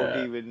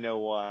don't even know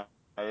why.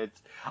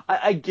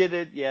 I get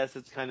it. Yes,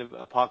 it's kind of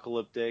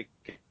apocalyptic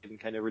and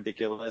kind of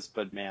ridiculous,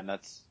 but man,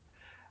 that's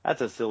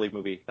a silly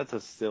movie. That's a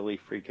silly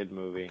freaking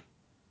movie.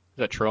 Is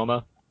that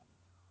Trauma?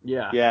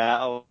 Yeah.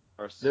 Yeah. Oh, of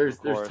course. There's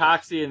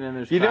Toxie and then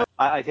there's.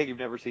 I think you've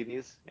never seen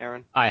these,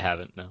 Aaron. I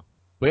haven't. No.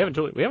 We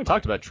haven't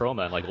talked about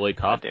Trauma and Lloyd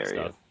Kaufman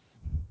stuff.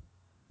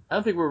 I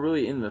don't think we're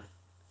really in the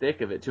thick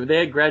of it too. They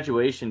had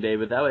Graduation Day,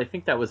 but I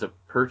think that was a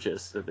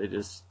purchase that they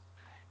just.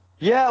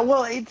 Yeah,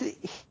 well,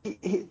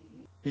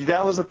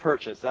 that was a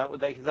purchase. That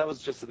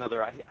was just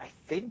another. I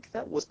think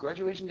that was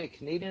Graduation Day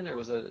Canadian, or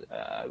was it?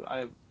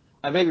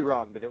 I may be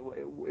wrong, but it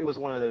was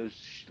one of those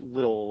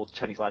little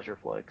Chinese slasher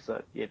flicks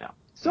that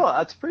Still,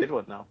 that's a pretty good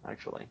one though,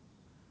 actually.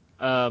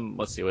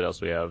 Let's see what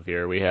else we have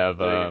here. We have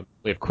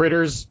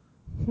Critters.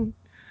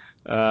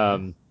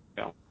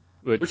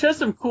 Which has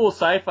some cool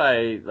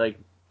sci-fi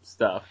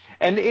stuff.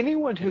 And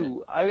anyone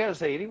who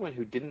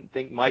didn't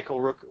think Michael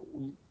Rooker.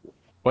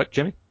 What,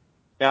 Jimmy?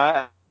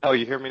 Yeah.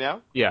 You hear me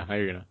now? Yeah, I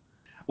hear you now.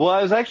 Well,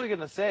 I was actually going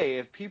to say,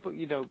 if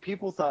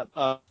people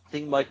thought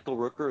think Michael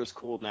Rooker is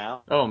cool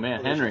now. Oh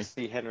man, Henry.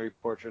 See Henry,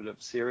 Portrait of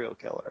a Serial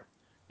Killer.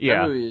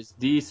 Yeah, that movie is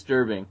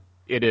disturbing.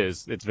 It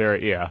is. It's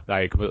very. Yeah,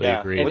 I completely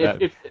agree.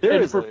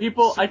 And for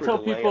people, I tell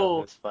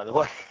people. This, by the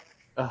way.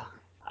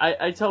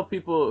 I tell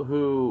people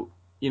who,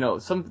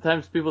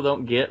 sometimes people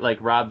don't get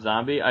Rob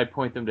Zombie. I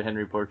point them to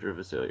Henry, Portrait of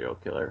a Serial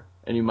Killer,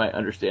 and you might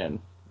understand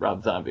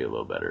Rob Zombie a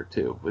little better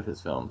too with his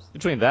films.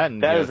 Between that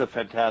and that is a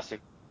fantastic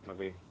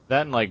movie.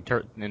 That and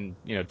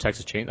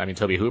Texas Chainsaw.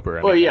 Toby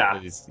Hooper.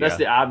 That's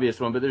the obvious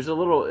one. But there's a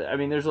little.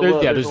 There's a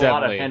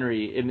lot of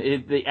Henry in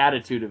the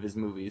attitude of his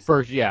movies.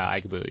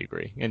 I completely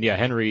agree. And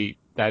Henry.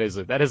 That is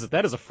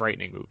a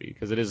frightening movie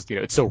because it is.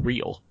 It's so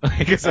real.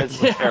 It's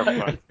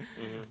terrifying.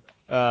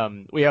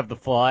 Mm-hmm. We have The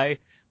Fly,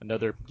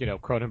 another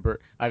Cronenberg.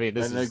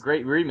 This is a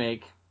great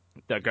remake.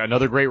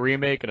 Another great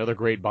remake, another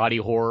great body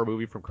horror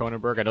movie from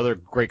Cronenberg, another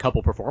great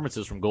couple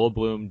performances from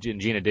Goldblum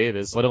and Gina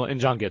Davis, and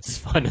John Getz is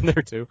fun in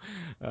there too.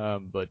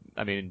 But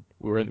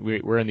we're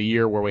in the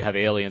year where we have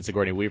Alien,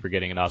 Sigourney Weaver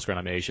getting an Oscar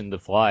nomination. The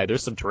Fly,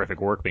 there's some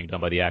terrific work being done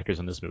by the actors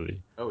in this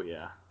movie. Oh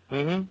yeah.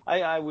 Mm-hmm.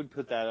 I would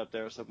put that up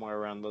there somewhere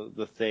around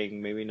the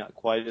Thing, maybe not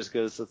quite as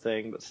good as The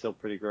Thing, but still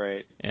pretty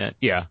great. And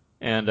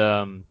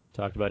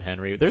talked about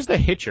Henry. There's The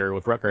Hitcher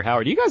with Rutger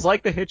Hauer. Do you guys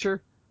like The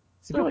Hitcher?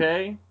 It's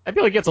okay. I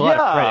feel like it gets a lot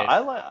of credit. I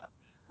like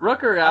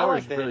Rutger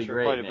Hauer's The really Hitcher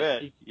great. Quite a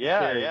bit.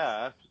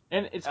 Yeah. Yeah.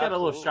 And it's got a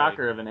little Absolutely.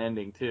 shocker of an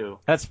ending too.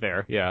 That's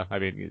fair. Yeah. I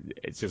mean,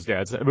 it's just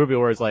it's a movie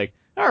where it's like,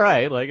 all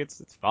right, like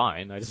it's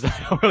fine. I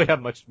don't really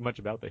have much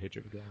about the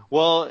Hitchcock guy.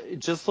 Well,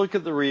 just look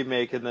at the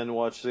remake and then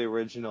watch the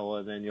original,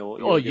 and then you'll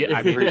Oh, get yeah,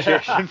 an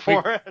appreciation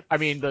for it. I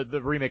mean,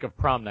 the remake of makes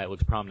Prom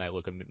Night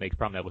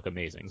look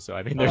amazing. So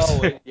I mean, there's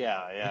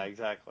Yeah,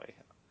 exactly.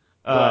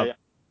 uh, I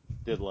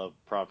did love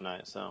Prom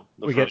Night, so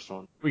the we first get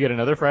one. we get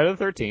another Friday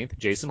the 13th.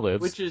 Jason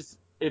Lives. Which is,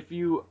 if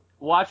you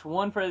watch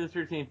one Friday the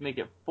 13th, make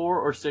it 4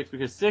 or 6,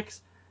 because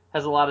 6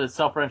 has a lot of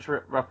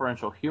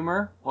self-referential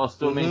humor while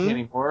still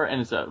maintaining horror,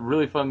 and it's a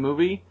really fun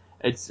movie.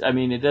 It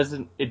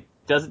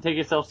doesn't take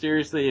itself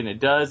seriously, and it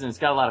does, and it's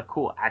got a lot of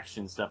cool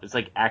action stuff. It's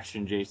like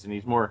action Jason.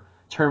 He's more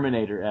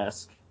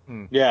Terminator-esque.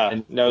 Yeah,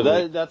 And no,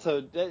 cool.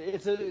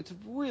 it's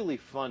really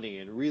funny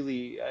and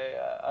really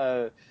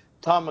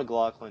Tom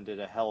McLaughlin did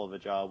a hell of a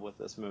job with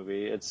this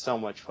movie. It's so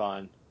much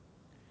fun.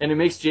 And it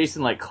makes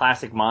Jason like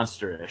classic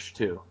monster-ish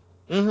too.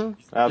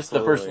 Mm-hmm. Just the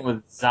first one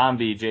with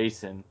zombie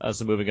Jason.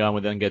 So moving on,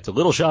 we then get to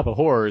Little Shop of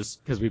Horrors,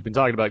 because we've been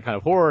talking about kind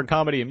of horror and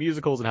comedy and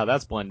musicals and how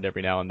that's blended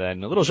every now and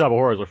then. Little Shop of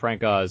Horrors with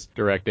Frank Oz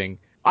directing.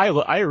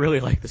 I really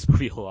like this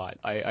movie a lot.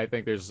 I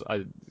think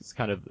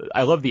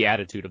I love the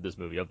attitude of this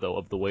movie, of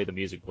the way the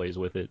music plays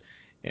with it,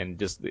 and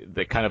just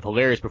the kind of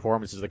hilarious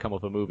performances that come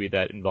with a movie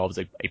that involves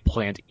a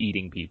plant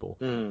eating people.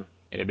 And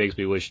it makes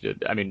me wish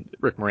that, I mean,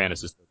 Rick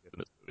Moranis is so good in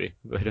this movie.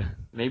 But,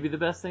 Maybe the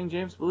best thing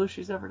James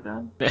Belushi's ever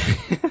done.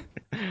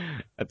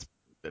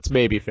 that's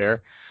maybe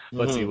fair.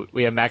 Let's see.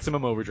 We have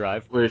Maximum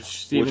Overdrive, Which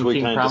Stephen we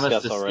King kinda promised to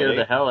discussed scare already.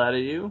 the hell out of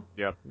you.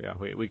 Yeah.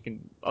 We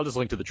can. I'll just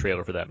link to the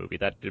trailer for that movie.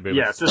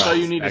 Yes, that's all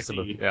you need to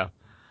see. Yeah.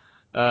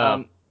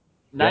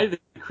 Night of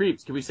the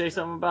Creeps. Can we say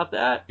something about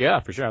that?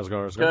 Yeah, for sure. I was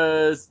going.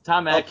 Because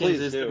Tom Atkins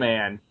please is do. the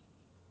man,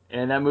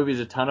 and that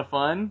movie's a ton of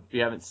fun. If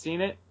you haven't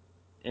seen it,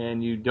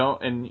 and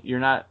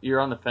you're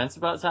on the fence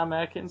about Tom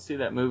Atkins, see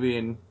that movie,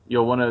 and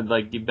you'll want to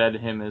like bed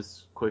him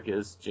as quick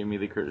as Jamie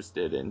Lee Curtis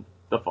did in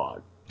The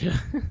Fog.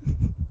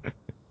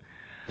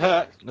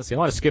 Let's see. I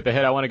want to skip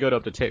ahead. I want to go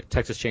up to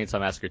Texas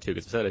Chainsaw Massacre 2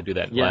 because I said I'd do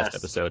that in the last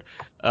episode.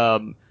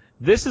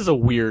 This is a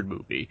weird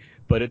movie,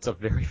 but it's a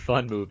very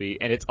fun movie,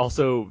 and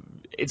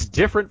it's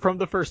different from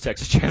the first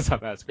Texas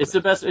Chainsaw Massacre. It's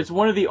the best. It's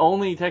one of the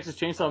only Texas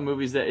Chainsaw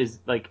movies that is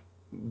like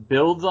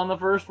builds on the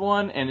first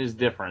one and is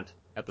different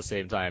at the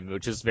same time,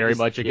 which is very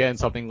much again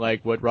something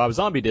like what Rob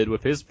Zombie did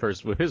with his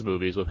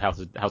movies, with House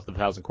of the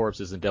Thousand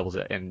Corpses and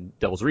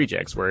Devil's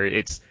Rejects, where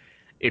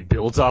it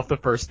builds off the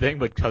first thing,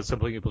 but does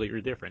something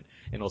completely different.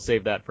 And we'll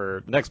save that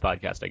for the next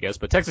podcast, I guess.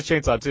 But Texas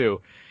Chainsaw 2,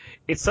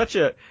 it's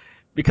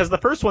because the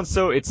first one's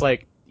it's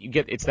like,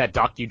 it's that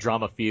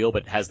docudrama feel,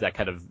 but has that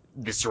kind of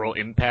visceral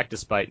impact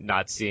despite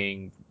not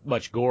seeing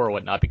much gore or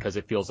whatnot, because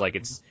it feels like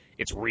it's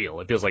real.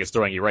 It feels like it's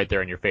throwing you right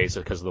there in your face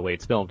because of the way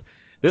it's filmed.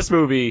 This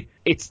movie,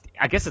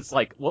 I guess it's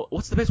like, well,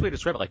 what's the best way to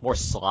describe it? Like more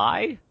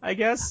sly, I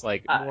guess?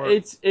 Like more...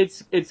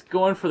 It's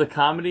going for the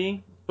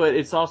comedy, but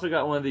it's also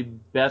got one of the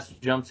best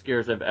jump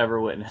scares I've ever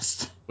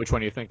witnessed. Which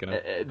one are you thinking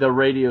of? The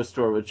radio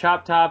store with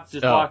Chop Top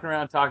just walking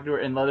around talking to her,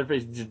 and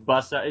Leatherface just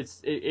busts out.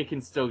 It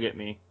can still get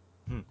me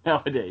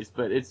nowadays,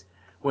 but it's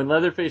when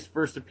Leatherface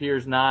first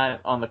appears, not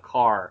on the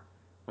car,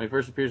 when he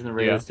first appears in the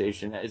radio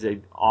station, that is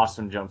an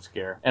awesome jump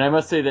scare. And I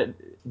must say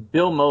that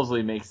Bill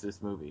Moseley makes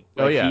this movie.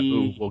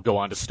 Who will go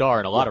on to star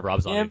in a lot of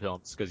Rob Zombie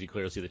films, because you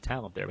clearly see the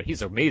talent there. But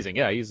he's amazing.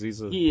 Yeah,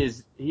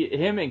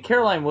 him and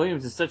Caroline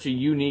Williams is such a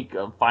unique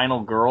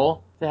final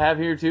girl to have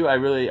here too.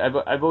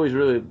 I've always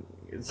really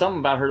something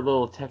about her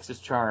little Texas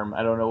charm.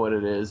 I don't know what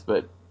it is,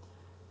 but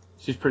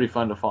she's pretty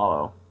fun to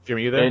follow.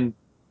 Jimmy, you there? And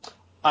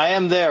I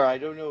am there. I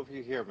don't know if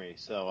you hear me,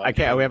 so I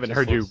can't. We haven't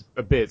heard you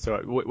a bit, so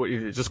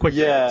just quick.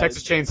 Yeah.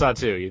 Texas Chainsaw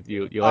 2.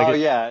 You like it? Oh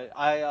yeah,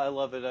 I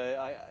love it.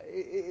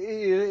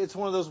 It's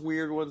one of those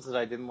weird ones that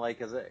I didn't like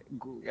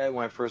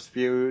when I first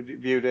viewed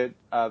it.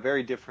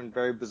 Very different,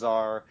 very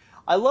bizarre.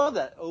 I love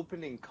that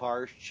opening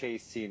car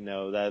chase scene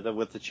though, that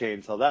with the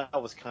chainsaw.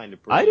 That was kind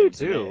of brilliant. I do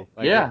too.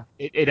 Like, yeah.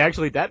 It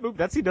actually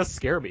that scene does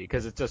scare me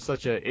because it's just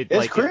such a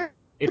It's creepy.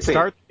 It's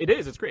great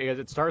because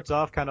it starts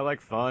off kind of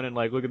like fun and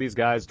like look at these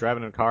guys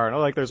driving in a car and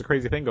like there's a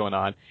crazy thing going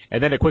on,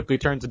 and then it quickly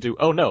turns into,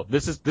 oh no,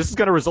 this is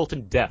going to result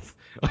in death,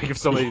 like if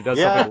somebody does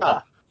something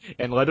wrong.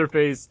 And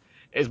Leatherface,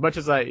 as much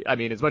as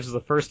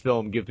the first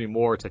film gives me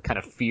more to kind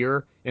of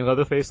fear in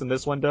Leatherface than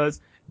this one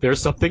does,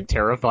 there's something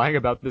terrifying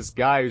about this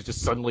guy who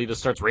just suddenly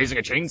just starts raising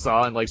a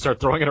chainsaw and like start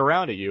throwing it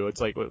around at you.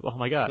 It's like, oh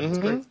my god, it's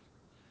great.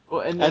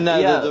 Well, and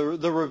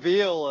the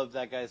reveal of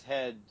that guy's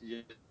head,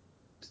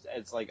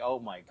 it's like, oh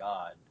my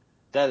god.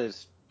 That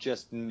is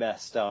just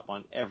messed up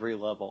on every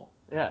level.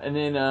 Yeah, and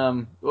then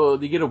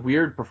you get a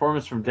weird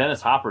performance from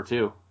Dennis Hopper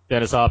too.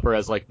 Dennis Hopper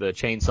as like the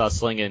chainsaw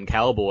slinging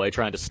cowboy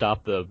trying to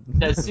stop the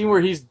that scene where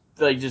he's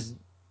like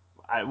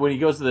when he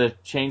goes to the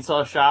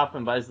chainsaw shop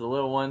and buys the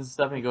little ones and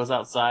stuff, and he goes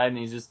outside and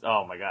he's just,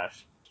 oh my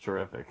gosh, it's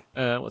terrific.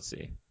 Let's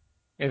see.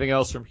 Anything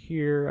else from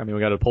here? I mean, we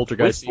got a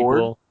Poltergeist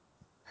sequel.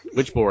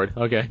 Witchboard,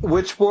 okay.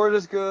 Witchboard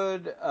is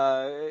good,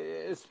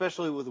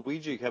 especially with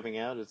Ouija coming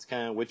out. It's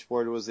kind of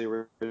Witchboard was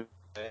the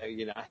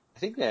I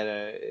think that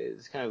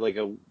it's kind of like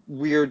a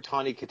weird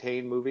Tawny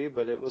Katane movie,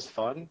 but it was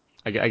fun.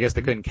 I guess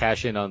they couldn't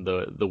cash in on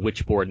the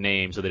Witchboard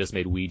name, so they just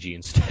made Ouija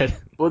instead.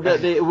 Well,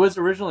 it was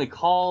originally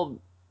called.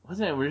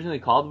 Wasn't it originally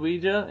called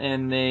Ouija,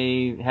 and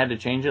they had to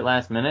change it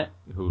last minute?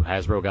 Who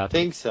Hasbro got? I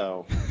think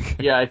so.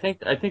 Yeah, I think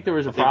there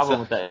was a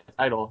problem with that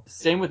title.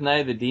 Same with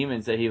Night of the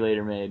Demons that he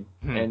later made,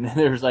 and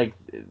there was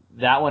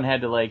that one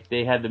had to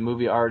they had the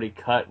movie already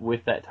cut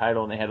with that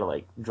title, and they had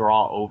to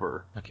draw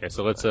over. Okay,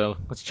 so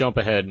let's jump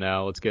ahead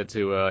now. Let's get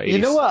to 80s. You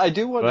know what? I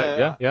do want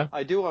to. Yeah.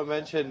 I do want to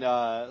mention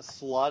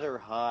Slaughter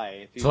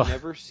High. If you've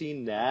never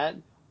seen that,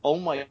 oh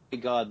my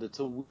God, that's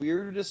the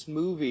weirdest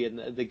movie,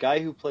 and the guy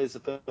who plays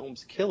the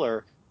film's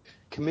killer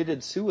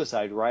committed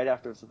suicide right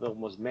after the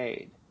film was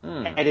made.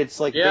 And it's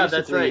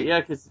that's right. Yeah,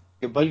 because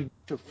a bunch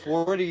of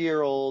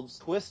 40-year-olds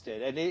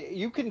twisted, and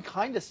you can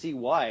kind of see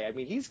why. I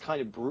mean, he's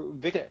kind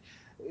of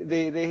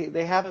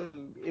they have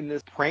him in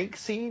this prank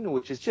scene,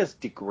 which is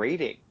just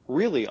degrading,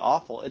 really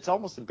awful. It's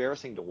almost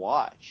embarrassing to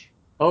watch.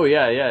 Oh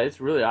yeah, it's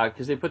really odd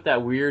because they put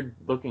that weird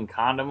looking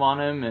condom on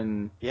him,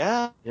 and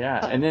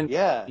and then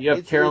you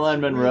have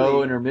Caroline Munro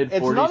really, in her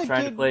mid-40s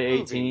trying to play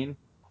 18.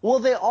 Well,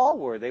 they all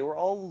were. They were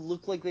all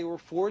looked like they were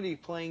 40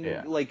 playing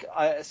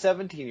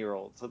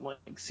 17-year-olds. I'm like,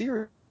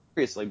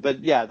 seriously.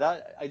 But yeah,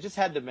 I just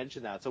had to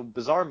mention that. So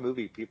bizarre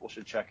movie people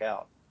should check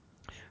out.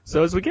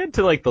 So as we get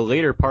to the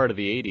later part of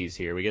the 80s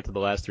here, we get to the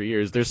last 3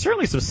 years, there's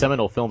certainly some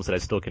seminal films that I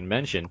still can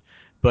mention,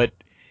 but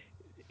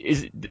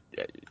is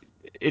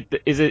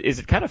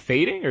it kind of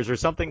fading, or is there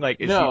something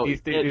is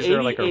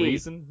there a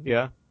reason?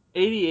 Yeah.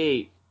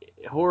 88,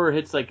 horror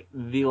hits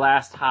the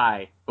last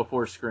high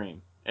before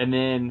Scream. And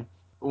then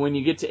when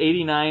you get to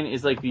 89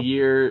 is the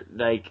year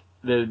the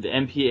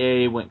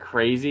MPA went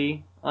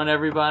crazy on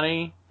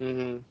everybody.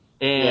 Mm-hmm.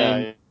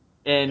 And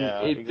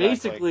exactly.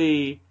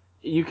 Basically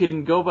you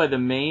can go by the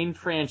main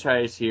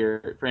franchises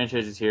here.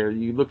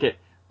 You look at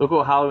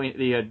Halloween,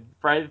 the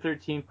Friday the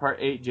 13th Part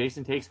 8,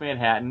 Jason Takes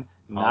Manhattan.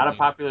 Not a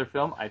popular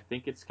film. I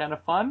think it's kind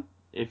of fun.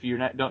 If you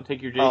don't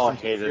take your Jason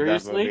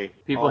seriously,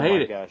 people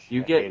hate it. Gosh,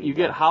 you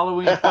get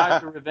Halloween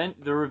 5,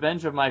 the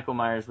Revenge of Michael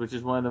Myers, which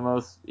is one of the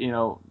most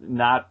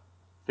not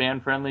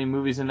fan-friendly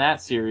movies in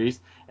that series,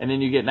 and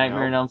then you get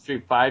Nightmare on Elm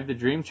Street 5, The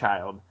Dream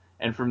Child,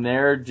 and from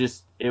there,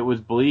 it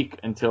was bleak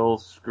until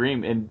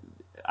Scream. And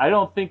I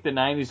don't think the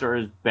 90s are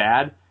as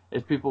bad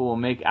as people will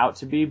make out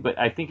to be, but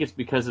I think it's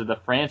because of the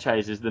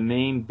franchises. The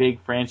main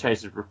big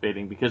franchises were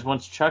fading, because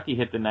once Chucky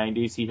hit the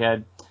 90s, he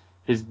had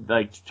his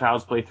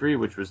Child's Play 3,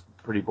 which was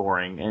pretty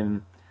boring,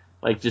 and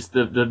just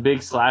the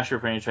big slasher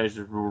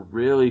franchises were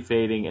really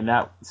fading, and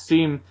that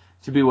seemed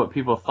to be what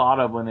people thought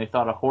of when they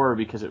thought of horror,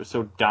 because it was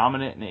so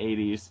dominant in the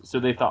 80s. So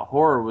they thought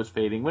horror was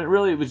fading, when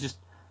really it was just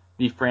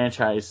the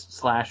franchise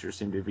slasher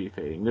seemed to be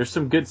fading. There's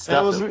some good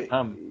stuff that would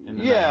come in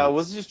the 90s. It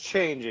was just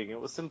changing.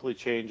 It was simply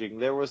changing.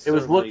 It was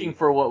looking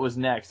for what was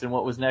next, and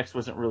what was next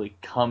wasn't really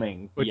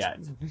coming yet.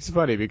 It's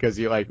funny because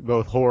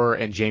both horror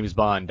and James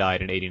Bond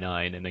died in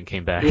 89 and then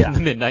came back in the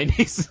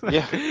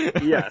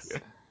mid-90s. Yes.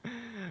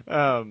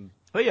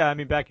 But yeah, I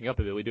mean, backing up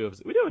a bit, we do have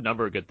a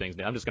number of good things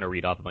now. I'm just going to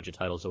read off a bunch of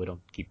titles so we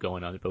don't keep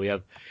going on it. But we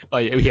have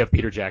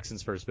Peter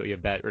Jackson's first, but you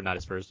have not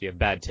his first. You have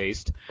Bad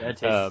Taste. Bad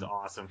Taste is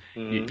awesome.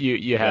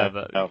 You have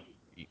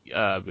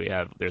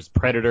there's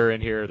Predator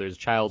in here. There's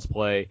Child's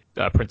Play.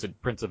 Prince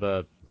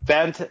of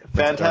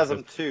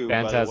Phantasm 2.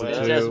 Phantasm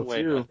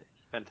 2.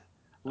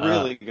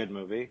 Really good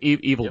movie.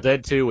 Evil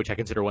Dead 2, which I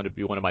consider to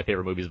be one of my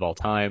favorite movies of all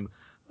time.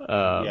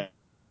 Yes,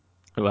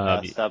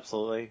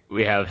 absolutely.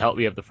 We have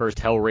the first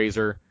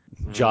Hellraiser.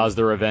 Jaws: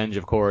 The Revenge,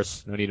 of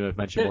course. No need to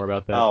mention more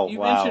about that. You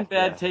mentioned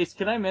Bad Taste.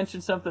 Can I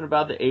mention something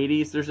about the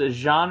 80s? There's a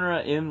genre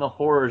in the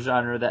horror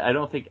genre that I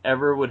don't think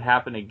ever would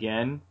happen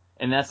again,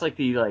 and that's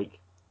the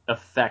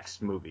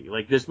effects movie.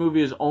 This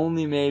movie is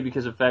only made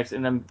because of effects,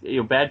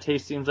 and Bad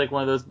Taste seems like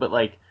one of those, but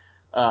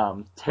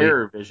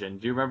Terror Vision.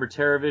 Do you remember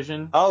Terror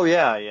Vision? Oh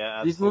yeah,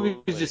 absolutely. These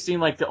movies just seem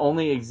to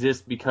only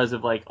exist because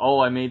of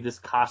I made this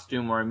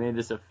costume or I made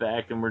this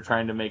effect, and we're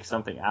trying to make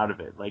something out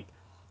of it.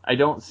 I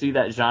don't see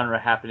that genre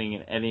happening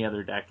in any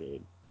other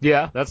decade.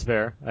 Yeah, that's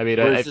fair. I mean,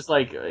 it's just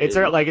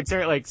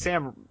it's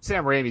Sam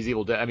Raimi's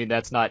Evil Dead. I mean,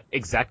 that's not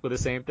exactly the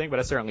same thing, but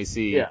I certainly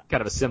see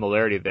kind of a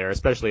similarity there,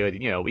 especially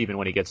even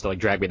when he gets to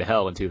Drag Me to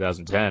Hell in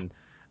 2010.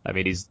 I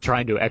mean, he's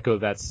trying to echo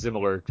that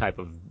similar type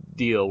of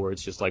deal where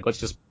it's just let's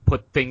just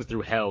put things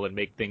through hell and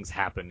make things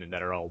happen and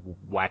that are all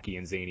wacky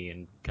and zany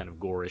and kind of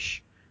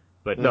gorish.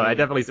 But no, I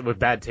definitely, with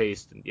Bad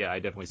Taste, I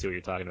definitely see what you're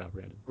talking about,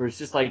 Brandon. Where it's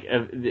just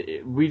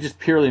we just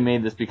purely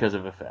made this because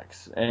of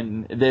effects,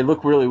 and they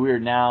look really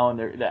weird now,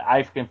 and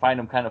I can find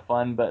them kind of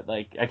fun, but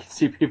I can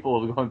see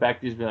people going back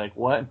to these and be like,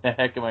 what the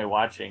heck am I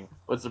watching?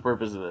 What's the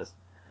purpose of this?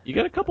 You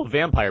got a couple of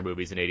vampire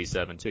movies in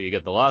 87 too. You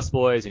get The Lost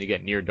Boys and you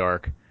get Near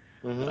Dark,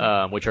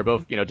 which are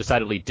both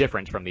decidedly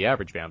different from the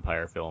average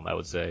vampire film, I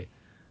would say.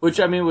 Which,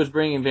 was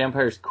bringing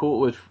vampires cool,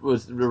 which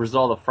was the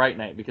result of Fright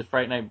Night, because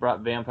Fright Night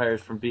brought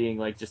vampires from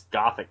being, just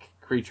gothic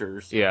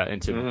creatures. Yeah,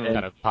 into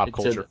kind of pop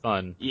culture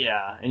fun.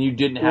 Yeah, and you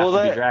didn't have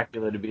to be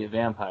Dracula to be a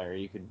vampire.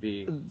 You could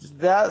be.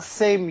 That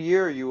same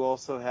year, you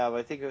also have,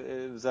 I think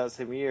it was that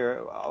same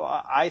year,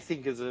 I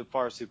think is a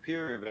far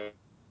superior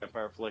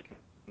vampire flick,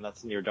 and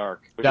that's Near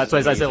Dark. That's why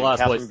I said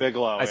Lost Boys.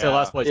 Bigelow, I said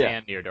Lost Boys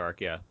and Near Dark,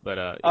 yeah.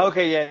 But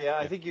okay, yeah.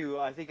 I think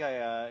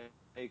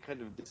it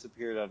kind of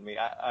disappeared on me.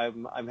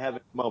 I'm having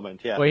a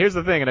moment, yeah. Well, here's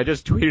the thing, and I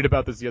just tweeted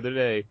about this the other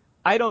day.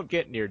 I don't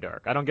get Near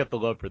Dark. I don't get the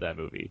love for that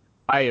movie.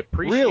 I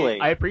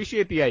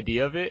appreciate the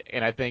idea of it,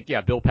 and I think, yeah,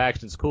 Bill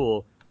Paxton's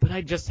cool, but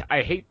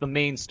I hate the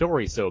main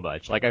story so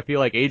much. Like, I feel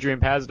like Adrian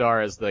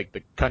Pasdar is like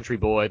the country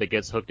boy that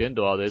gets hooked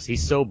into all this.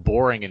 He's so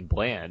boring and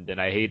bland,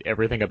 and I hate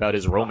everything about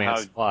his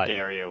romance plot. How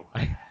dare you?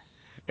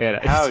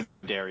 How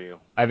dare you?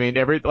 I mean,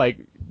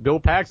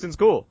 Bill Paxton's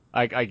cool.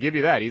 I give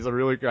you that. He's a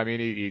really, I mean,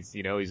 he's a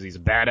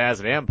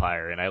badass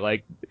vampire, and I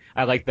like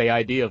the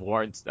idea of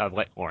Lance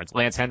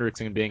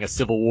Henriksen being a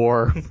Civil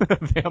War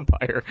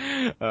vampire.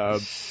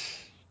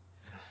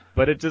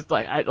 But it just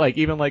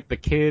even the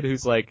kid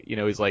who's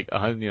he's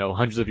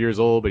hundreds of years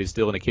old, but he's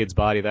still in a kid's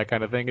body, that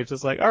kind of thing. It's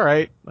just all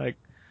right,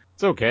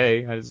 it's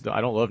okay.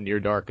 I don't love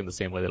Near Dark in the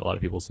same way that a lot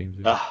of people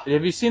seem to.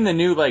 Have you seen the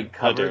new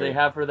cover they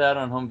have for that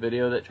on home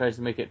video that tries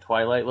to make it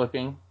Twilight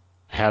looking?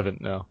 Haven't,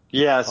 no.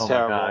 Yeah, it's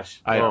terrible. My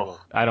gosh.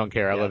 I don't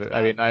care. I love it.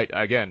 I mean,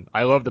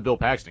 I love the Bill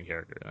Paxton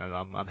character,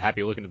 and I'm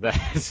happy looking at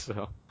that.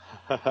 So.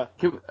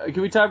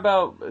 Can we talk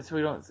about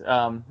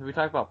can we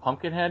talk about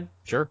Pumpkinhead?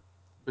 Sure.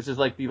 Which is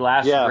the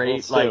last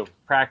great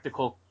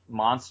practical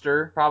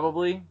monster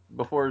probably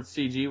before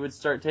CG would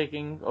start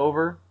taking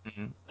over.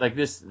 Mm-hmm.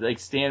 This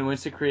Stan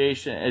Winston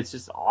creation, it's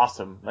just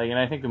awesome. And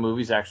I think the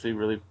movie's actually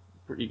really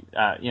pretty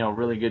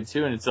really good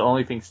too, and it's the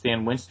only thing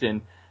Stan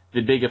Winston, the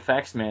big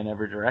effects man,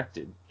 ever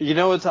directed.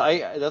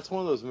 That's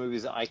one of those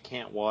movies that I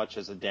can't watch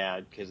as a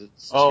dad because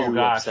it's too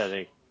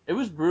upsetting. It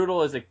was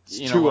brutal as when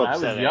I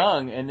was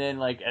young, and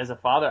then as a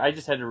father, I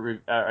just had to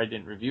I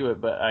didn't review it,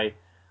 but I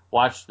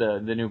watched the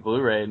new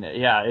Blu-ray, and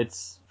yeah,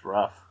 it's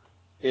rough.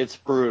 It's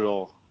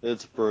brutal.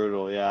 It's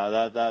brutal.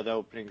 Yeah, that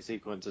opening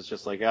sequence is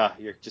just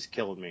you're just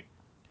killing me.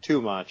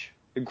 Too much.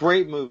 A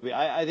great movie.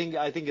 I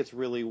think it's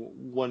really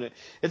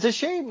it's a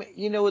shame,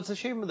 it's a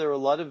shame there are a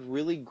lot of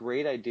really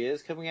great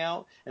ideas coming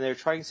out, and they're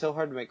trying so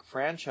hard to make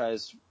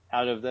franchise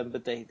out of them,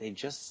 but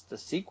the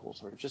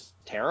sequels are just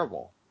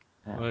terrible.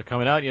 Yeah. Well, they're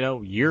coming out,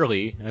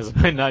 yearly, as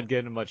I'm not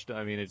getting much.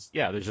 I mean,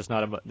 there's just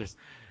not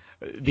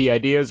the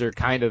ideas are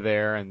kind of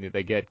there, and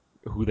they get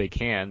who they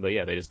can, but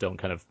yeah, they just don't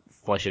kind of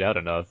flesh it out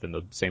enough in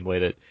the same way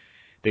that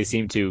they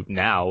seem to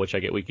now, which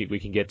we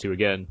can get to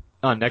again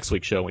on next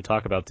week's show when we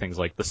talk about things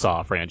like the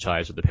Saw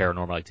franchise or the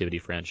Paranormal Activity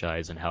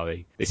franchise and how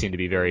they seem to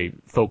be very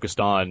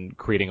focused on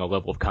creating a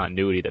level of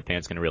continuity that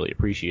fans can really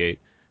appreciate,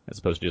 as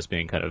opposed to just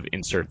being kind of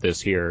insert this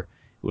here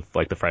with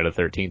the Friday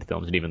the 13th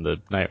films and even the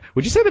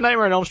Would you say the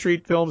Nightmare on Elm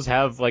Street films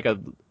have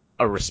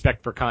a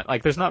respect for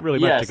there's not really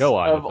much to go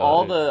on. Of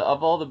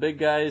all the big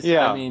guys,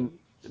 yeah. I mean,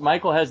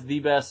 Michael has the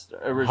best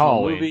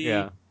original movie,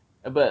 yeah.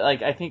 But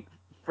I think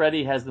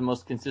Freddy has the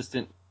most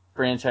consistent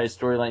franchise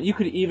storyline. You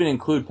could even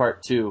include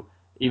part 2,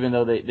 even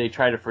though they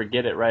try to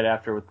forget it right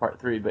after with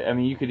part 3. But I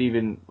mean, you could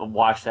even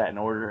watch that in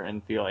order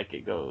and feel like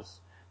it goes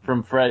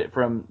from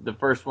the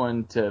first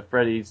one to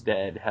Freddy's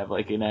Dead. Have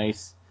a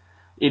nice,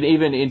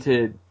 even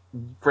into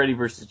Freddy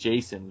versus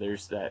Jason.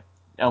 There's that.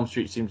 Elm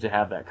Street seems to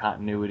have that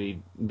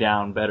continuity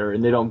down better,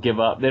 and they don't give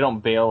up. They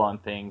don't bail on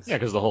things. Yeah,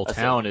 because the whole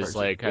town is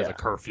has a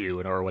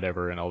curfew or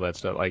whatever and all that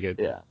stuff.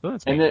 Yeah, well,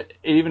 it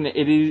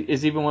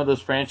is even one of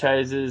those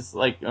franchises.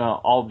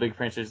 All big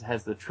franchises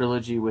has the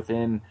trilogy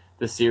within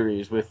the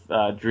series with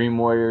Dream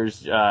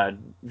Warriors,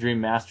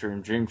 Dream Master,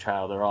 and Dream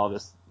Child. They're all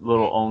this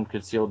little own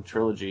concealed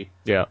trilogy.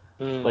 Yeah.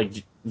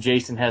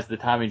 Jason has the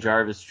Tommy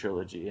Jarvis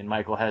trilogy, and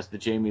Michael has the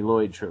Jamie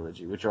Lloyd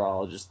trilogy, which are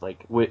all just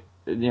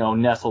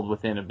nestled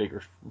within a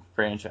bigger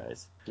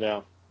franchise.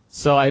 Yeah.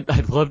 So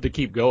I'd love to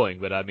keep going,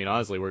 but I mean,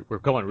 honestly, we're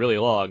going really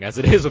long as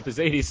it is with this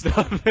 80s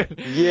stuff.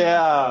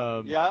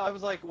 Yeah. I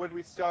was when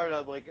we started,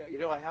 I'm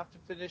I have to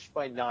finish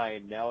by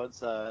 9. Now it's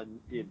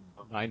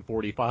 9:45.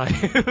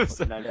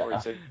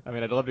 9:46. I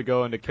mean, I'd love to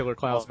go into Killer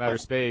Clowns from Outer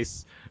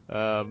Space.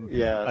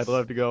 Yes. I'd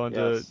love to go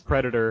into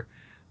Predator,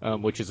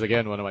 which is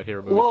again one of my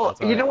favorite movies. Well,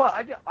 you know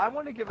what? I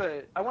want to give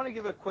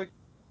a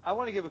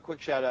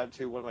quick shout out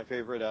to one of my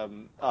favorite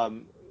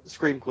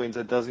Scream Queens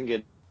that doesn't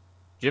get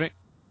Jimmy.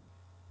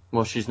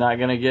 Well, she's not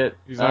gonna get.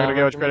 She's not gonna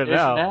get much credit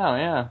now.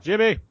 Yeah.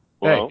 Jimmy,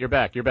 well, hey,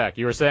 you're back.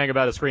 You were saying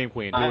about a Scream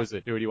Queen. Who is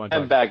it? Who do you want to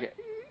talk I'm back.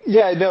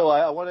 Yeah, no,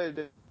 I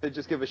wanted to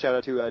just give a shout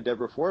out to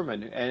Deborah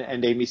Foreman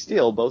and Amy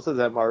Steele. Both of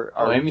them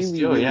are Amy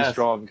Steele, really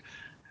strong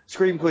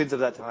Scream Queens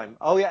of that time.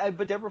 Oh yeah,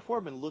 but Deborah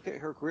Foreman, look at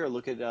her career.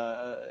 Look at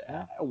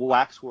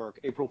Waxwork,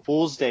 April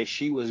Fool's Day.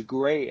 She was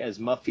great as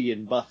Muffy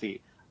and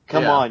Buffy.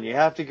 Come on, you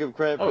have to give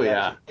credit for that.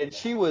 Yeah. And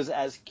she was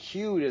as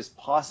cute as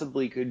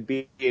possibly could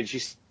be, and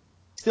she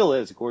still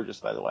is gorgeous,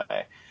 by the way.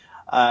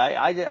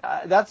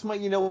 That's my,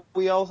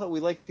 we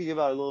like to give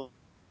out little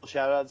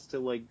shout outs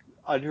to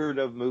unheard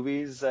of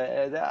movies.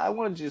 I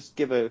want to just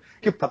give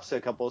props to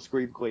a couple of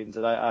Scream Queens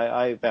that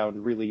I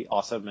found really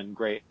awesome and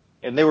great.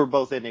 and they were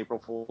both in April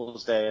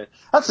Fool's Day.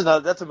 That's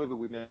a movie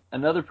we missed.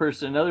 Another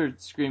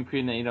Scream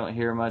Queen that you don't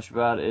hear much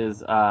about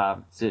is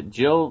it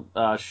Jill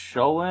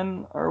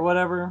Schoelen or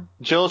whatever?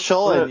 Jill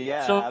Schoelen,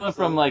 yeah, Schoelen absolutely.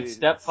 from like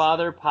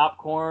Stepfather,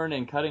 Popcorn,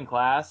 and Cutting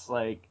Class.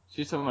 Like,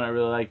 she's someone I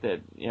really like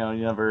that you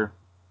never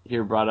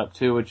hear brought up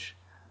too. Which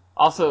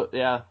also,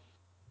 yeah.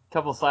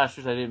 Couple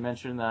slashers I didn't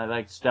mention. I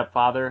like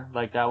Stepfather,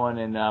 like that one,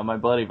 and My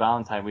Bloody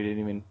Valentine. We didn't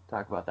even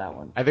talk about that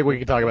one. I think we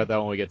can talk about that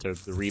when we get to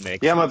the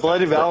remake. Yeah, My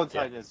Bloody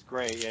Valentine is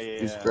great. Yeah.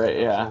 He's great.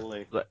 Yeah.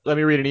 Absolutely. Let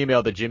me read an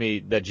email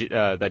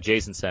that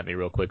Jason sent me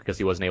real quick because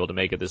he wasn't able to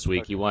make it this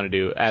week. Okay. He wanted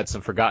to add some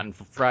Forgotten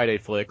Friday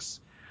flicks.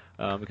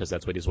 Because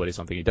that's what is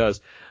something he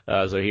does.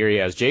 So here he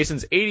has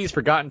Jason's 80s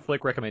forgotten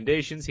flick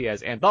recommendations. He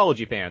has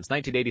Anthology Fans,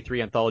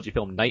 1983 anthology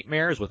film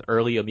Nightmares with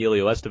early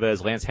Emilio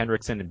Estevez, Lance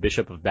Henriksen, and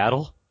Bishop of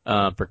Battle.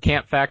 For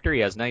Camp Factor, he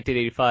has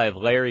 1985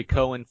 Larry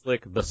Cohen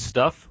flick The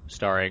Stuff,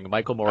 starring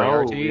Michael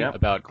Moriarty,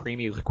 about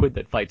creamy liquid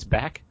that fights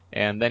back.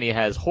 And then he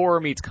has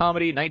Horror Meets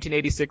Comedy,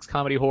 1986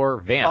 comedy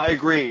horror Vamp. I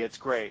agree, it's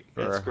great.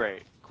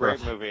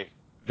 Great movie.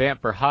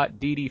 Vamp for Hot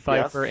Dee Dee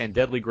Pfeiffer and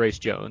Deadly Grace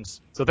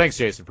Jones. So thanks,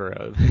 Jason,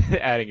 for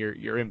adding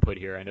your input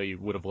here. I know you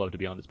would have loved to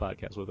be on this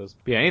podcast with us.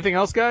 But yeah, anything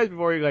else, guys,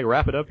 before we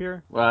wrap it up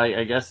here? Well,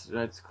 I guess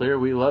it's clear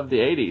we love the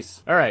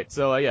 80s. All right,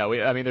 so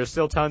there's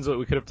still tons that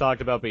we could have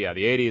talked about, but yeah,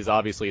 the 80s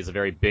obviously is a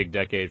very big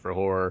decade for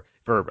horror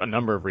for a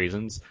number of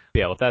reasons. But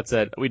yeah, with that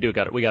said, we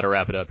got to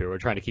wrap it up here. We're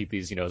trying to keep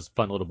these as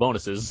fun little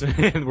bonuses,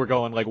 and we're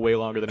going like way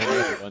longer than any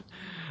other one.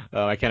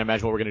 I can't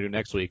imagine what we're gonna do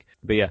next week.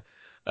 But yeah.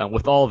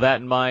 With all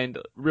that in mind,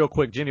 real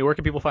quick, Jimmy, where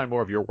can people find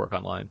more of your work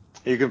online?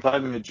 You can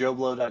find me at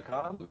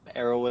joeblow.com,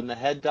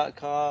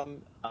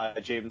 arrowinthehead.com,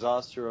 James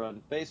Oster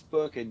on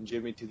Facebook, and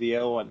Jimmy to the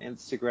O on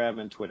Instagram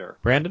and Twitter.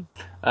 Brandon?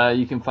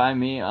 You can find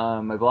me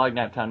on my blog,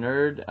 Naptown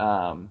Nerd,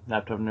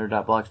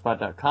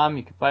 naptownnerd.blogspot.com.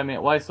 You can find me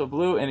at Why So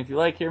Blue, and if you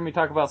like hearing me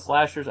talk about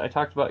slashers, I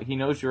talked about He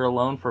Knows You're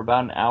Alone for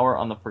about an hour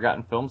on the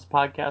Forgotten Films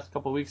podcast a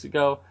couple weeks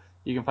ago.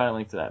 You can find a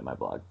link to that in my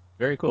blog.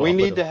 Very cool. We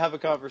need to have a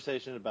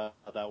conversation about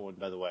that one,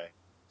 by the way.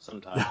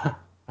 Sometime.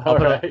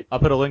 I'll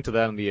put a link to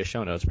that in the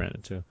show notes,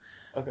 Brandon, too.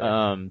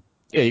 Okay.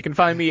 You can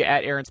find me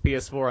at Aaron's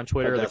PS4 on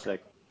Twitter.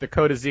 Fantastic.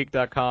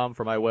 thecodeofzeke.com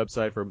for my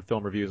website for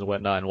film reviews and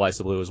whatnot, and Why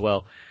So Blue as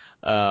well.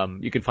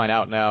 You can find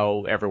Out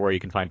Now everywhere you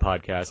can find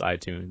podcasts,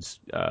 iTunes,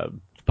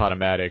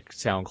 Podomatic,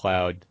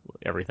 SoundCloud,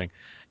 everything.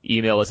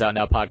 Email us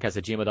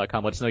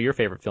outnowpodcast@gmail.com. Let us know your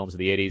favorite films of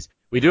the 80s.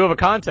 We do have a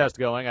contest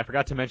going. I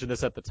forgot to mention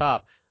this at the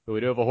top. But we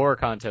do have a horror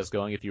contest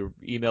going. If you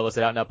email us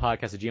at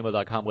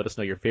outnowpodcast@gmail.com, let us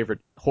know your favorite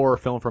horror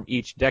film from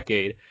each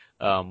decade.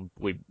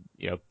 We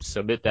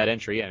submit that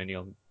entry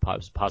and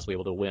possibly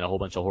able to win a whole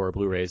bunch of horror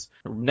Blu-rays.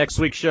 Next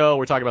week's show,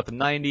 we're talking about the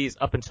 90s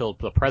up until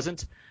the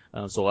present.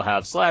 So we'll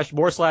have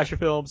more slasher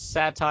films,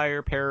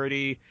 satire,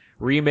 parody,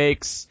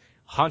 remakes,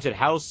 haunted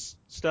house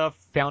stuff,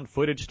 found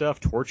footage stuff,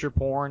 torture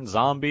porn,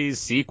 zombies,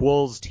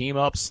 sequels,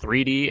 team-ups,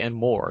 3D, and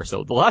more.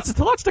 So lots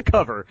to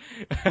cover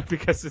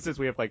because since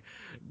we have like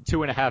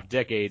 2.5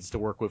 decades to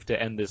work with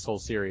to end this whole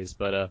series,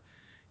 but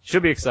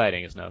should be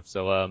exciting enough.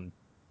 So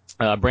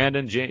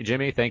Brandon,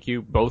 Jimmy, thank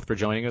you both for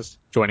joining me.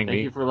 Thank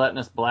you for letting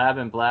us blab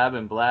and blab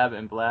and blab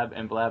and blab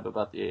and blab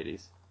about the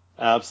 80s.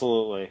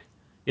 Absolutely.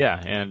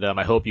 Yeah, and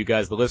I hope you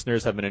guys, the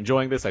listeners, have been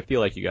enjoying this. I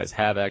feel like you guys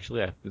have,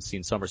 actually. I've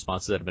seen some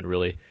responses that have been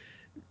really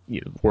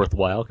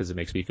worthwhile because it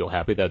makes me feel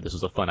happy that this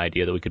was a fun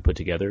idea that we could put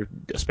together,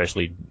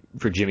 especially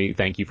for Jimmy.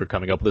 Thank you for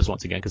coming up with this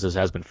once again because this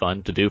has been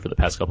fun to do for the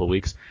past couple of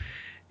weeks.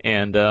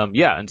 And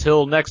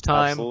until next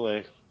time.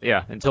 Absolutely.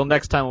 Yeah, until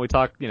next time when we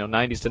talk,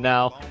 90s to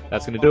now,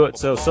 that's going to do it.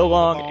 So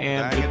long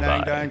and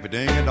goodbye.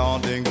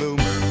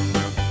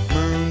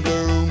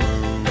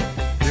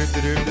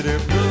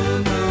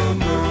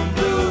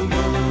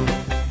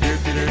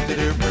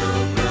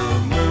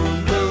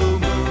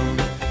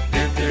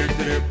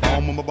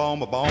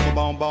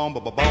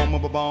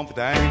 Bomb, for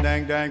dang,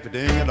 dang, dang, for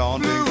ding it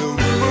on, ding, boom,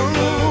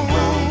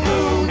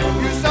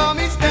 you saw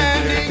me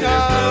standing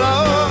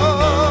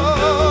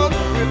alone,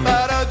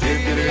 without a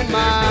dream in my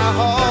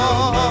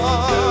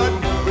heart,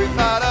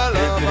 without a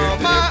love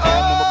of my own.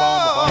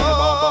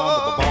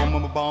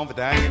 For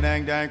dang,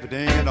 dang, dang, for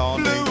ding it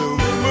on, ding, boom,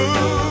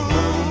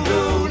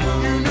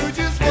 you knew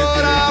just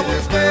what I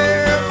was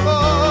there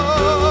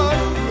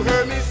for. You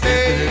heard me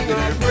saying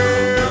a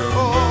prayer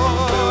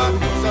for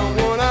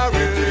someone I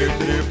really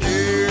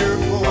care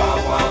for.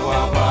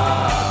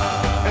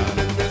 And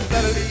then there's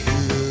suddenly,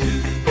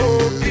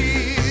 oh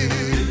please,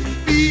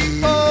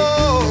 before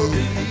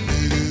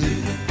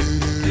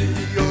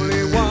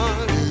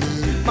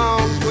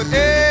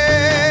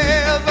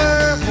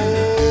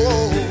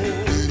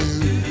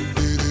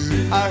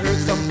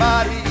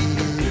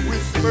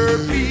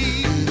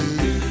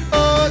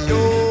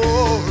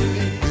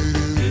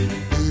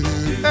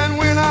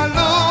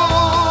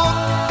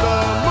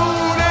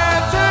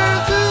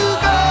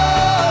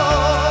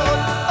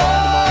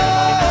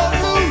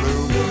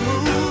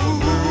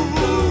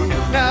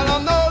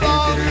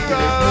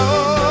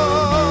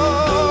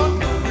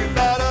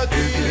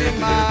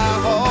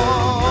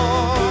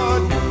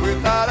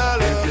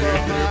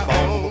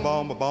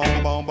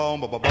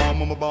ba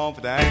bum ba bum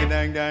for dang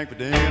dang dang for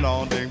ding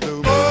on ding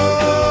blue.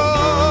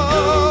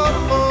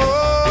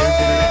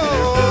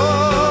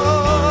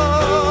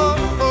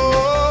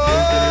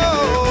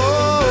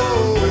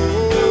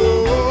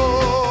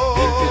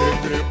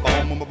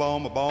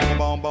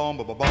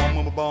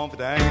 Bomb for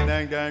dang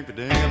dang dang for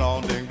ding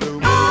on ding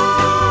blue.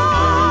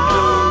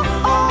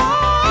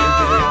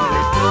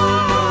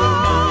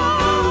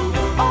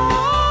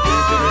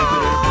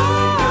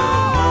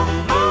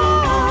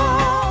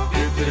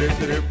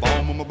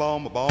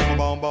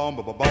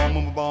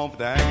 Bomb for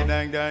dang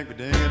dang dang for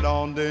ding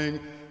on ding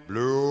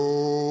blue.